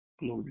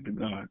 Glory to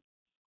God.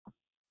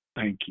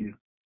 Thank you.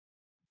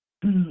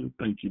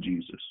 Thank you,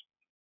 Jesus.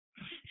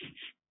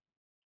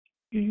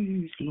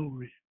 Yes,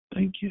 glory.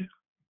 Thank you.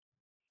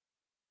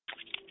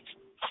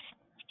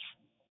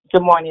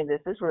 Good morning.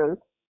 This is Ruth.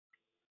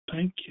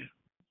 Thank you.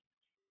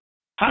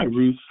 Hi,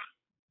 Ruth.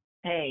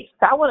 Hey,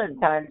 so I wanted to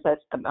kind of touch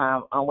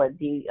on what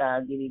Dee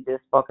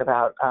just spoke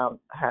about.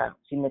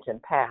 She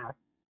mentioned past,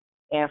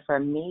 and for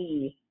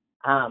me,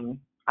 I'm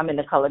in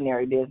the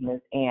culinary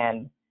business,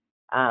 and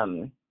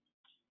I'm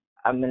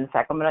in the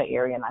Sacramento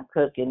area, and I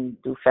cook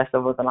and do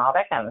festivals and all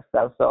that kind of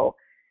stuff. So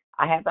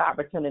I had the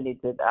opportunity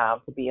to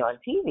be on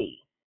TV,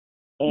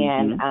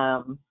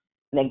 and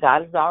then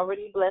God has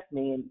already blessed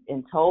me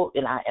and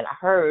I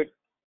heard,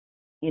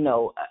 I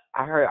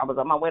was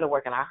on my way to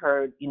work, and I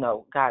heard,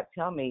 God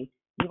tell me,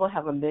 you're going to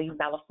have $1 million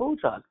food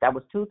truck. That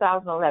was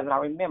 2011. I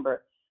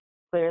remember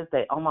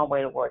Thursday on my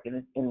way to work,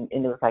 and it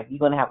was like, you're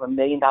going to have $1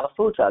 million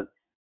food truck.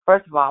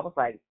 First of all, I was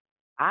like,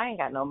 I ain't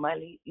got no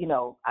money.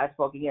 I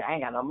spoke again, I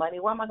ain't got no money.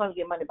 Where am I going to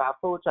get money by a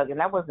food truck? And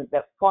that wasn't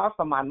that far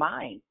from my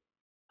mind,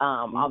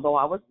 although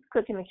I was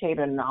cooking and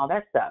catering and all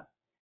that stuff.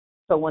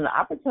 So when the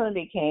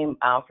opportunity came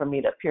for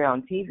me to appear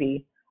on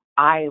TV,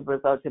 I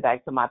resorted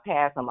back to my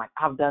past. I'm like,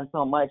 I've done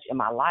so much in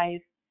my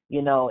life,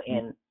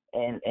 and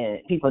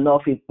people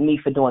know me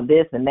for doing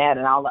this and that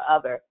and all the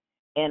other.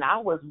 And I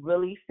was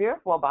really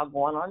fearful about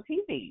going on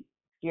TV,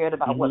 scared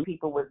about what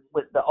people with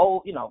the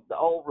old, the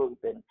old Ruth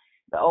and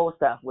the old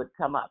stuff would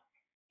come up.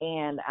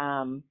 And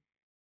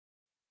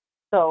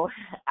so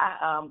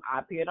I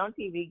appeared on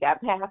TV,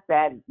 got past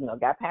that,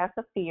 got past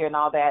the fear and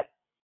all that.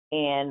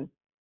 And,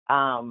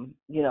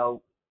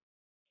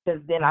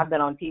 since then I've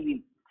been on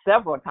TV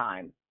several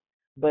times.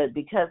 But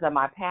because of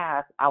my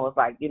past, I was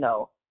like,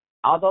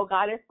 although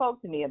God has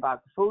spoke to me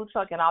about the food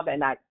truck and all that,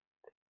 and I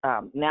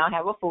now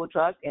have a food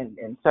truck and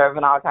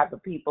serving all types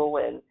of people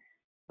and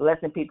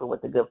blessing people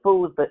with the good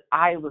food, but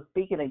I was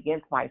speaking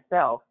against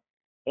myself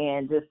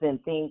and just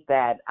didn't think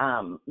that,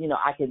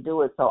 I could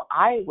do it. So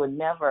I would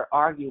never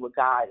argue with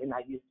God, and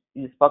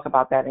you spoke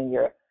about that in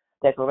your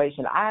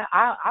declaration.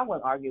 I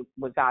wouldn't argue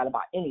with God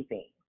about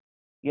anything.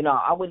 I'm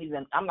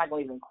not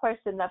going to even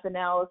question nothing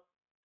else.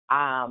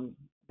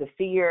 The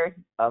fear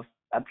of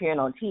appearing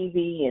on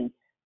TV and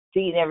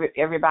seeing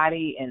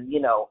everybody and,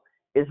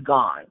 is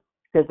gone.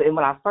 Because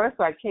when I first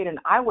started catering,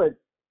 I would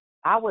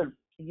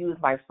use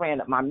my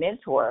friend, my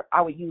mentor,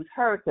 I would use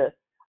her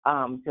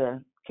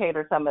to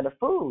cater some of the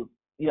food.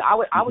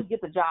 I would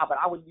get the job, but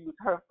I would use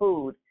her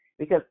food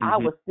because I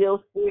was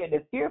still scared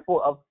and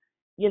fearful of,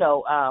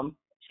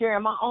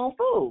 sharing my own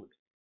food.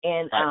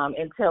 And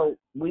until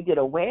we did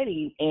a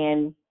wedding,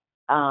 and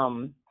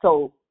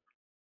so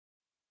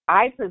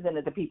I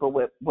presented the people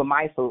with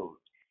my food.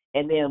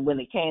 And then when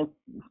it came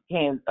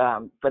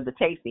for the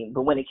tasting,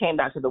 but when it came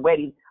down to the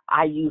wedding,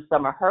 I used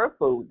some of her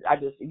food. I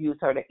just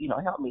used her to,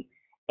 help me.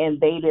 And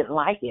they didn't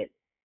like it.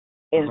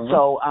 And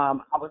so I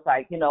was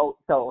like,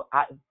 so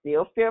I'm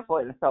still fearful.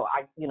 And so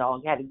I,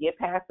 had to get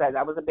past that.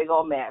 That was a big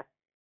old mess.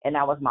 And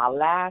that was my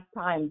last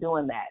time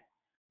doing that.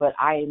 But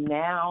I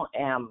now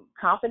am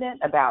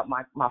confident about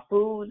my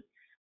food,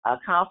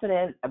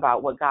 confident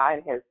about what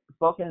God has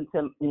spoken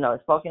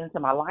into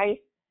my life.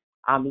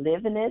 I'm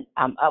living it.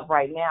 I'm up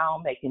right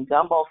now making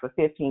gumbo for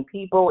 15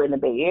 people in the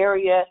Bay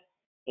Area,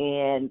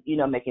 and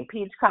making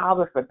peach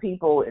cobbler for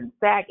people in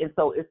Sac. And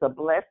so it's a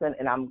blessing.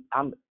 And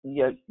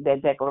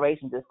that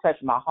declaration just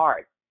touched my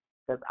heart,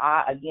 because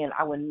I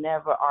would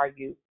never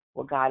argue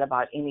with God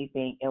about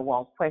anything and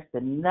won't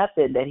question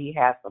nothing that He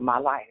has for my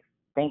life.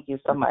 Thank you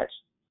so much.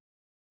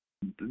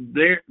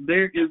 There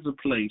is a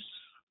place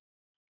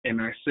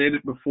and I said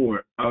it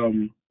before,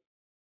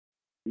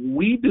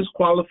 we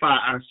disqualify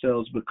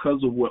ourselves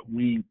because of what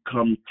we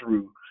come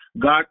through.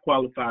 God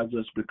qualifies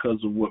us because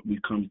of what we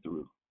come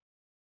through.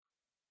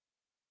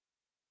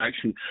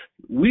 Actually,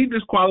 we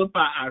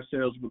disqualify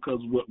ourselves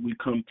because of what we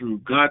come through.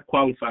 God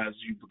qualifies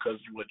you because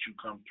of what you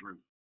come through.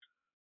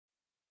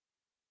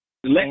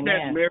 Let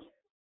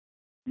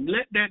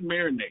that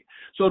marinate.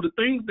 So the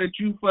things that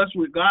you fuss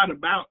with God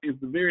about is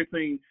the very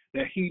thing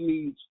that He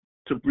needs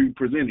to be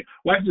presented.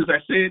 Watch this. I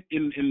said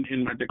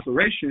in my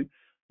declaration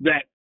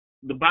that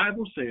the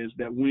Bible says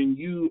that when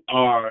you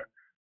are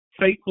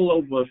faithful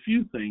over a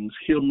few things,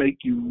 He'll make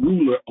you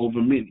ruler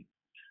over many.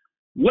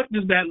 What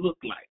does that look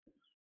like?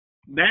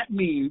 That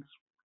means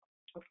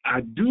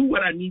I do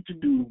what I need to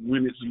do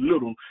when it's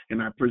little,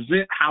 and I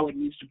present how it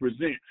needs to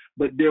present.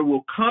 But there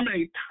will come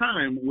a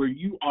time where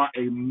you are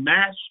a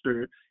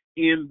master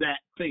in that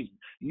thing.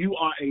 You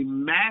are a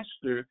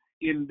master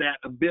in that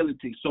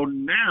ability. So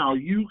now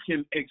you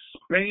can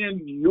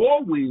expand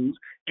your wings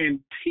and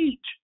teach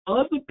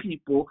other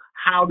people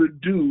how to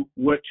do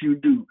what you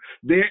do.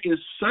 There is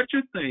such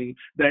a thing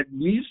that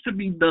needs to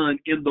be done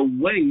in the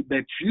way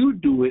that you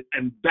do it,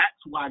 and that's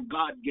why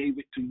God gave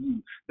it to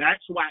you.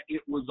 That's why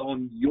it was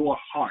on your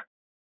heart.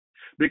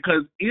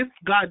 Because if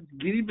God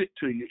gave it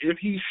to you, if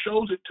He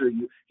shows it to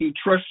you, He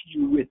trusts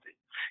you with it.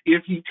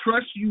 If He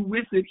trusts you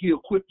with it, He'll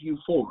equip you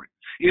for it.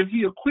 If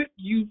He equipped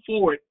you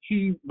for it,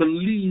 He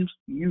believes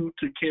you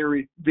to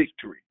carry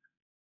victory.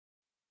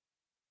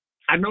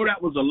 I know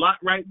that was a lot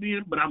right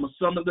then, but I'm going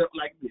to sum it up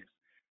like this.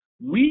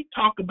 We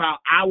talk about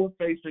our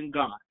faith in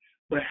God,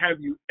 but have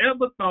you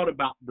ever thought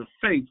about the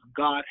faith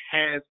God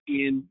has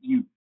in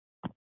you?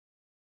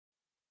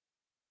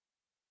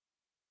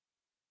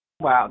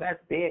 Wow, that's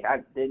big. I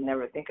didn't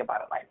never think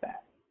about it like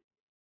that.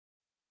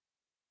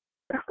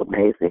 That's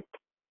amazing.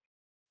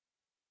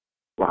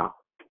 Wow.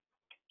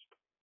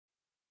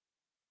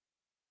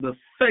 The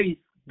faith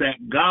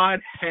that God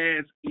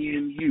has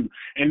in you.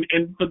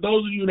 And for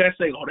those of you that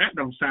say, oh, that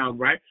don't sound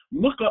right,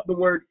 look up the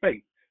word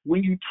faith.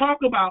 When you talk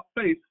about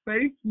faith,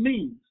 faith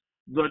means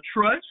the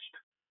trust,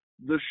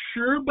 the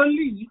sure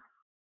belief,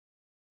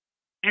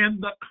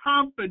 and the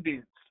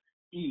confidence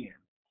in.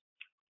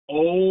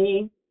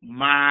 Oh,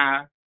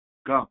 my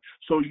God.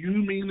 So you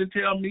mean to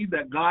tell me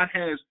that God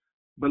has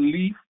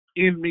belief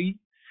in me?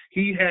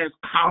 He has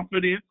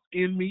confidence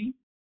in me?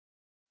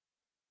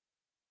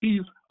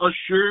 He's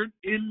assured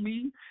in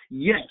me?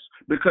 Yes,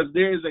 because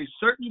there is a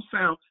certain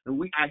sound, and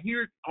I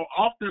hear it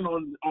often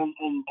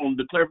on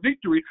Declare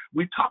Victory.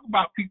 We talk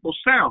about people's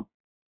sound,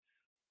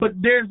 but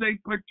there's a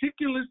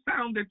particular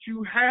sound that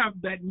you have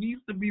that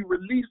needs to be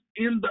released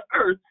in the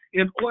earth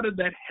in order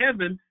that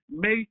heaven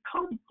may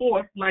come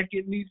forth like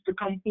it needs to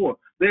come forth.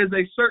 There's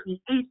a certain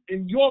oomph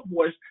in your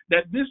voice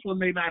that this one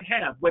may not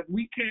have, but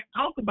we can't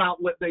talk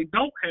about what they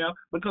don't have,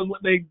 because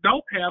what they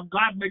don't have,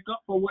 God make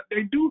up for what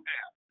they do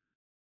have.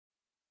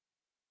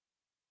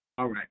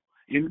 All right.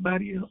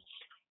 Anybody else?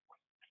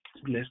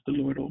 Bless the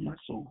Lord, oh my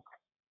soul.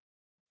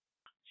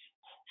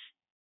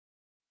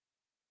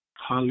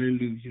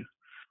 Hallelujah.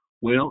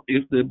 Well,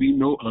 if there be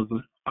no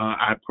other,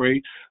 I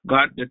pray,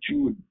 God, that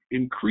you would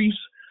increase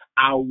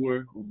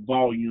our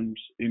volumes,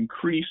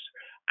 increase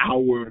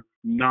our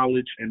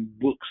knowledge and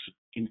books,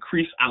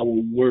 increase our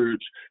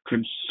words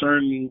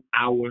concerning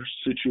our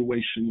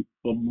situation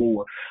for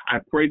more. I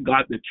pray,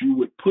 God, that you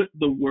would put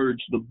the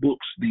words, the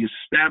books, the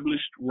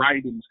established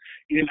writings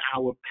in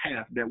our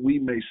path, that we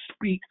may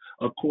speak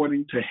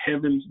according to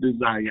heaven's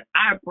desire.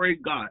 I pray,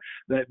 God,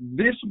 that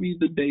this be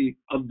the day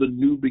of the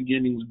new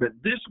beginnings, that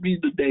this be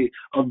the day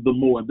of the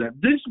more, that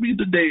this be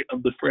the day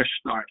of the fresh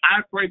start.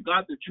 I pray,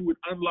 God, that you would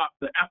unlock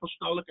the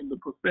apostolic and the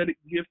prophetic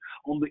gift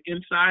on the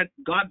inside.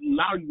 God,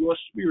 allow your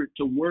spirit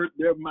to word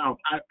their mouth.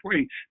 I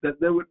pray that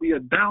there would be a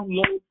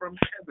download from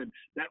heaven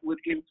that would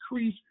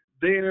increase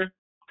their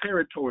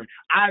territory.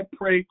 I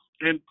pray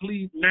and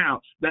plead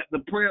now that the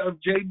prayer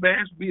of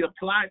Jabez be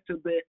applied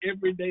to their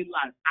everyday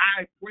life.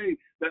 I pray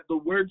that the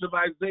words of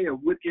Isaiah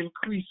would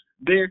increase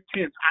their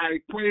tents. I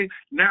pray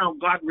now,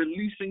 God,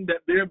 releasing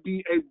that there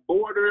be a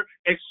border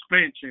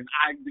expansion.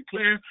 I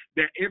declare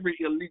that every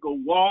illegal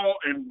wall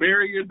and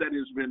barrier that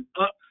has been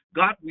up,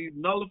 God, we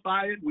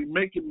nullify it. We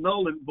make it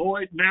null and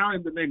void now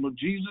in the name of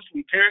Jesus.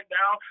 We tear it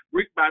down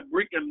brick by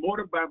brick and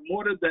mortar by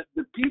mortar, that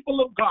the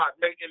people of God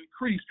may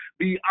increase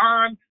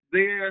beyond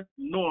their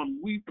norm.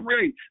 We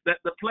pray that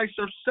the place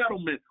of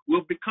settlement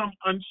will become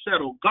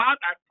unsettled. God,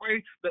 I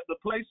pray that the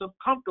place of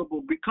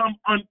comfortable become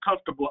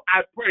uncomfortable.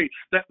 I pray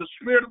that the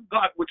Spirit of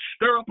God would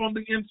stir up on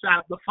the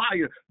inside the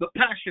fire, the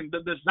passion,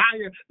 the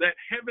desire that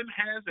heaven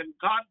has and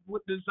God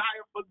would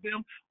desire for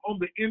them on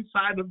the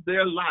inside of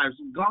their lives.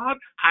 God,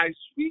 I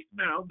speak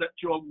now that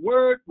your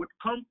word would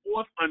come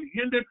forth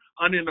unhindered,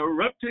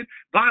 uninterrupted.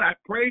 God, I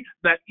pray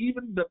that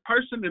even the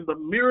person in the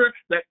mirror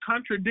that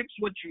contradicts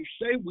what you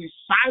say, we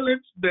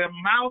silence their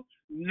mouth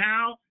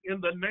now in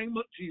the name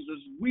of Jesus.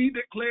 We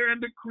declare and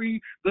decree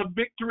the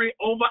victory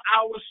over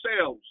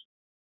ourselves.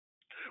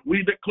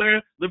 We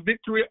declare the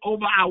victory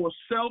over our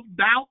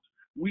self-doubt,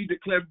 We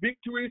declare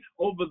victory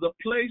over the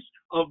place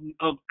of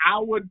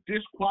our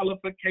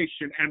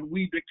disqualification, and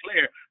we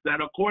declare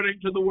that according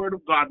to the word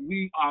of God,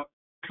 we are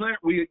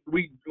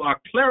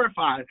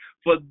clarified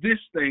for this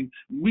thing.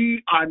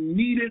 We are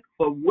needed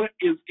for what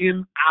is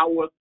in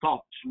our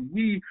thoughts.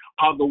 We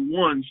are the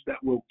ones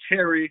that will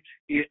carry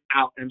it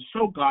out. And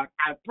so, God,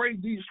 I pray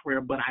these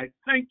prayers, but I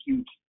thank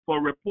you for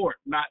a report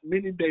not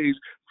many days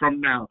from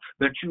now,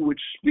 that you would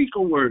speak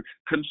a word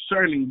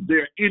concerning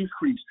their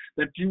increase,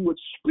 that you would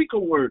speak a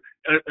word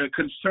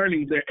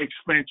concerning their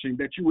expansion,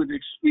 that you would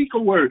speak a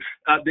word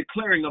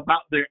declaring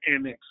about their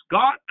annex.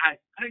 God, I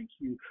thank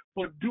you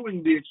for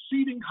doing the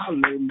exceeding,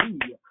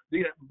 hallelujah,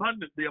 the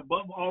abundant, the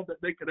above all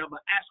that they could ever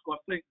ask or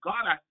think.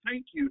 God, I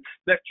thank you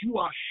that you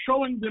are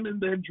showing them in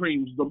their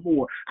dreams the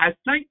more. I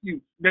thank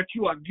you that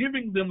you are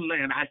giving them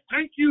land. I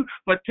thank you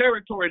for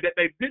territory that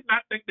they did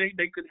not think they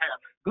could have.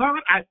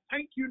 God, I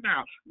thank you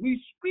now. We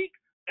speak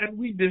and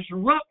we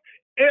disrupt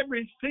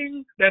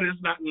everything that is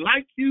not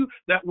like you,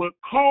 that will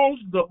cause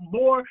the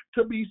more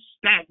to be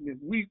stagnant.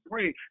 We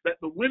pray that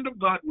the wind of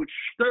God would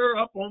stir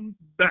up on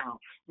down.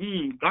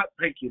 God,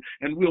 thank you.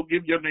 And we'll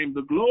give your name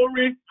the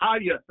glory.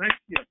 Hallelujah. Thank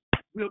you.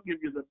 We'll give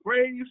you the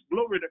praise.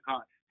 Glory to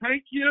God.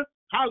 Thank you.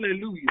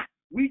 Hallelujah.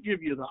 We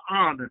give you the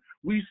honor.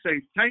 We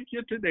say thank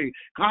you today.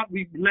 God,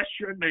 we bless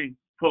your name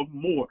for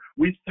more.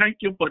 We thank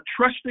you for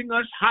trusting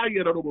us.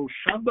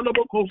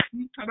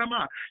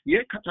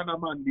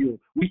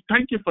 We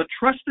thank you for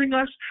trusting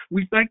us.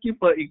 We thank you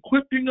for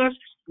equipping us.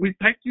 We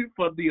thank you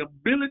for the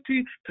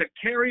ability to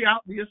carry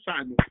out the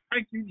assignment.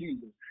 Thank you,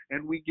 Jesus.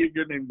 And we give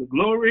your name the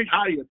glory.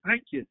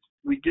 Thank you.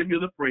 We give you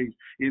the praise.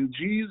 In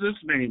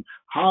Jesus' name,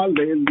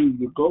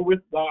 hallelujah. Go with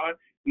God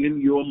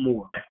in your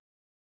more.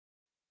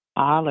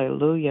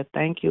 Hallelujah.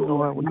 Thank you,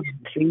 Lord. We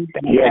receive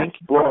that. Yes. Thank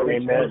you. Glory.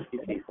 Amen.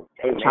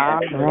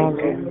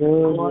 Hallelujah.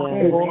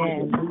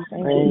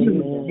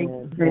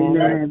 Amen.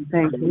 Amen.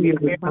 Thank you.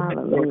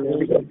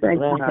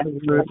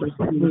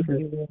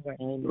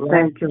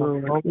 Thank you,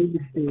 Lord. We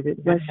receive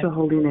it. Bless your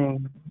holy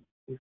name.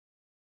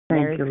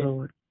 Thank you,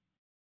 Lord.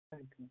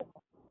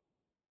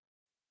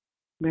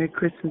 Merry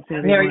Christmas,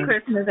 everyone. Merry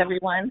Christmas,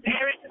 everyone.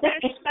 Merry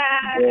Christmas.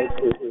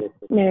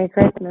 Merry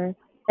Christmas.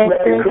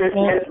 Merry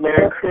Christmas.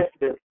 Merry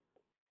Christmas.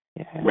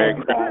 Yes. Merry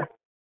Christmas.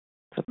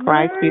 To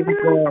Christ be the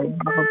glory.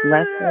 Have a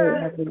blessed day,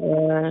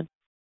 everyone.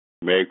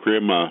 Merry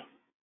Christmas.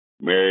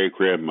 Merry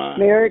Christmas.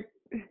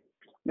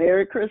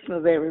 Merry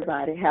Christmas,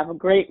 everybody. Have a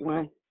great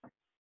one.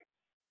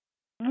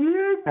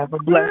 Have a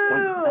blessed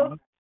one.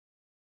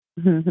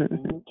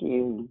 Thank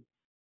you.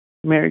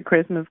 Merry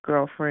Christmas,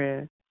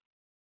 girlfriend.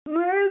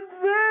 Merry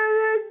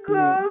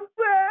Christmas.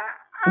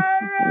 I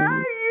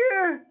love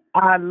you.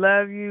 I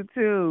love you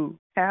too.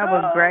 Have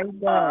a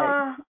great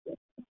day.